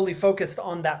person solely focused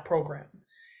on that program.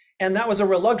 And that was a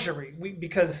real luxury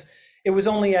because it was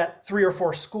only at 3 or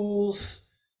 4 schools.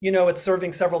 It's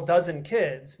serving several dozen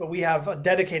kids, but we have a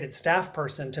dedicated staff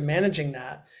person to managing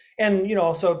that, and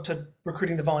also to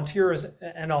recruiting the volunteers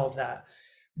and all of that.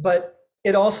 But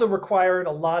it also required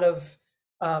a lot of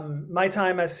my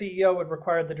time as CEO. It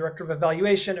required the director of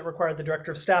evaluation. It required the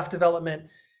director of staff development.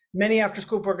 Many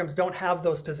after-school programs don't have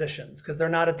those positions because they're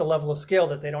not at the level of scale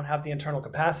that they don't have the internal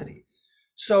capacity.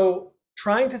 So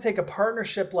trying to take a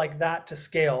partnership like that to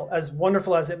scale, as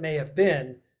wonderful as it may have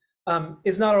been,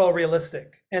 is not at all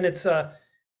realistic. And it's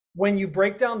when you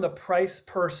break down the price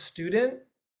per student,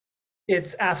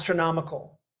 it's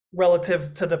astronomical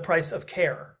relative to the price of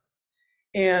care.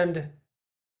 And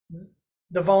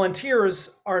the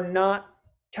volunteers are not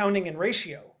counting in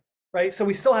ratio, right? So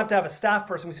we still have to have a staff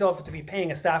person. We still have to be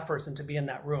paying a staff person to be in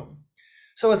that room.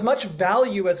 So as much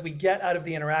value as we get out of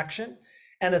the interaction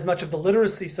and as much of the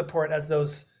literacy support as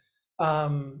those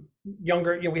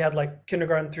younger, we had like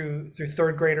kindergarten through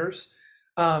 3rd graders,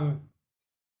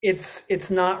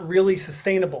 it's not really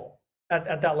sustainable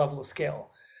at that level of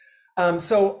scale.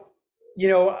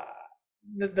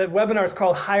 The webinar is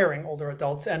called Hiring Older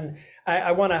Adults, and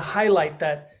I want to highlight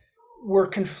that we're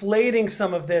conflating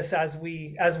some of this as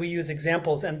we use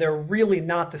examples, and they're really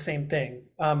not the same thing.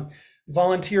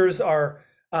 Volunteers are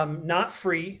not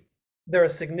free. They're a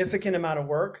significant amount of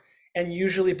work and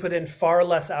usually put in far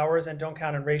less hours and don't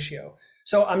count in ratio.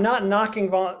 So I'm not knocking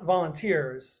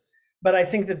volunteers, but I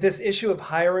think that this issue of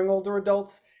hiring older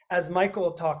adults, as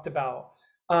Michael talked about,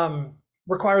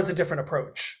 requires a different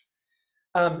approach.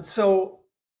 So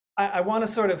I want to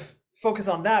sort of focus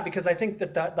on that, because I think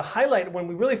that the highlight when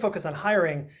we really focus on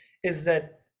hiring is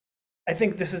that I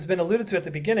think this has been alluded to at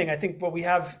the beginning. I think what we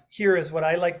have here is what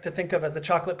I like to think of as a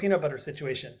chocolate peanut butter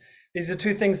situation. These are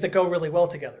two things that go really well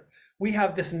together. We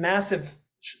have this massive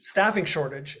staffing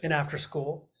shortage in after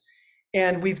school,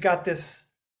 and we've got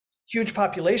this huge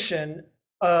population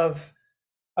of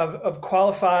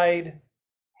qualified,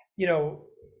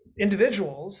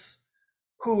 individuals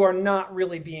who are not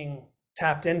really being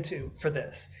tapped into for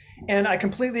this. And I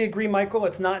completely agree, Michael.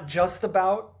 It's not just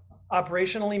about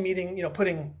operationally meeting,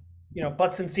 putting,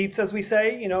 butts in seats, as we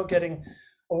say, getting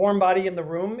a warm body in the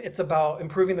room. It's about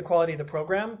improving the quality of the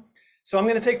program. So I'm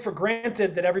going to take for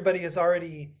granted that everybody has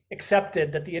already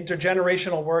accepted that the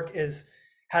intergenerational work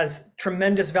has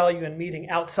tremendous value in meeting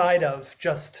outside of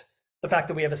just the fact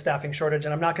that we have a staffing shortage.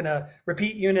 And I'm not going to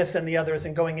repeat Eunice and the others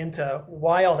in going into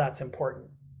why all that's important.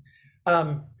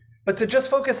 But to just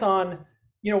focus on,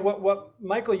 what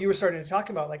Michael, you were starting to talk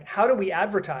about, like, how do we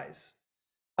advertise?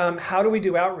 How do we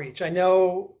do outreach? I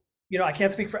know, I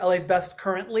can't speak for LA's Best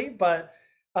currently, but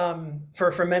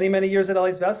for many, many years at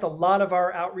LA's Best, a lot of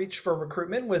our outreach for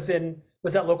recruitment was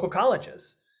at local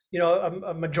colleges.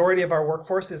 A majority of our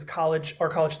workforce is college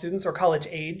students or college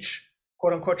age,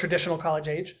 quote unquote, traditional college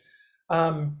age.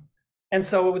 And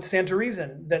so it would stand to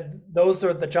reason that those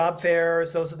are the job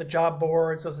fairs, those are the job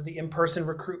boards, those are the in-person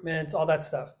recruitments, all that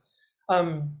stuff.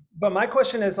 But my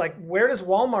question is, like, where does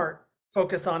Walmart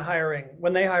focus on hiring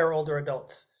when they hire older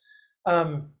adults?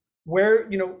 Where,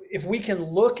 if we can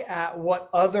look at what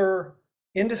other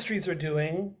industries are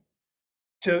doing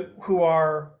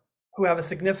who have a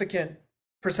significant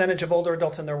percentage of older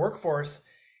adults in their workforce,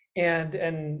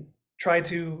 and try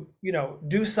to,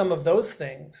 do some of those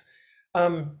things.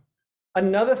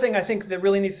 Another thing I think that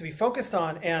really needs to be focused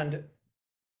on, and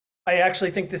I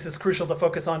actually think this is crucial to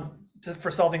focus on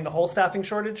for solving the whole staffing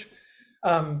shortage,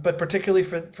 but particularly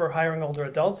for hiring older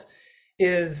adults,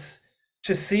 is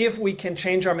to see if we can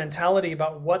change our mentality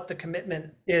about what the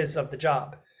commitment is of the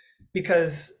job.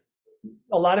 Because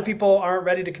a lot of people aren't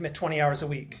ready to commit 20 hours a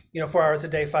week, 4 hours a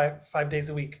day, five days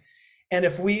a week. And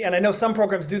and I know some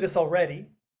programs do this already,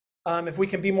 if we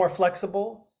can be more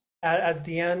flexible, as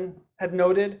Deanne had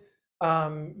noted,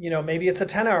 maybe it's a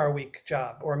 10-hour-a-week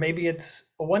job, or maybe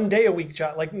it's a 1 day a week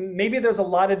job. Like, maybe there's a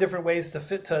lot of different ways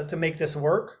to make this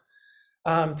work,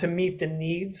 to meet the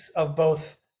needs of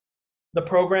both the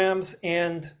programs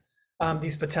and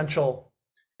these potential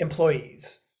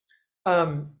employees.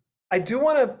 I do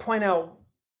want to point out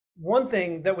one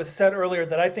thing that was said earlier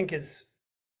that I think is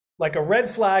like a red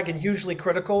flag and hugely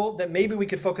critical that maybe we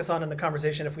could focus on in the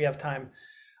conversation if we have time.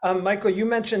 Michael, you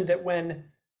mentioned that when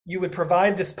you would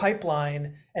provide this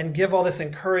pipeline and give all this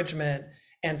encouragement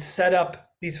and set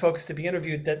up these folks to be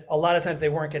interviewed, that a lot of times they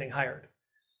weren't getting hired.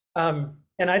 And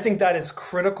I think that is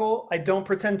critical. I don't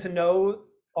pretend to know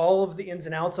all of the ins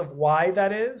and outs of why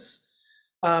that is.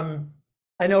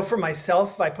 I know for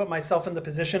myself, I put myself in the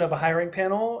position of a hiring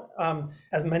panel,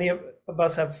 as many of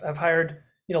us have hired,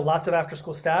 lots of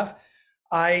after-school staff.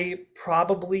 I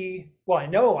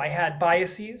know I had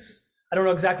biases. I don't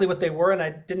know exactly what they were, and I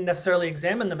didn't necessarily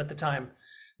examine them at the time.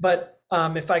 But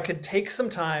if I could take some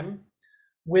time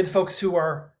with folks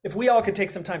if we all could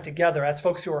take some time together as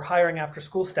folks who are hiring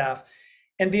after-school staff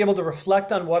and be able to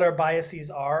reflect on what our biases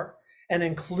are and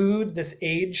include this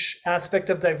age aspect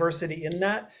of diversity in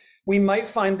that, we might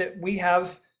find that we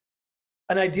have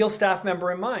an ideal staff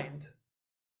member in mind.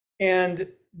 And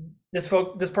this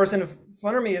person in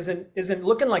front of me isn't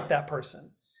looking like that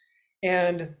person.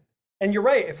 And you're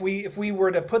right, if we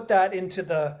were to put that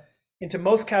into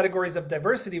most categories of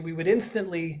diversity, we would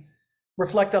instantly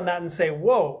reflect on that and say,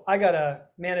 whoa, I gotta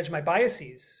manage my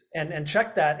biases and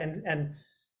check that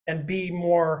and be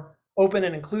more open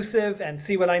and inclusive and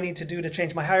see what I need to do to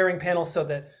change my hiring panel so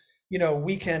that,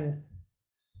 we can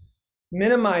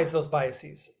minimize those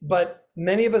biases. But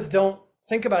many of us don't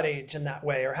think about age in that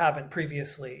way or haven't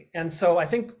previously. And so I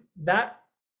think that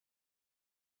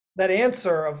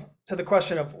answer to the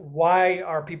question of why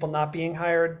are people not being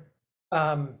hired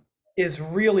is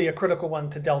really a critical one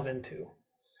to delve into.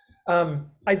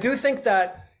 I do think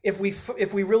that if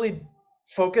we really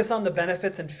focus on the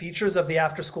benefits and features of the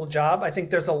after-school job, I think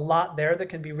there's a lot there that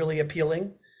can be really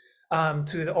appealing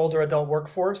to the older adult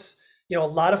workforce. A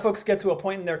lot of folks get to a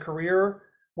point in their career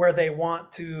where they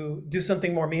want to do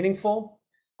something more meaningful.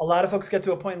 A lot of folks get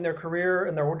to a point in their career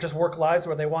and their just work lives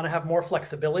where they want to have more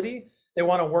flexibility. They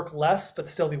want to work less, but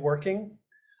still be working.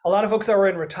 A lot of folks are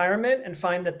in retirement and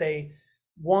find that they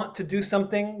want to do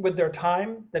something with their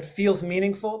time that feels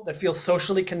meaningful, that feels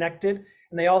socially connected,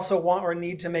 and they also want or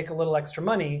need to make a little extra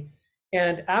money.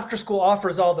 And after school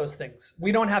offers all those things.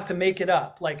 We don't have to make it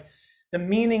up. Like the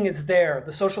meaning is there,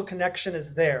 the social connection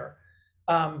is there,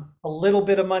 a little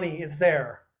bit of money is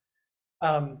there.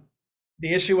 The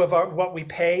issue of what we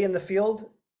pay in the field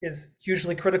is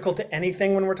hugely critical to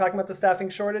anything when we're talking about the staffing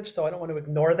shortage. So I don't want to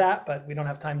ignore that, but we don't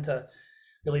have time to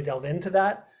really delve into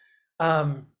that.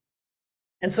 And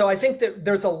so I think that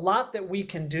there's a lot that we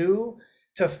can do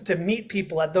to meet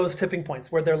people at those tipping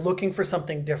points where they're looking for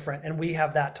something different, and we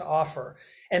have that to offer.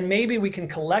 And maybe we can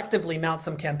collectively mount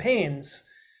some campaigns,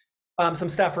 some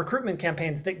staff recruitment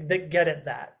campaigns that get at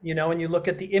that, you know, and you look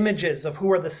at the images of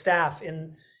who are the staff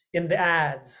in the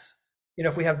ads, you know,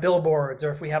 if we have billboards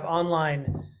or if we have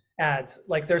online ads,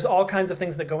 like there's all kinds of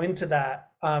things that go into that,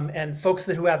 and folks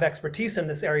who have expertise in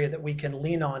this area that we can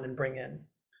lean on and bring in.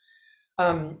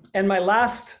 And my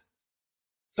last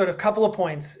sort of couple of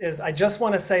points is I just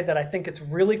want to say that I think it's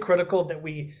really critical that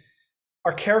we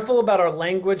are careful about our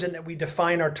language and that we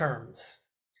define our terms.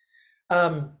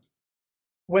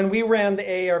 When we ran the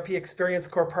AARP Experience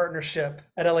Corps partnership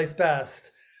at LA's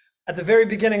Best, at the very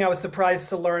beginning, I was surprised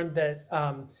to learn that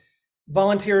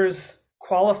volunteers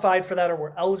qualified for that or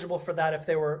were eligible for that if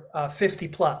they were 50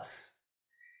 plus.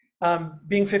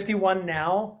 Being 51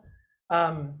 now,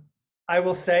 I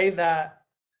will say that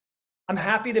I'm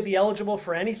happy to be eligible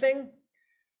for anything,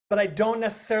 but I don't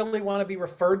necessarily want to be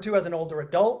referred to as an older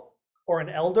adult or an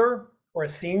elder or a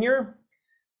senior,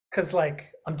 because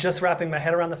like I'm just wrapping my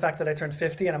head around the fact that I turned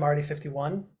 50 and I'm already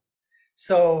 51.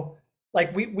 So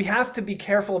like we have to be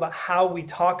careful about how we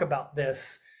talk about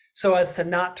this so as to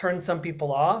not turn some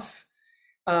people off.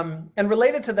 And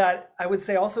related to that, I would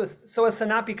say also so as to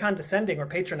not be condescending or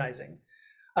patronizing.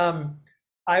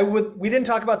 We didn't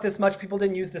talk about this much, people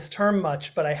didn't use this term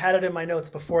much, but I had it in my notes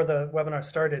before the webinar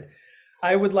started.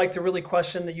 I would like to really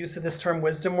question the use of this term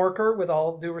wisdom worker, with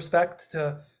all due respect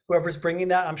to whoever's bringing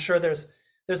that. I'm sure there's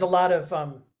a lot of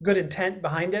good intent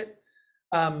behind it,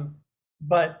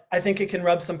 but I think it can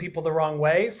rub some people the wrong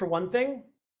way, for one thing,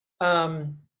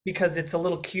 because it's a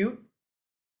little cute,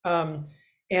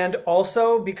 and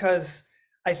also because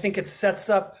I think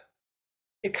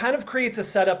it kind of creates a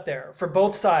setup there for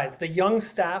both sides, the young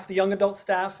staff, the young adult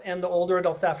staff, and the older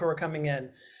adult staff who are coming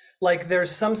in. Like there's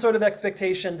some sort of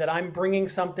expectation that I'm bringing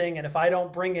something, and if I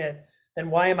don't bring it, then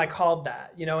why am I called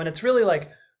that? You know, and it's really like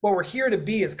what we're here to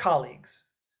be as colleagues.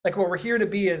 Like what we're here to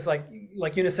be is like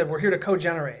Una said, we're here to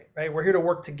co-generate, right? We're here to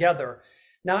work together,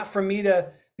 not for me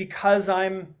to, because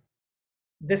I'm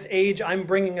this age, I'm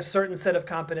bringing a certain set of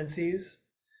competencies.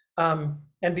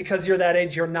 And because you're that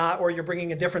age, you're not, or you're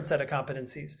bringing a different set of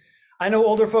competencies. I know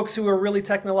older folks who are really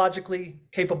technologically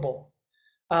capable.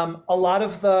 A lot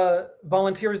of the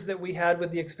volunteers that we had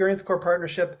with the Experience Corps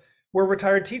partnership were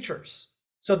retired teachers.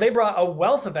 So they brought a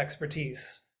wealth of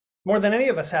expertise, more than any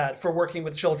of us had, for working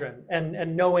with children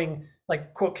and knowing,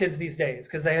 like, quote, kids these days,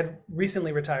 because they had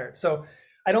recently retired. So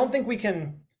I don't think we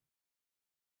can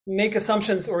make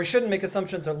assumptions, or we shouldn't make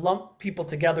assumptions or lump people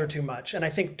together too much. And I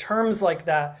think terms like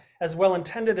that, as well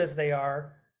intended as they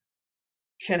are,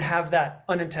 can have that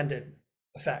unintended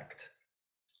effect.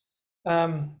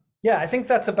 Yeah, I think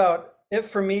that's about it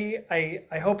for me.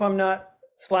 I hope I'm not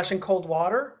splashing cold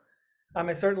water.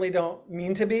 I certainly don't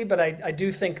mean to be, but I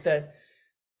do think that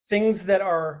things that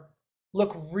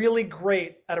look really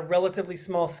great at a relatively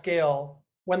small scale,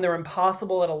 when they're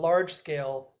impossible at a large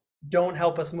scale, don't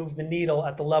help us move the needle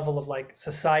at the level of like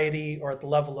society or at the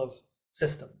level of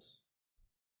systems.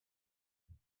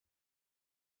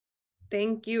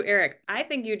 Thank you, Eric. I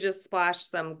think you just splashed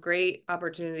some great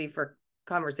opportunity for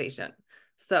conversation.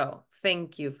 So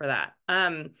thank you for that.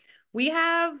 We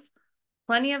have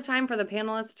plenty of time for the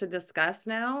panelists to discuss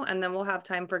now, and then we'll have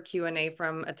time for Q&A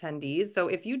from attendees. So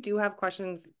if you do have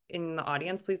questions in the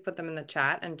audience, please put them in the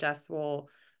chat, and Jess will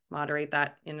moderate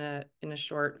that in a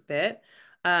short bit.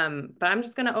 But I'm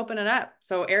just going to open it up.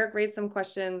 So Eric raised some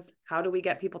questions. How do we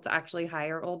get people to actually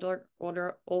hire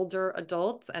older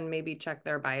adults and maybe check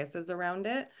their biases around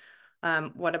it?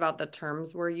 What about the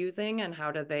terms we're using, and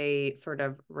how do they sort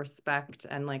of respect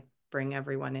and like bring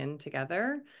everyone in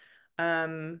together?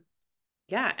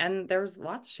 Yeah, and there's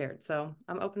lots shared. So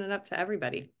I'm opening it up to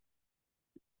everybody.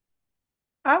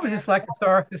 I would just like to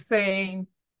start with saying,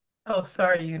 oh,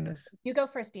 sorry, Eunice. You go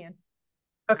first, Ian.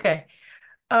 Okay.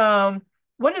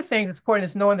 One of the things that's important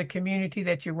is knowing the community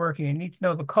that you're working in. You need to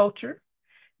know the culture.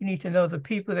 You need to know the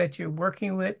people that you're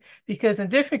working with, because in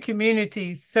different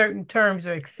communities, certain terms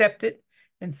are accepted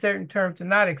and certain terms are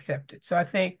not accepted. So I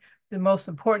think the most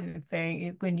important thing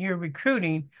is when you're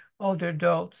recruiting older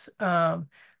adults,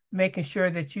 making sure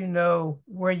that you know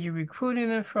where you're recruiting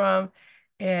them from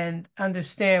and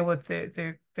understand what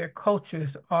their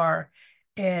cultures are,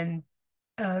 and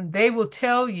they will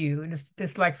tell you, and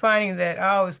it's like finding that,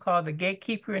 I always call the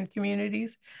gatekeeper in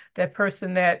communities, that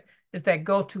person that is that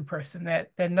go-to person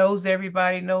that knows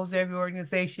everybody, knows every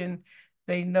organization,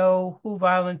 they know who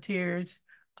volunteers,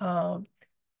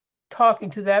 talking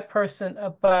to that person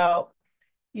about,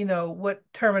 what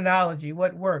terminology,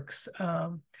 what works,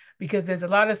 because there's a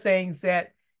lot of things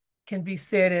that can be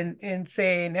said in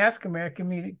say an African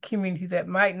American community that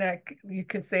might not, you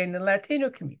could say in the Latino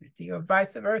community, or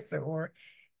vice versa, or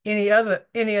any of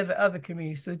the other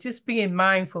communities. So just being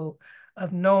mindful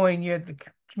of knowing the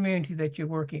community that you're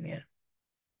working in.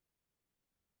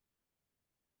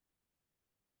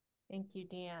 Thank you,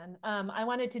 Dan. I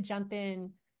wanted to jump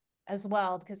in as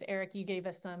well because Eric, you gave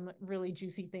us some really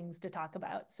juicy things to talk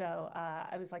about. So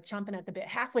I was like chomping at the bit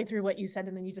halfway through what you said,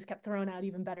 and then you just kept throwing out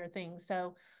even better things.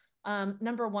 So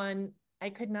number one, I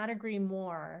could not agree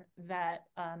more that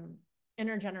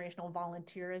intergenerational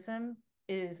volunteerism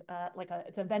is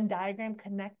it's a Venn diagram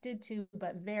connected to,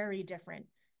 but very different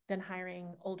than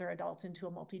hiring older adults into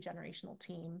a multi-generational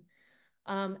team.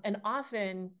 And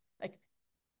often,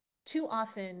 too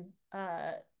often,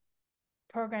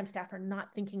 program staff are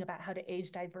not thinking about how to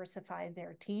age diversify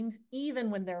their teams,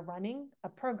 even when they're running a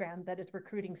program that is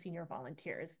recruiting senior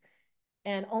volunteers.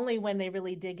 And only when they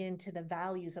really dig into the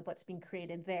values of what's being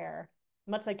created there,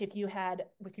 much like if you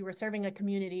were serving a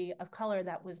community of color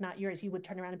that was not yours, you would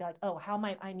turn around and be like, oh, how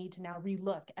might I need to now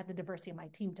relook at the diversity of my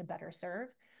team to better serve?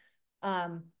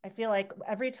 I feel like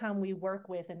every time we work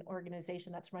with an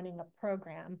organization that's running a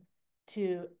program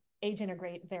to age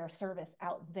integrate their service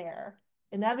out there,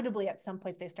 inevitably at some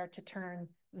point they start to turn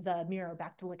the mirror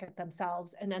back to look at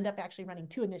themselves and end up actually running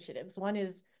two initiatives. One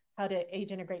is how to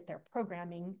age integrate their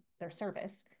programming, their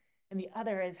service, and the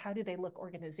other is how do they look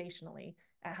organizationally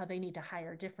at how they need to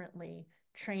hire differently,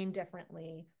 train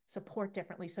differently, support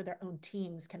differently so their own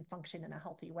teams can function in a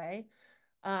healthy way.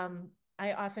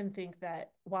 I often think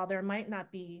that while there might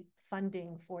not be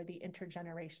funding for the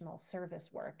intergenerational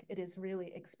service work, it is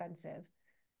really expensive.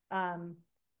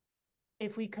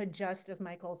 If we could just, as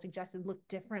Michael suggested, look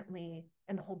differently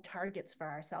and hold targets for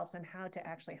ourselves on how to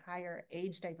actually hire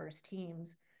age diverse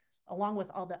teams, along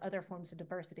with all the other forms of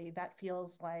diversity, that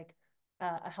feels like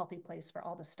a healthy place for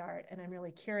all to start. And I'm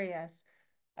really curious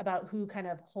about who kind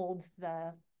of holds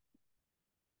the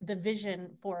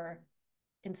vision for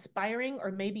inspiring or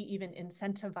maybe even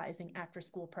incentivizing after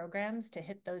school programs to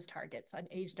hit those targets on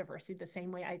age diversity the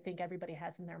same way I think everybody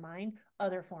has in their mind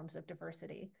other forms of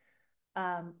diversity.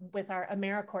 With our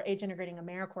AmeriCorps, Age Integrating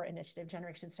AmeriCorps initiative,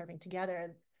 Generations Serving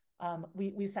Together,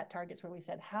 we set targets where we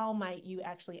said, how might you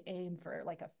actually aim for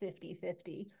like a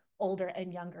 50-50 older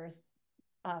and youngers,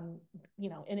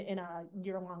 in a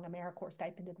year-long AmeriCorps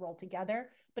stipended role together,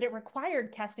 but it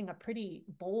required casting a pretty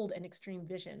bold and extreme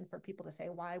vision for people to say,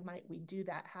 why might we do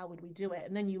that? How would we do it?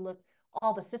 And then you look,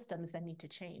 all the systems that need to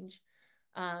change.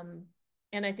 And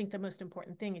I think the most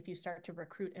important thing, if you start to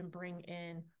recruit and bring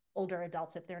in older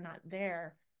adults, if they're not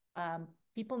there,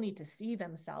 people need to see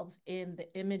themselves in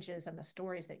the images and the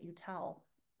stories that you tell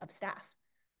of staff.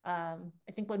 I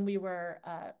think when we were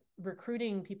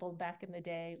recruiting people back in the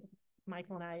day,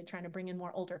 Michael and I trying to bring in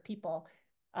more older people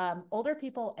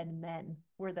and men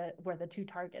were the two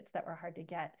targets that were hard to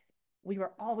get. We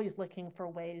were always looking for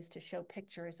ways to show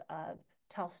pictures of,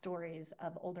 tell stories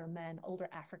of older men, older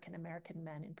African American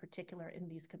men in particular in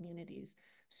these communities,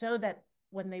 so that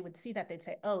when they would see that, they'd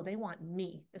say, oh, they want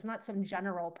me. It's not some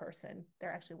general person.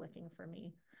 They're actually looking for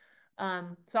me.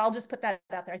 So I'll just put that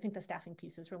out there. I think the staffing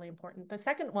piece is really important. The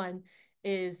second one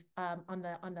is on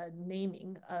the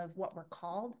naming of what we're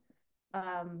called.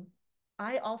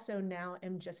 I also now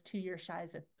am just 2 years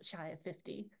shy of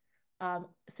 50.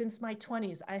 Since my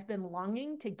 20s, I've been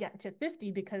longing to get to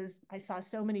 50 because I saw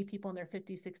so many people in their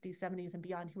 50s, 60s, 70s, and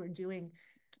beyond who are doing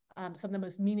some of the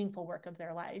most meaningful work of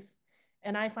their life.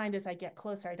 And I find as I get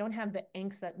closer, I don't have the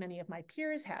angst that many of my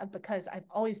peers have because I've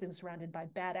always been surrounded by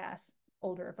badass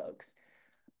older folks.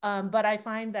 But I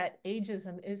find that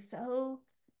ageism is so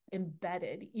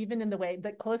embedded, even in the way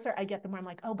that closer I get, the more I'm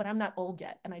like, oh, but I'm not old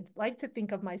yet. And I like to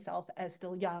think of myself as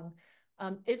still young.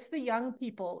 It's the young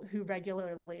people who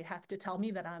regularly have to tell me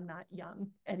that I'm not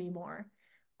young anymore.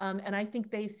 And I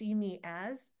think they see me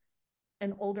as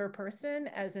an older person,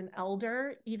 as an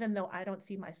elder, even though I don't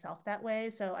see myself that way.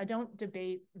 So I don't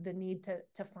debate the need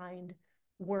to find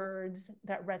words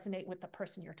that resonate with the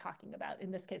person you're talking about. In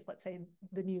this case, let's say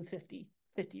the new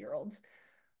 50-year-olds.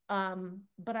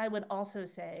 But I would also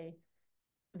say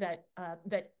that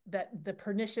the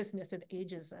perniciousness of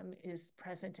ageism is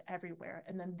present everywhere.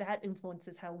 And then that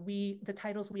influences how the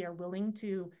titles we are willing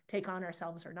to take on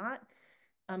ourselves or not,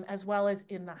 as well as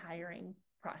in the hiring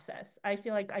process. I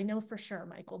feel like I know for sure,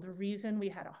 Michael, the reason we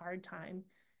had a hard time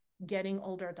getting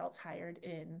older adults hired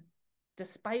in,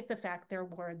 despite the fact there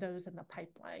were those in the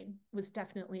pipeline, was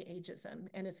definitely ageism.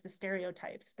 And it's the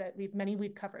stereotypes that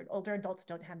we've covered. Older adults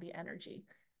don't have the energy.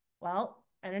 Well,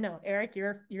 I don't know, Eric,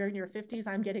 you're in your 50s.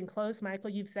 I'm getting close. Michael,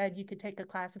 you've said you could take a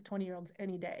class of 20-year-olds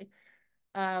any day.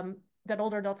 That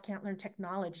older adults can't learn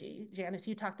technology. Janice,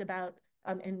 you talked about,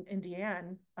 and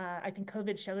Deanne, I think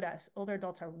COVID showed us older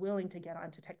adults are willing to get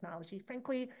onto technology.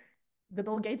 Frankly, the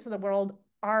Bill Gates of the world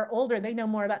are older. They know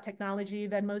more about technology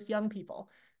than most young people.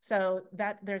 So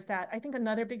there's that. I think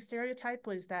another big stereotype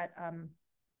was that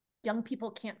young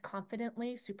people can't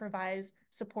confidently supervise,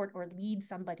 support, or lead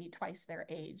somebody twice their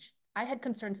age. I had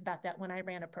concerns about that when I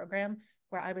ran a program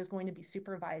where I was going to be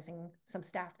supervising some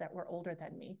staff that were older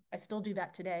than me. I still do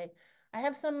that today. I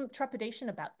have some trepidation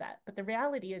about that, but the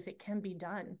reality is it can be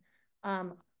done.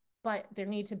 But there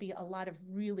need to be a lot of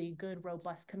really good,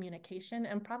 robust communication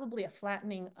and probably a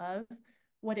flattening of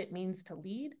what it means to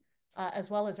lead, as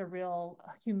well as a real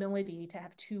humility to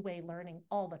have two-way learning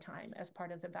all the time as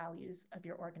part of the values of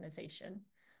your organization.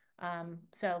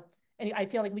 So I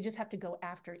feel like we just have to go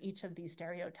after each of these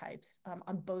stereotypes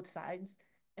on both sides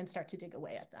and start to dig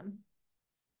away at them.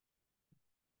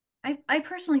 I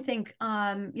personally think,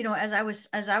 you know, as I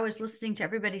was listening to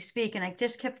everybody speak, and I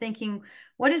just kept thinking,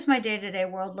 what does my day-to-day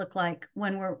world look like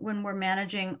when we're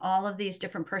managing all of these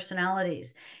different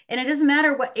personalities? And it doesn't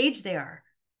matter what age they are.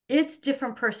 It's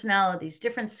different personalities,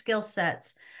 different skill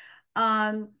sets.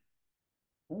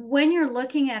 When you're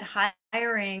looking at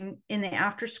hiring in the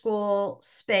after-school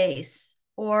space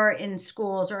or in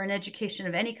schools or in education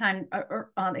of any kind,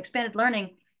 or expanded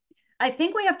learning, I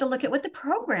think we have to look at what the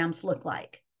programs look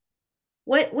like.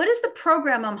 What is the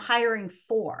program I'm hiring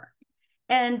for?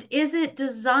 And is it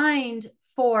designed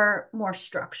for more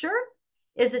structure?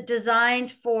 Is it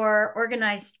designed for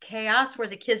organized chaos where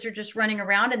the kids are just running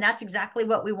around and that's exactly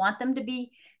what we want them to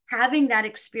be having, that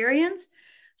experience?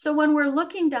 So when we're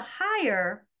looking to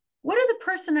hire, what are the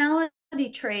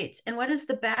personality traits and what is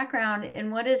the background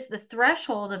and what is the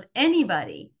threshold of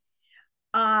anybody?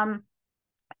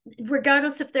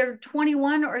 Regardless if they're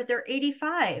 21 or they're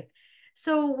 85.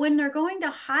 So when they're going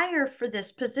to hire for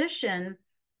this position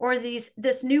or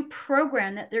this new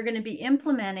program that they're going to be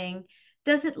implementing,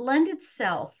 does it lend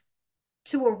itself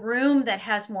to a room that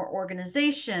has more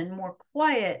organization, more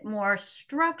quiet, more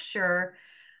structure?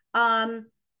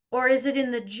 Or is it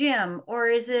in the gym? Or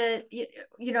is it,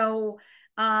 you know,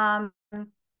 a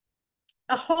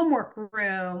homework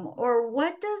room? Or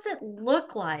what does it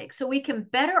look like so we can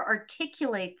better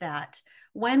articulate that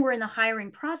when we're in the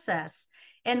hiring process?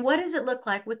 And what does it look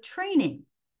like with training?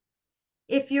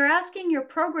 If you're asking your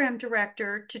program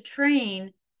director to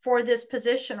train for this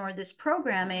position or this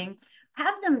programming,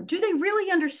 do they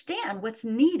really understand what's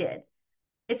needed?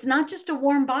 It's not just a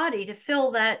warm body to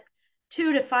fill that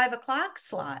 2 to 5 o'clock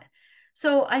slot.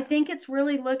 So I think it's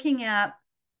really looking at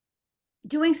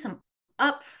doing some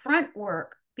upfront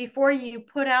work before you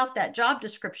put out that job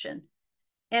description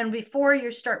and before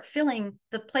you start filling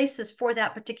the places for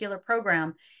that particular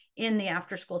program in the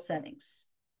after school settings.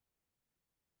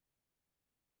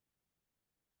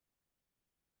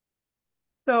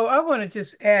 So I want to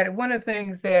just add, one of the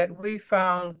things that we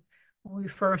found when we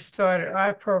first started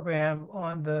our program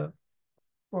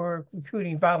for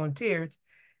recruiting volunteers,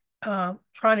 trying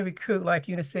to recruit, like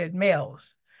you said,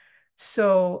 males.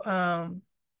 So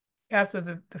after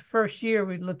the first year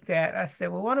we looked at, I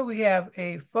said, well, why don't we have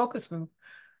a focus group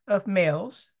of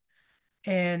males?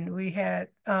 And we had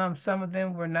some of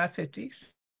them were not 50s,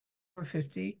 were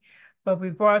 50, but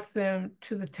we brought them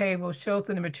to the table, showed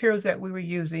them the materials that we were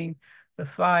using, the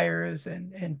flyers,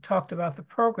 and talked about the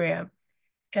program.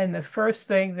 And the first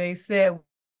thing they said,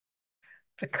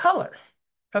 the color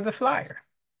of the flyer.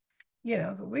 You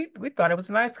know, we thought it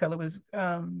was a nice color. It was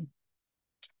I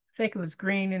think it was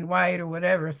green and white or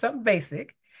whatever, something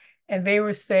basic. And they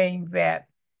were saying that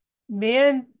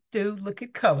men do look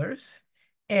at colors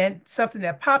and something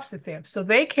that pops at them. So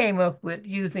they came up with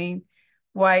using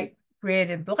white, red,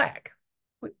 and black.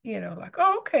 You know, like,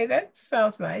 oh, okay, that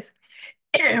sounds nice.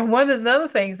 And one of the other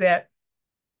things that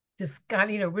just got,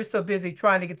 we're so busy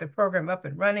trying to get the program up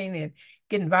and running and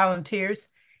getting volunteers.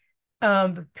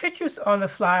 The pictures on the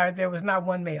flyer, there was not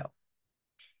one male.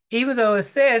 Even though it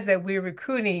says that we're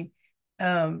recruiting,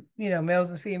 males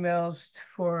and females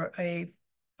for a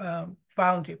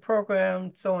volunteer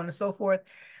program, so on and so forth,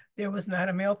 there was not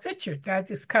a male picture. That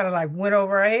just kind of like went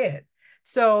over our head.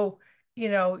 So,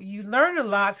 you learn a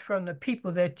lot from the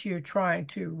people that you're trying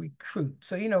to recruit.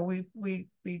 So, we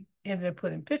ended up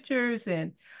putting pictures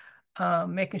and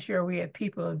making sure we had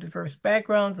people of diverse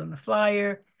backgrounds on the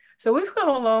flyer. So we've come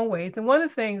a long ways. And one of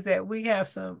the things that we have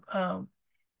some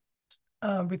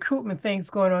recruitment things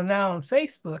going on now on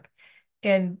Facebook.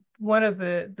 And one of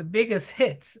the biggest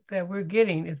hits that we're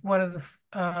getting is one of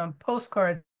the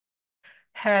postcards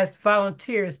has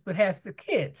volunteers, but has the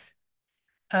kids.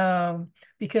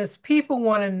 Because people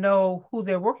want to know who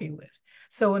they're working with.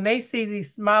 So when they see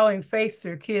these smiling faces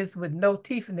or kids with no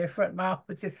teeth in their front mouth,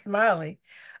 but just smiling,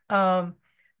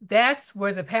 that's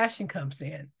where the passion comes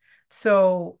in.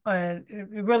 So, and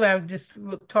really, I'm just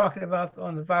talking about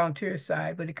on the volunteer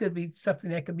side, but it could be something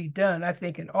that could be done, I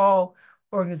think, in all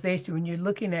organizations when you're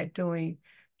looking at doing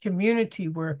community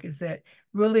work, is that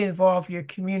really involve your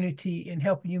community in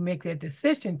helping you make that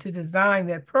decision to design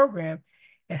that program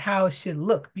and how it should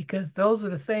look, because those are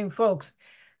the same folks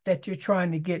that you're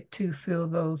trying to get to fill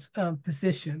those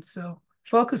positions. So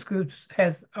focus groups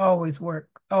has always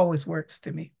works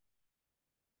to me.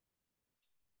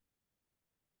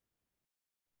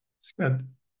 It's got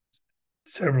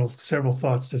several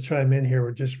thoughts to chime in here.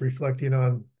 We're just reflecting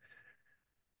on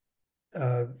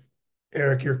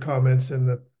Eric, your comments and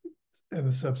the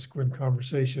subsequent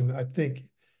conversation. I think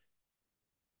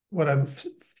what I'm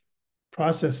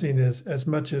processing is, as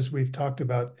much as we've talked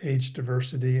about age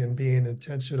diversity and being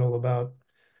intentional about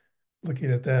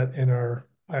looking at that in our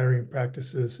hiring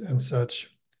practices and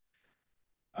such,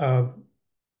 I'm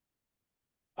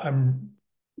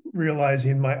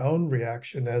realizing my own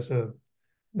reaction as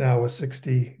now a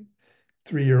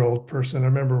 63-year-old person. I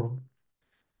remember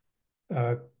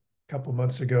a couple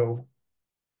months ago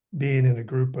being in a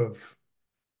group of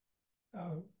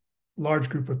large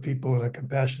group of people in a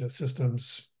compassionate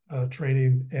systems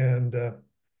training, and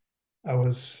I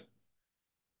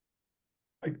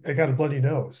got a bloody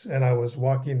nose, and I was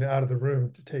walking out of the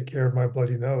room to take care of my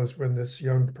bloody nose when this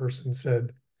young person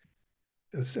said,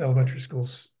 this elementary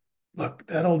school's, "Look,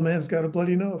 that old man's got a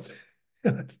bloody nose."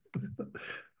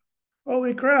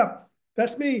 Holy crap,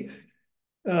 that's me.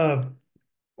 Well,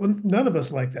 none of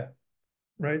us like that,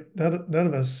 right? None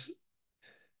of us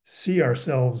see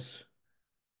ourselves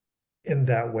in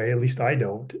that way. At least I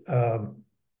don't.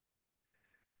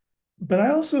 But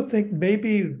I also think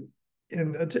maybe,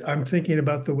 and I'm thinking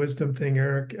about the wisdom thing,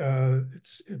 Eric.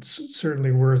 It's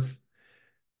certainly worth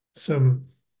some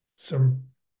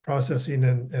processing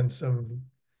and some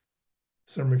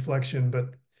reflection.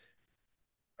 But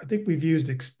I think we've used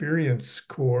experience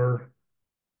core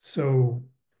so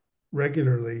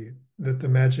regularly that the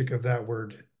magic of that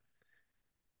word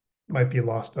might be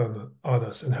lost on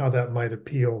us, and how that might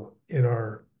appeal in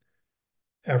our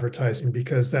advertising,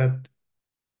 because that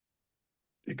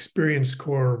experience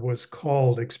core was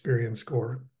called experience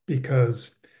core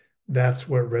because that's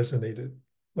what resonated.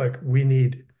 Like, we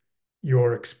need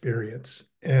your experience.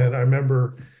 And I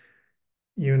remember,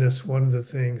 Eunice, one of the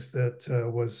things that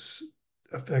was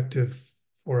effective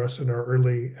for us in our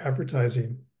early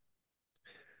advertising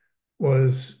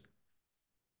was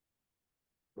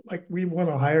like, we want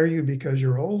to hire you because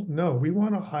you're old. No, we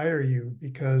want to hire you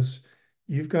because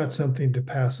you've got something to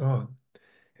pass on.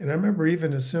 And I remember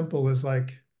even as simple as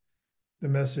like the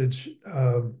message,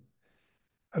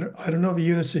 I don't know,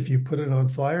 Eunice, if you put it on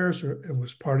flyers or it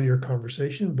was part of your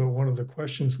conversation, but one of the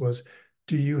questions was,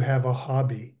 do you have a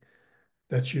hobby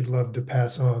that you'd love to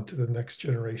pass on to the next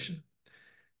generation?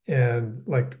 And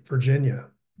like Virginia,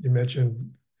 you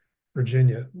mentioned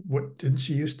Virginia. What, didn't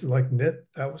she used to like knit?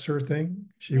 That was her thing.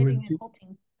 She Knitting would, and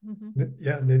quilting.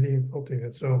 yeah, knitting and quilting.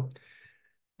 And so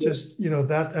just,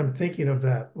 that I'm thinking of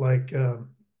that, like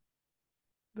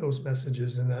those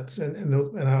messages and that's,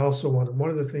 and I also wanted, one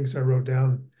of the things I wrote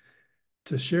down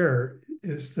to share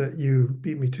is that you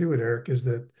beat me to it, Eric, is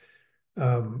that,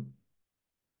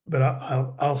 but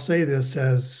I'll say this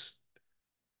as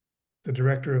the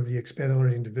director of the expanded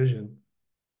learning division: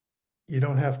 you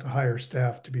don't have to hire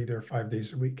staff to be there 5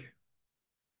 days a week.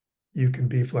 You can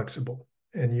be flexible,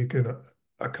 and you can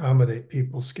accommodate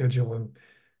people's schedule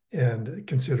and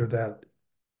consider that.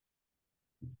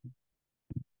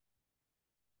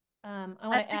 I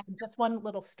want to add just one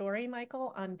little story,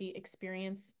 Michael, on the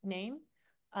experience name.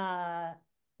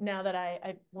 Now that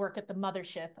I work at the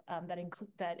mothership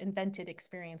that invented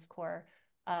Experience Core,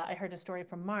 I heard a story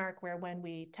from Mark where when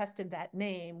we tested that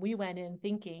name, we went in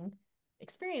thinking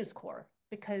Experience Core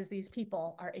because these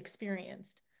people are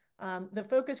experienced. The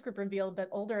focus group revealed that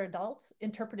older adults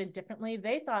interpreted differently.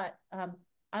 They thought,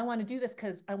 I want to do this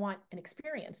because I want an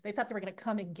experience. They thought they were going to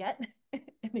come and get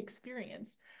an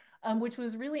experience. Which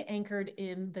was really anchored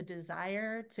in the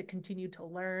desire to continue to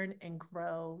learn and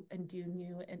grow and do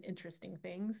new and interesting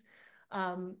things.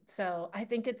 So I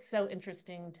think it's so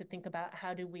interesting to think about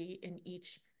how do we in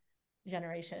each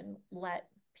generation let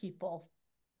people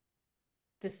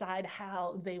decide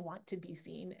how they want to be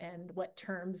seen and what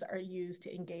terms are used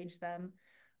to engage them.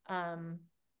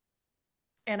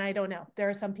 And I don't know, there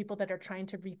are some people that are trying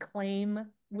to reclaim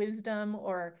wisdom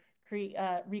or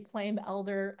reclaim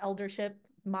eldership,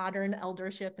 modern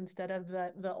eldership, instead of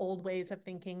the old ways of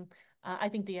thinking. I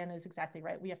think Deanna is exactly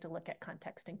right. We have to look at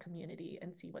context and community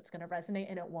and see what's going to resonate,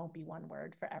 and it won't be one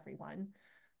word for everyone.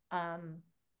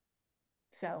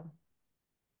 So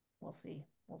we'll see.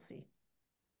 We'll see.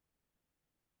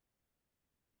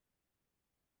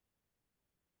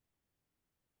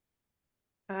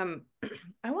 I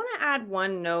want to add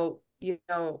one note.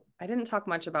 I didn't talk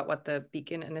much about what the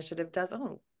Beacon Initiative does. Oh,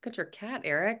 look at your cat,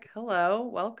 Eric. Hello,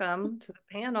 welcome to the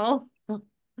panel.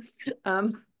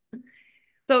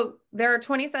 So there are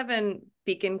 27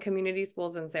 Beacon community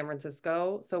schools in San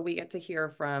Francisco. So we get to hear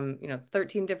from,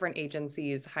 13 different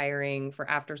agencies hiring for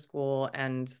after school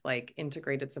and like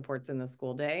integrated supports in the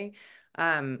school day.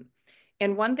 And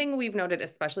one thing we've noted,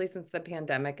 especially since the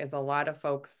pandemic, is a lot of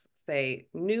folks say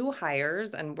new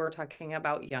hires, and we're talking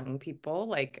about young people,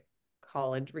 like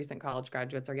recent college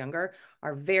graduates or younger,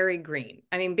 are very green.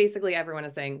 I mean, basically everyone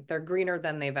is saying they're greener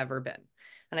than they've ever been.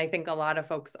 And I think a lot of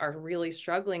folks are really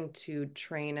struggling to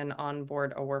train and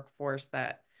onboard a workforce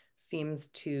that seems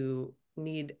to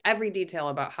need every detail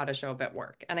about how to show up at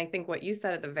work. And I think what you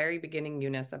said at the very beginning,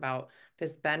 Eunice, about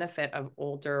this benefit of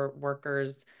older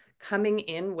workers coming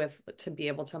in to be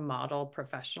able to model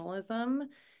professionalism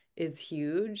is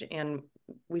huge. And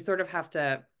we've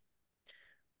got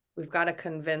to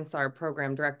convince our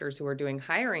program directors who are doing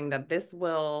hiring that this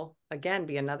will, again,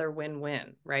 be another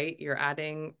win-win, right? You're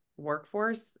adding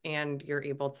workforce and you're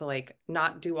able to like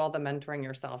not do all the mentoring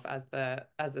yourself as the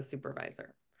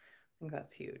supervisor. I think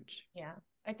that's huge. Yeah.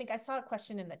 I think I saw a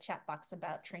question in the chat box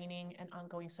about training and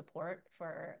ongoing support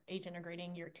for age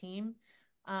integrating your team.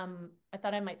 I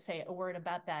thought I might say a word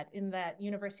about that. In that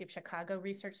University of Chicago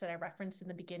research that I referenced in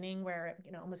the beginning, where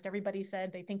almost everybody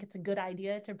said they think it's a good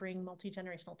idea to bring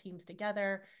multi-generational teams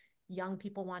together. Young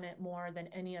people want it more than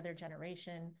any other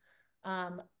generation.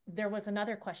 There was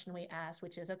another question we asked,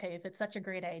 which is, okay, if it's such a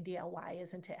great idea, why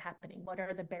isn't it happening? What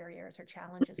are the barriers or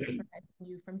challenges preventing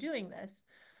you from doing this?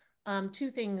 Two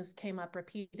things came up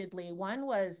repeatedly. One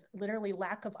was literally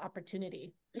lack of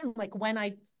opportunity. Like when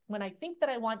I think that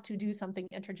I want to do something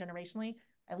intergenerationally,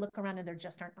 I look around and there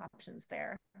just aren't options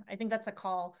there. I think that's a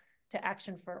call to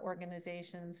action for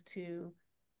organizations to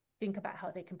think about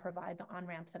how they can provide the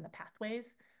on-ramps and the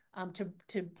pathways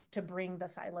to bring the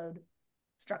siloed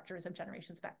structures of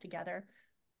generations back together.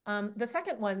 The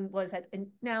second one was that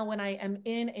now when I am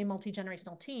in a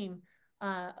multi-generational team,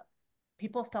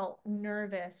 people felt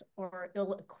nervous or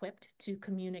ill-equipped to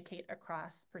communicate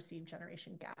across perceived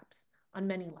generation gaps on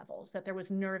many levels, that there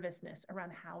was nervousness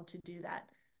around how to do that.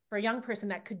 For a young person,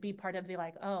 that could be part of the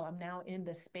like, oh, I'm now in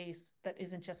this space that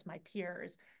isn't just my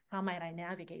peers. How might I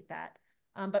navigate that?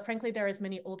 But frankly, there is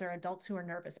many older adults who are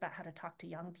nervous about how to talk to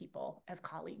young people as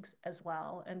colleagues as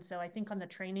well. And so I think on the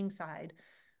training side,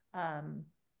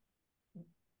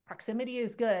 proximity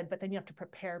is good, but then you have to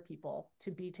prepare people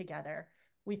to be together.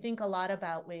 We think a lot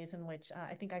about ways in which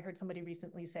I think I heard somebody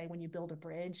recently say, when you build a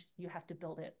bridge, you have to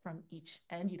build it from each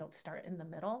end. You don't start in the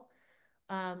middle.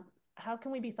 How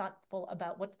can we be thoughtful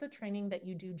about what's the training that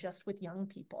you do just with young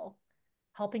people,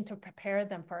 helping to prepare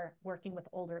them for working with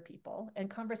older people, and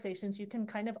conversations you can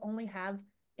kind of only have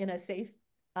in a safe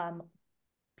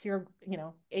peer,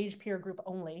 age peer group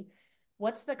only.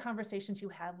 What's the conversations you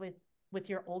have with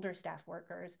your older staff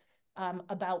workers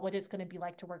about what it's going to be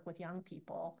like to work with young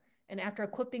people? And after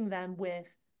equipping them with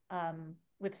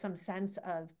some sense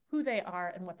of who they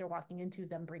are and what they're walking into,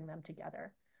 then bring them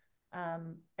together.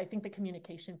 I think the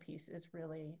communication piece is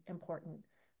really important.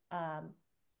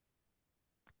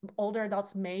 Older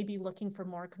adults may be looking for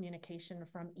more communication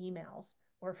from emails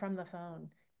or from the phone,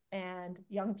 and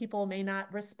young people may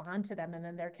not respond to them. And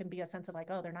then there can be a sense of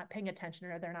like, oh, they're not paying attention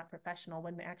or they're not professional,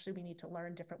 when actually we need to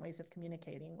learn different ways of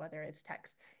communicating, whether it's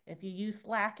text. If you use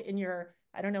Slack in your,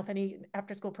 I don't know if any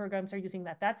after school programs are using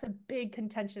that. That's a big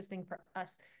contentious thing for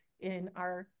us in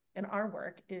our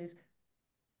work, is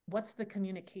what's the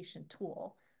communication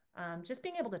tool? Just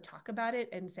being able to talk about it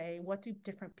and say, what do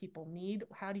different people need?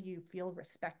 How do you feel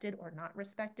respected or not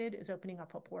respected, is opening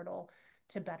up a portal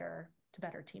to better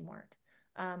teamwork.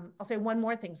 I'll say one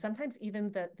more thing. Sometimes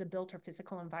even the built or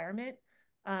physical environment,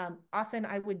 often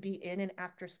I would be in an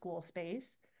after school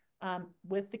space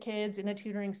with the kids in a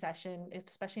tutoring session,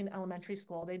 especially in elementary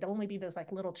school. They'd only be those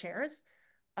like little chairs.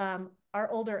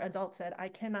 Our older adult said, I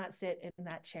cannot sit in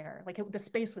that chair. Like the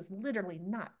space was literally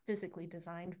not physically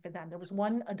designed for them. There was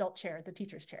one adult chair, the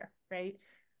teacher's chair, right?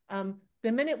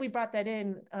 The minute we brought that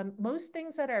in, most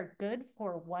things that are good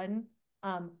for one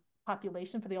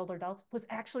population for the older adults was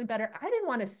actually better. I didn't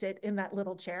want to sit in that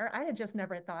little chair. I had just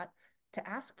never thought to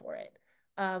ask for it.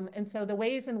 And so the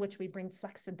ways in which we bring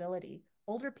flexibility,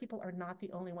 older people are not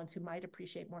the only ones who might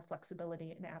appreciate more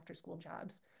flexibility in after school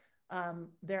jobs.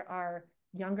 There are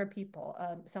younger people,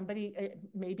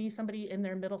 maybe somebody in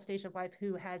their middle stage of life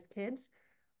who has kids,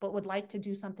 but would like to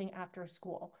do something after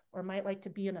school, or might like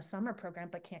to be in a summer program,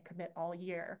 but can't commit all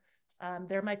year.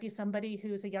 There might be somebody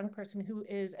who's a young person who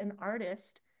is an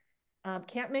artist,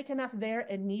 can't make enough there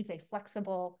and needs a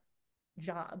flexible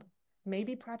job.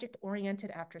 Maybe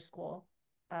project-oriented after school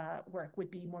work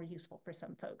would be more useful for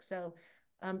some folks. So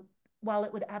while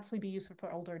it would absolutely be useful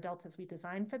for older adults as we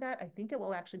design for that, I think it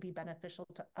will actually be beneficial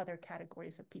to other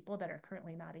categories of people that are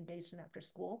currently not engaged in after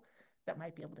school that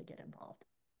might be able to get involved.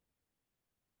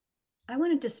 I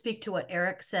wanted to speak to what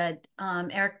Eric said.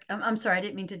 Eric, I'm sorry, I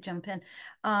didn't mean to jump in.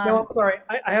 No, I'm sorry.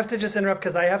 I have to just interrupt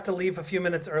because I have to leave a few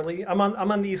minutes early. I'm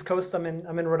on the East Coast. I'm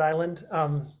in Rhode Island,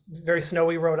 very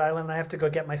snowy Rhode Island. I have to go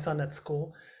get my son at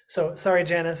school. So sorry,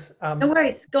 Janice. No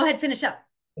worries. Go ahead, finish up.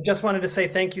 I just wanted to say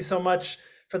thank you so much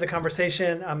for the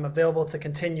conversation. I'm available to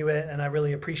continue it, and I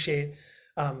really appreciate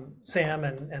Sam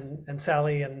and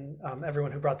Sally and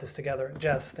everyone who brought this together.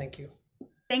 Jess, thank you.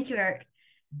 Thank you, Eric.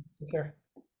 Take care.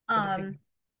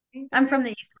 I'm from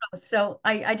the East Coast, so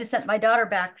I just sent my daughter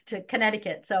back to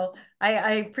Connecticut. So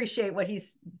I appreciate what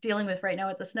he's dealing with right now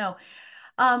with the snow.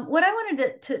 What I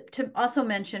wanted to also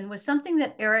mention was something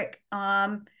that Eric,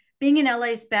 being in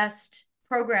LA's best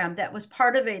program that was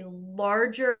part of a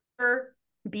larger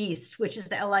beast, which is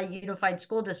the LA Unified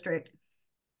School District.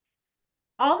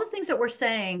 All the things that we're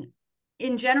saying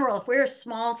in general, if we're a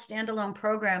small standalone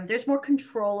program, there's more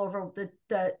control over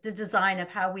the design of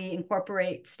how we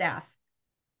incorporate staff.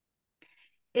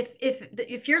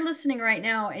 If you're listening right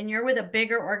now and you're with a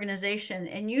bigger organization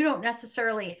and you don't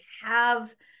necessarily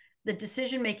have the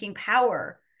decision-making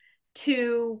power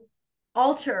to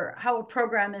alter how a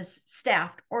program is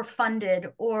staffed or funded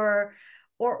or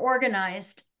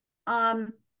organized,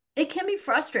 it can be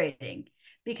frustrating.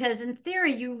 Because in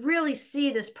theory, you really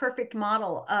see this perfect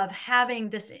model of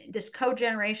having this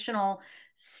co-generational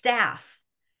staff.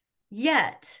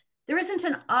 Yet, there isn't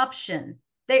an option.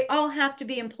 They all have to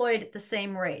be employed at the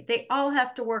same rate. They all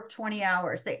have to work 20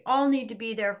 hours. They all need to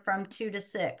be there from 2 to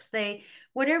 6.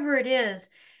 Whatever it is,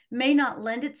 may not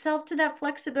lend itself to that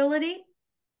flexibility.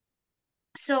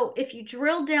 So if you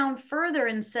drill down further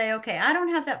and say, okay, I don't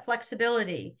have that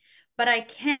flexibility, but I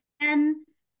can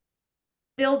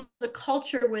build the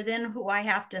culture within who I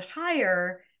have to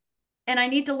hire, and I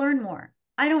need to learn more.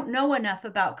 I don't know enough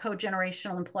about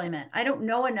co-generational employment. I don't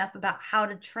know enough about how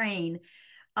to train.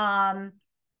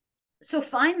 So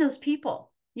find those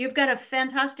people. You've got a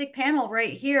fantastic panel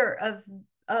right here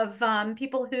of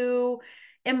people who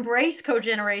embrace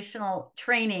co-generational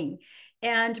training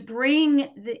and bring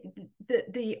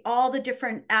all the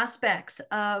different aspects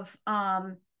of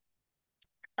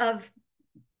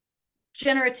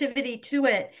generativity to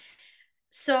it.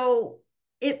 So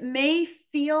it may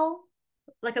feel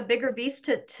like a bigger beast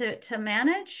to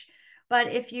manage, but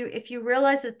if you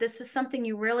realize that this is something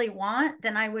you really want,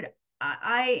 then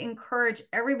I encourage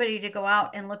everybody to go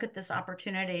out and look at this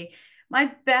opportunity.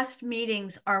 My best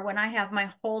meetings are when I have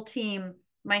my whole team,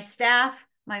 my staff,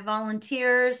 my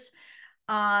volunteers,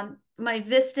 my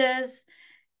vistas,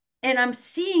 and I'm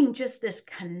seeing just this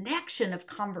connection of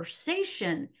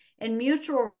conversation and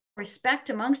mutual respect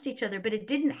amongst each other, but it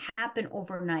didn't happen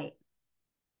overnight.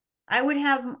 I would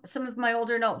have some of my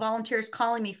older adult volunteers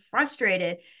calling me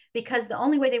frustrated because the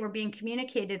only way they were being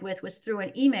communicated with was through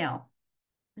an email.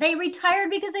 They retired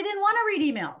because they didn't want to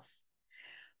read emails.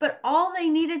 But all they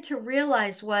needed to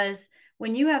realize was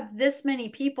when you have this many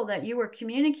people that you were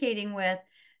communicating with,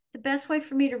 the best way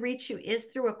for me to reach you is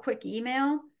through a quick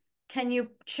email. Can you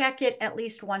check it at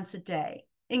least once a day?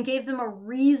 And gave them a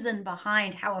reason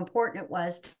behind how important it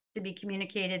was to be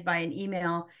communicated by an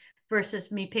email versus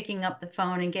me picking up the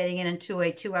phone and getting into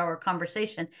a 2-hour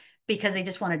conversation because they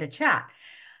just wanted to chat.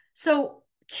 So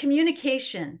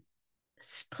communication,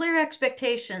 clear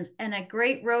expectations, and a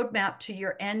great roadmap to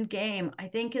your end game, I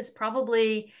think is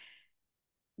probably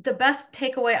the best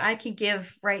takeaway I can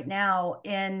give right now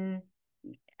in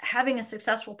having a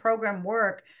successful program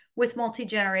work with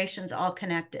multi-generations all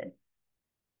connected.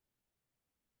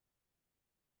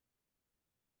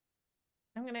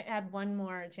 I'm going to add one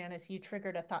more, Janice. You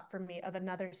triggered a thought for me of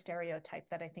another stereotype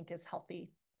that I think is healthy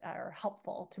or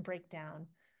helpful to break down.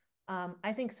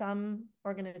 I think some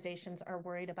organizations are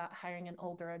worried about hiring an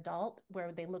older adult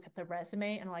where they look at the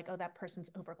resume and are like, oh, that person's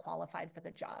overqualified for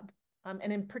the job.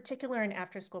 And in particular in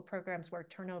after-school programs where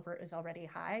turnover is already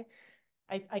high,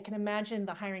 I can imagine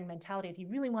the hiring mentality if you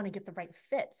really want to get the right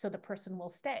fit so the person will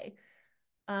stay.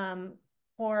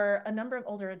 For a number of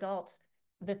older adults,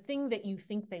 the thing that you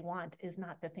think they want is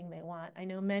not the thing they want. I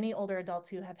know many older adults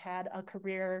who have had a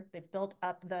career, they've built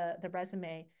up the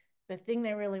resume. The thing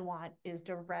they really want is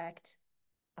direct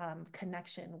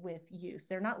connection with youth.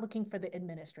 They're not looking for the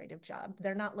administrative job.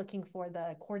 They're not looking for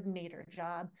the coordinator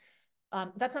job.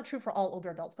 That's not true for all older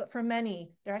adults, but for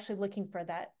many, they're actually looking for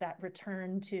that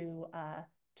return to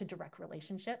direct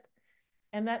relationship.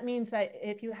 And that means that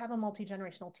if you have a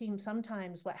multi-generational team,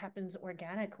 sometimes what happens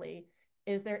organically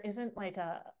is there isn't like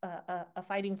a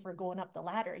fighting for going up the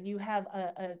ladder. You have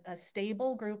a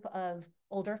stable group of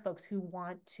older folks who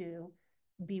want to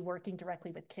be working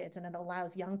directly with kids, and it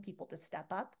allows young people to step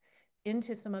up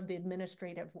into some of the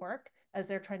administrative work as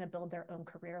they're trying to build their own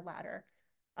career ladder.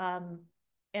 And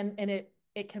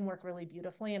it can work really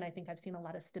beautifully. And I think I've seen a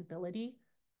lot of stability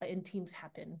in teams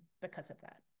happen because of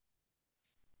that.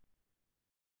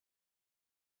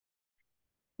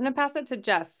 I'm going to pass it to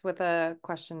Jess with a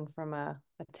question from a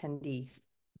attendee.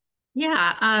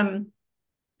 Yeah.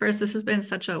 First, this has been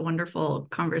such a wonderful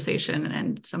conversation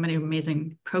and so many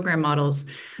amazing program models.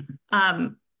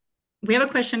 We have a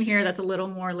question here that's a little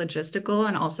more logistical,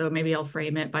 and also maybe I'll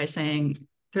frame it by saying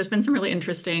there's been some really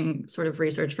interesting sort of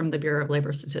research from the Bureau of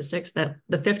Labor Statistics that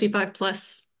the 55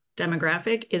 plus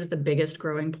demographic is the biggest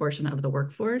growing portion of the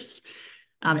workforce.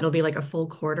 It'll be like a full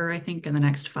quarter, I think, in the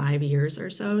next 5 years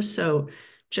or so. So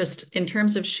just in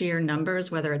terms of sheer numbers,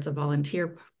 whether it's a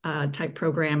volunteer type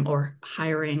program or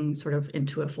hiring sort of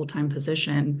into a full-time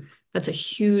position, that's a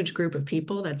huge group of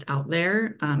people that's out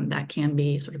there that can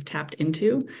be sort of tapped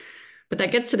into. But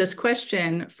that gets to this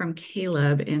question from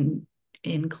Caleb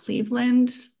in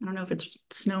Cleveland. I don't know if it's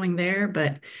snowing there,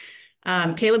 but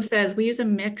Caleb says, we use a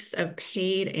mix of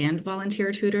paid and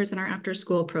volunteer tutors in our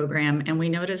after-school program, and we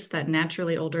noticed that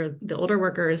naturally the older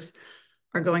workers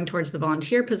are going towards the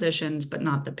volunteer positions, but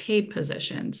not the paid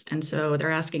positions. And so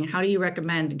they're asking, how do you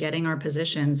recommend getting our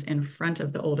positions in front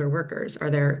of the older workers?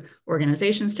 Are there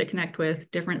organizations to connect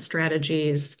with, different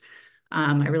strategies?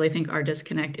 I really think our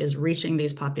disconnect is reaching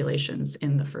these populations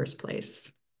in the first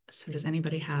place. So does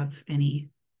anybody have any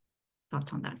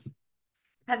thoughts on that?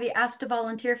 Have you asked a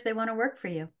volunteer if they want to work for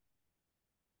you?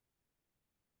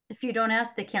 If you don't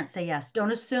ask, they can't say yes.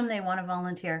 Don't assume they want to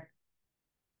volunteer.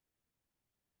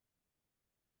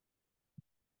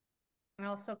 I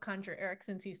also conjure Eric,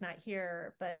 since he's not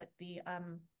here, but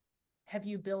have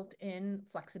you built in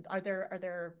flexibility? Are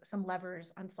there some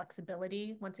levers on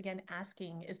flexibility? Once again,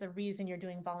 asking, is the reason you're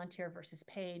doing volunteer versus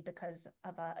paid because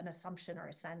of an assumption or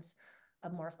a sense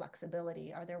of more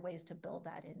flexibility? Are there ways to build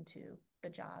that into the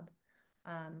job?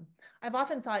 I've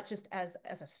often thought, just as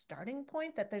a starting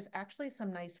point, that there's actually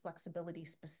some nice flexibility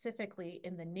specifically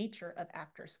in the nature of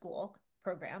after school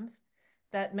programs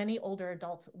that many older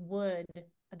adults would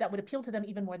appeal to them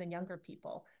even more than younger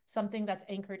people. Something that's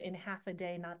anchored in half a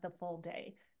day, not the full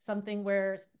day. Something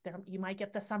where you might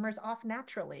get the summers off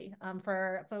naturally.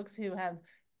 For folks who have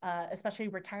especially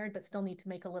retired but still need to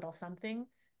make a little something,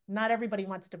 not everybody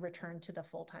wants to return to the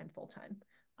full-time.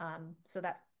 So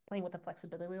that playing with the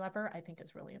flexibility lever, I think,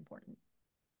 is really important.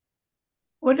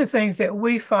 One of the things that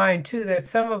we find too, that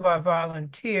some of our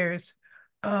volunteers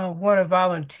want to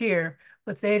volunteer,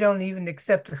 but they don't even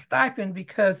accept a stipend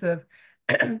because of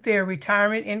their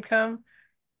retirement income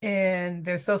and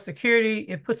their Social Security.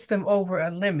 It puts them over a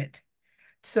limit.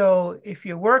 So if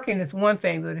you're working, it's one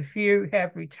thing, but if you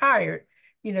have retired,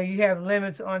 you have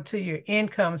limits onto your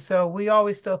income. So we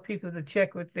always tell people to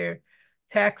check with their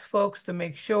tax folks to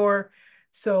make sure.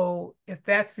 So if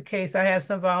that's the case, I have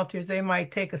some volunteers, they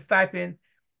might take a stipend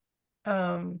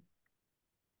 5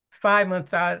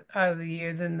 months out of the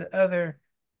year, then the other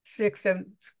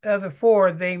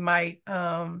 4, they might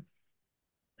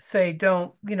say,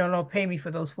 don't pay me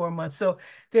for those 4 months. So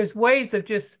there's ways of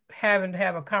just having to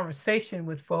have a conversation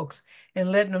with folks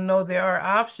and letting them know there are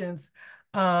options,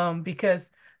 because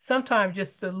sometimes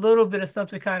just a little bit of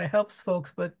something kind of helps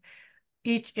folks, but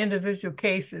each individual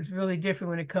case is really different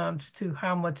when it comes to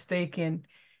how much they can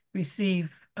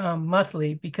receive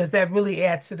monthly, because that really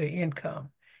adds to their income.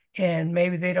 And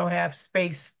maybe they don't have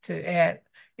space to add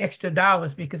extra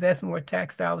dollars because that's more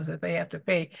tax dollars that they have to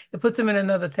pay. It puts them in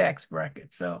another tax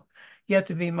bracket. So you have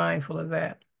to be mindful of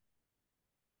that.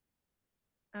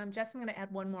 Jess, I'm going to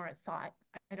add one more thought.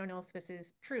 I don't know if this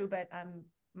is true, but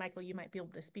Michael, you might be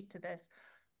able to speak to this.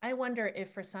 I wonder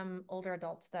if for some older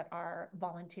adults that are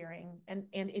volunteering, and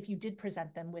if you did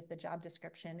present them with the job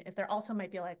description, if there also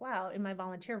might be like, wow, in my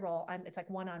volunteer role, it's like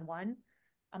one-on-one.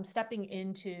 I'm stepping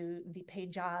into the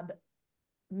paid job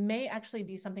may actually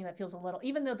be something that feels a little,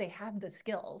 even though they have the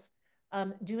skills,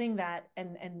 doing that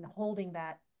and holding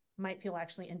that might feel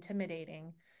actually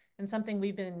intimidating. And something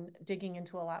we've been digging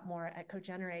into a lot more at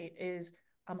CoGenerate is,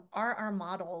 are our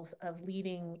models of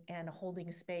leading and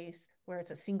holding space where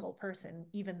it's a single person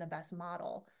even the best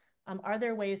model? Are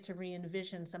there ways to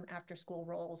re-envision some after-school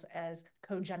roles as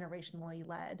co-generationally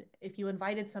led? If you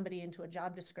invited somebody into a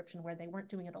job description where they weren't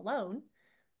doing it alone,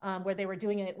 where they were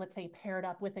doing it, let's say, paired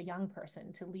up with a young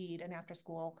person to lead an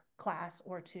after-school class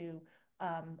or to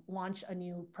launch a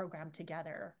new program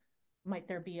together, might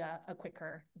there be a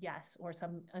quicker yes or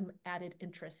some added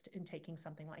interest in taking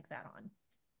something like that on?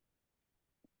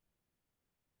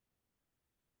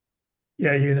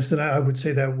 Yeah, Eunice, and I would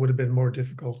say that would have been more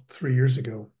difficult 3 years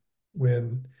ago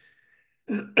when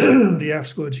the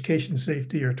after-school education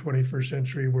safety or 21st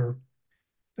century, where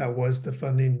that was the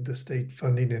funding, the state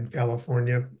funding in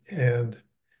California, and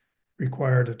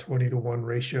required a 20-to-1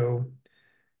 ratio.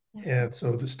 And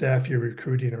so the staff you're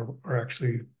recruiting are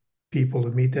actually people to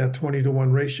meet that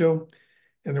 20-to-1 ratio.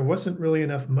 And there wasn't really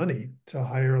enough money to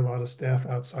hire a lot of staff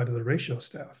outside of the ratio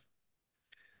staff.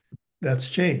 That's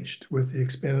changed with the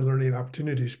Expanded Learning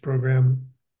Opportunities Program.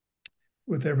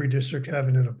 With every district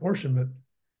having an apportionment,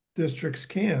 districts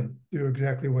can do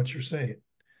exactly what you're saying.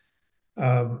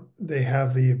 They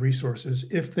have the resources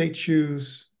if they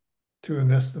choose to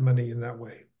invest the money in that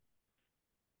way.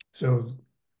 So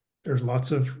there's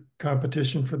lots of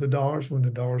competition for the dollars when the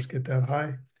dollars get that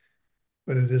high,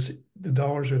 but the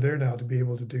dollars are there now to be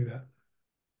able to do that.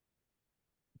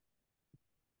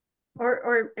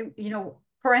 Or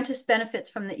Parentis benefits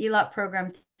from the ELOP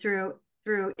program through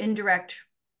indirect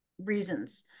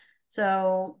reasons.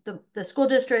 So the school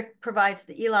district provides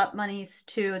the ELOP monies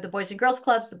to the Boys and Girls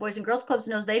Clubs. The Boys and Girls Clubs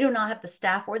knows they do not have the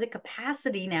staff or the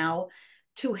capacity now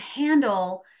to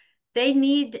handle. They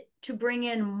need to bring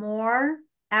in more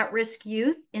at-risk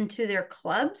youth into their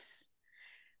clubs,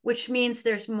 which means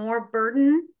there's more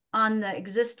burden on the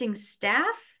existing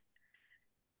staff.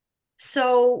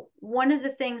 So one of the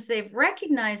things they've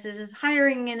recognized is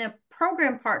hiring in a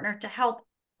program partner to help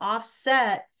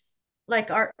offset, like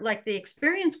the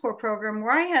Experience Corps program,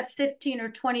 where I have 15 or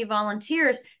 20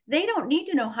 volunteers. They don't need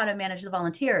to know how to manage the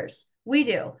volunteers. We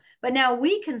do. But now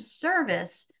we can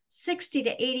service 60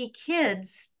 to 80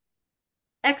 kids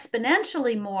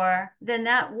exponentially more than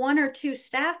that 1 or 2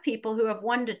 staff people who have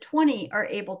 1 to 20 are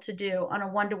able to do on a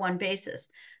one-to-one basis.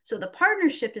 So the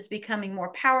partnership is becoming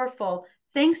more powerful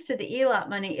thanks to the ELOP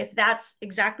money. If that's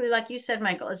exactly like you said,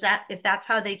 Michael, if that's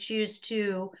how they choose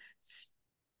to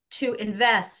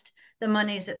invest the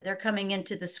monies that they're coming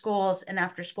into the schools and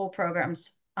after school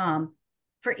programs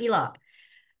for ELOP.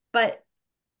 But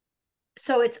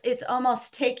so it's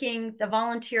almost taking the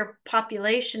volunteer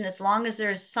population, as long as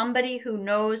there's somebody who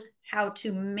knows how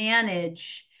to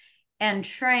manage and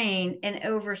train and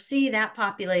oversee that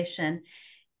population.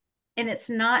 And it's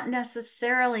not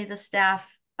necessarily the staff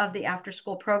of the after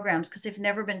school programs because they've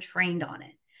never been trained on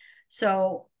it.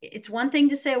 So it's one thing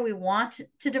to say we want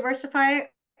to diversify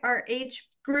our age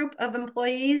group of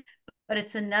employees, but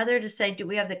it's another to say, do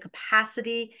we have the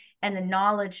capacity and the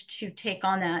knowledge to take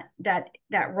on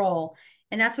that role?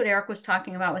 And that's what Eric was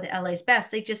talking about with LA's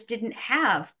Best. They just didn't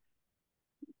have,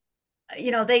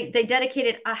 they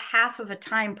dedicated a half of a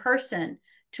time person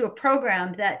to a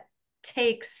program that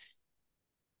takes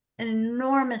an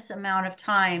enormous amount of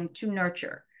time to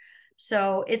nurture.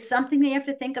 So it's something that you have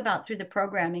to think about through the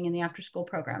programming and the after school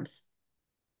programs.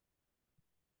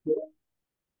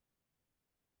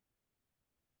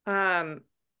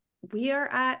 We are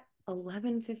at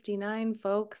 11:59,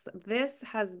 folks. This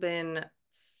has been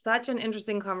such an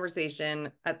interesting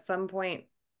conversation. At some point,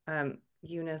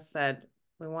 Eunice said,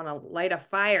 we want to light a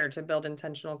fire to build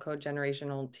intentional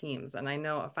co-generational teams. And I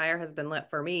know a fire has been lit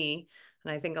for me,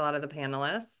 and I think a lot of the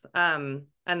panelists and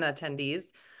the attendees.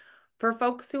 For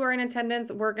folks who are in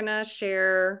attendance, we're going to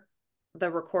share the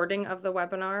recording of the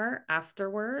webinar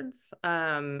afterwards,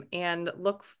 and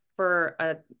look for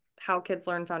a How Kids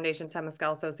Learn Foundation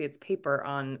Temescal Associates paper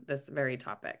on this very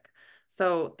topic.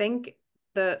 So thank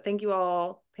you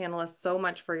all panelists so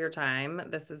much for your time.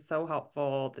 This is so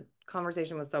helpful. The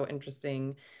conversation was so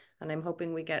interesting, and I'm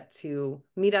hoping we get to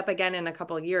meet up again in a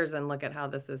couple of years and look at how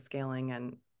this is scaling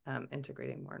and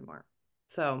integrating more and more.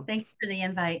 So thank you for the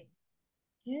invite.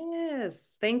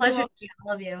 Yes, thank Pleasure you all. to meet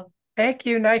all of you. Thank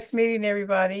you. Nice meeting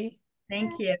everybody.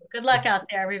 Thank you. Good luck out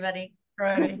there, everybody.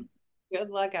 Right. Good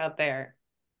luck out there.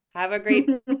 Have a great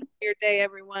rest of your day,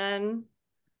 everyone.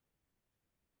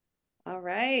 All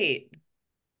right.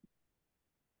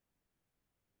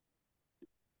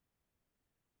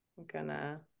 I'm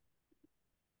gonna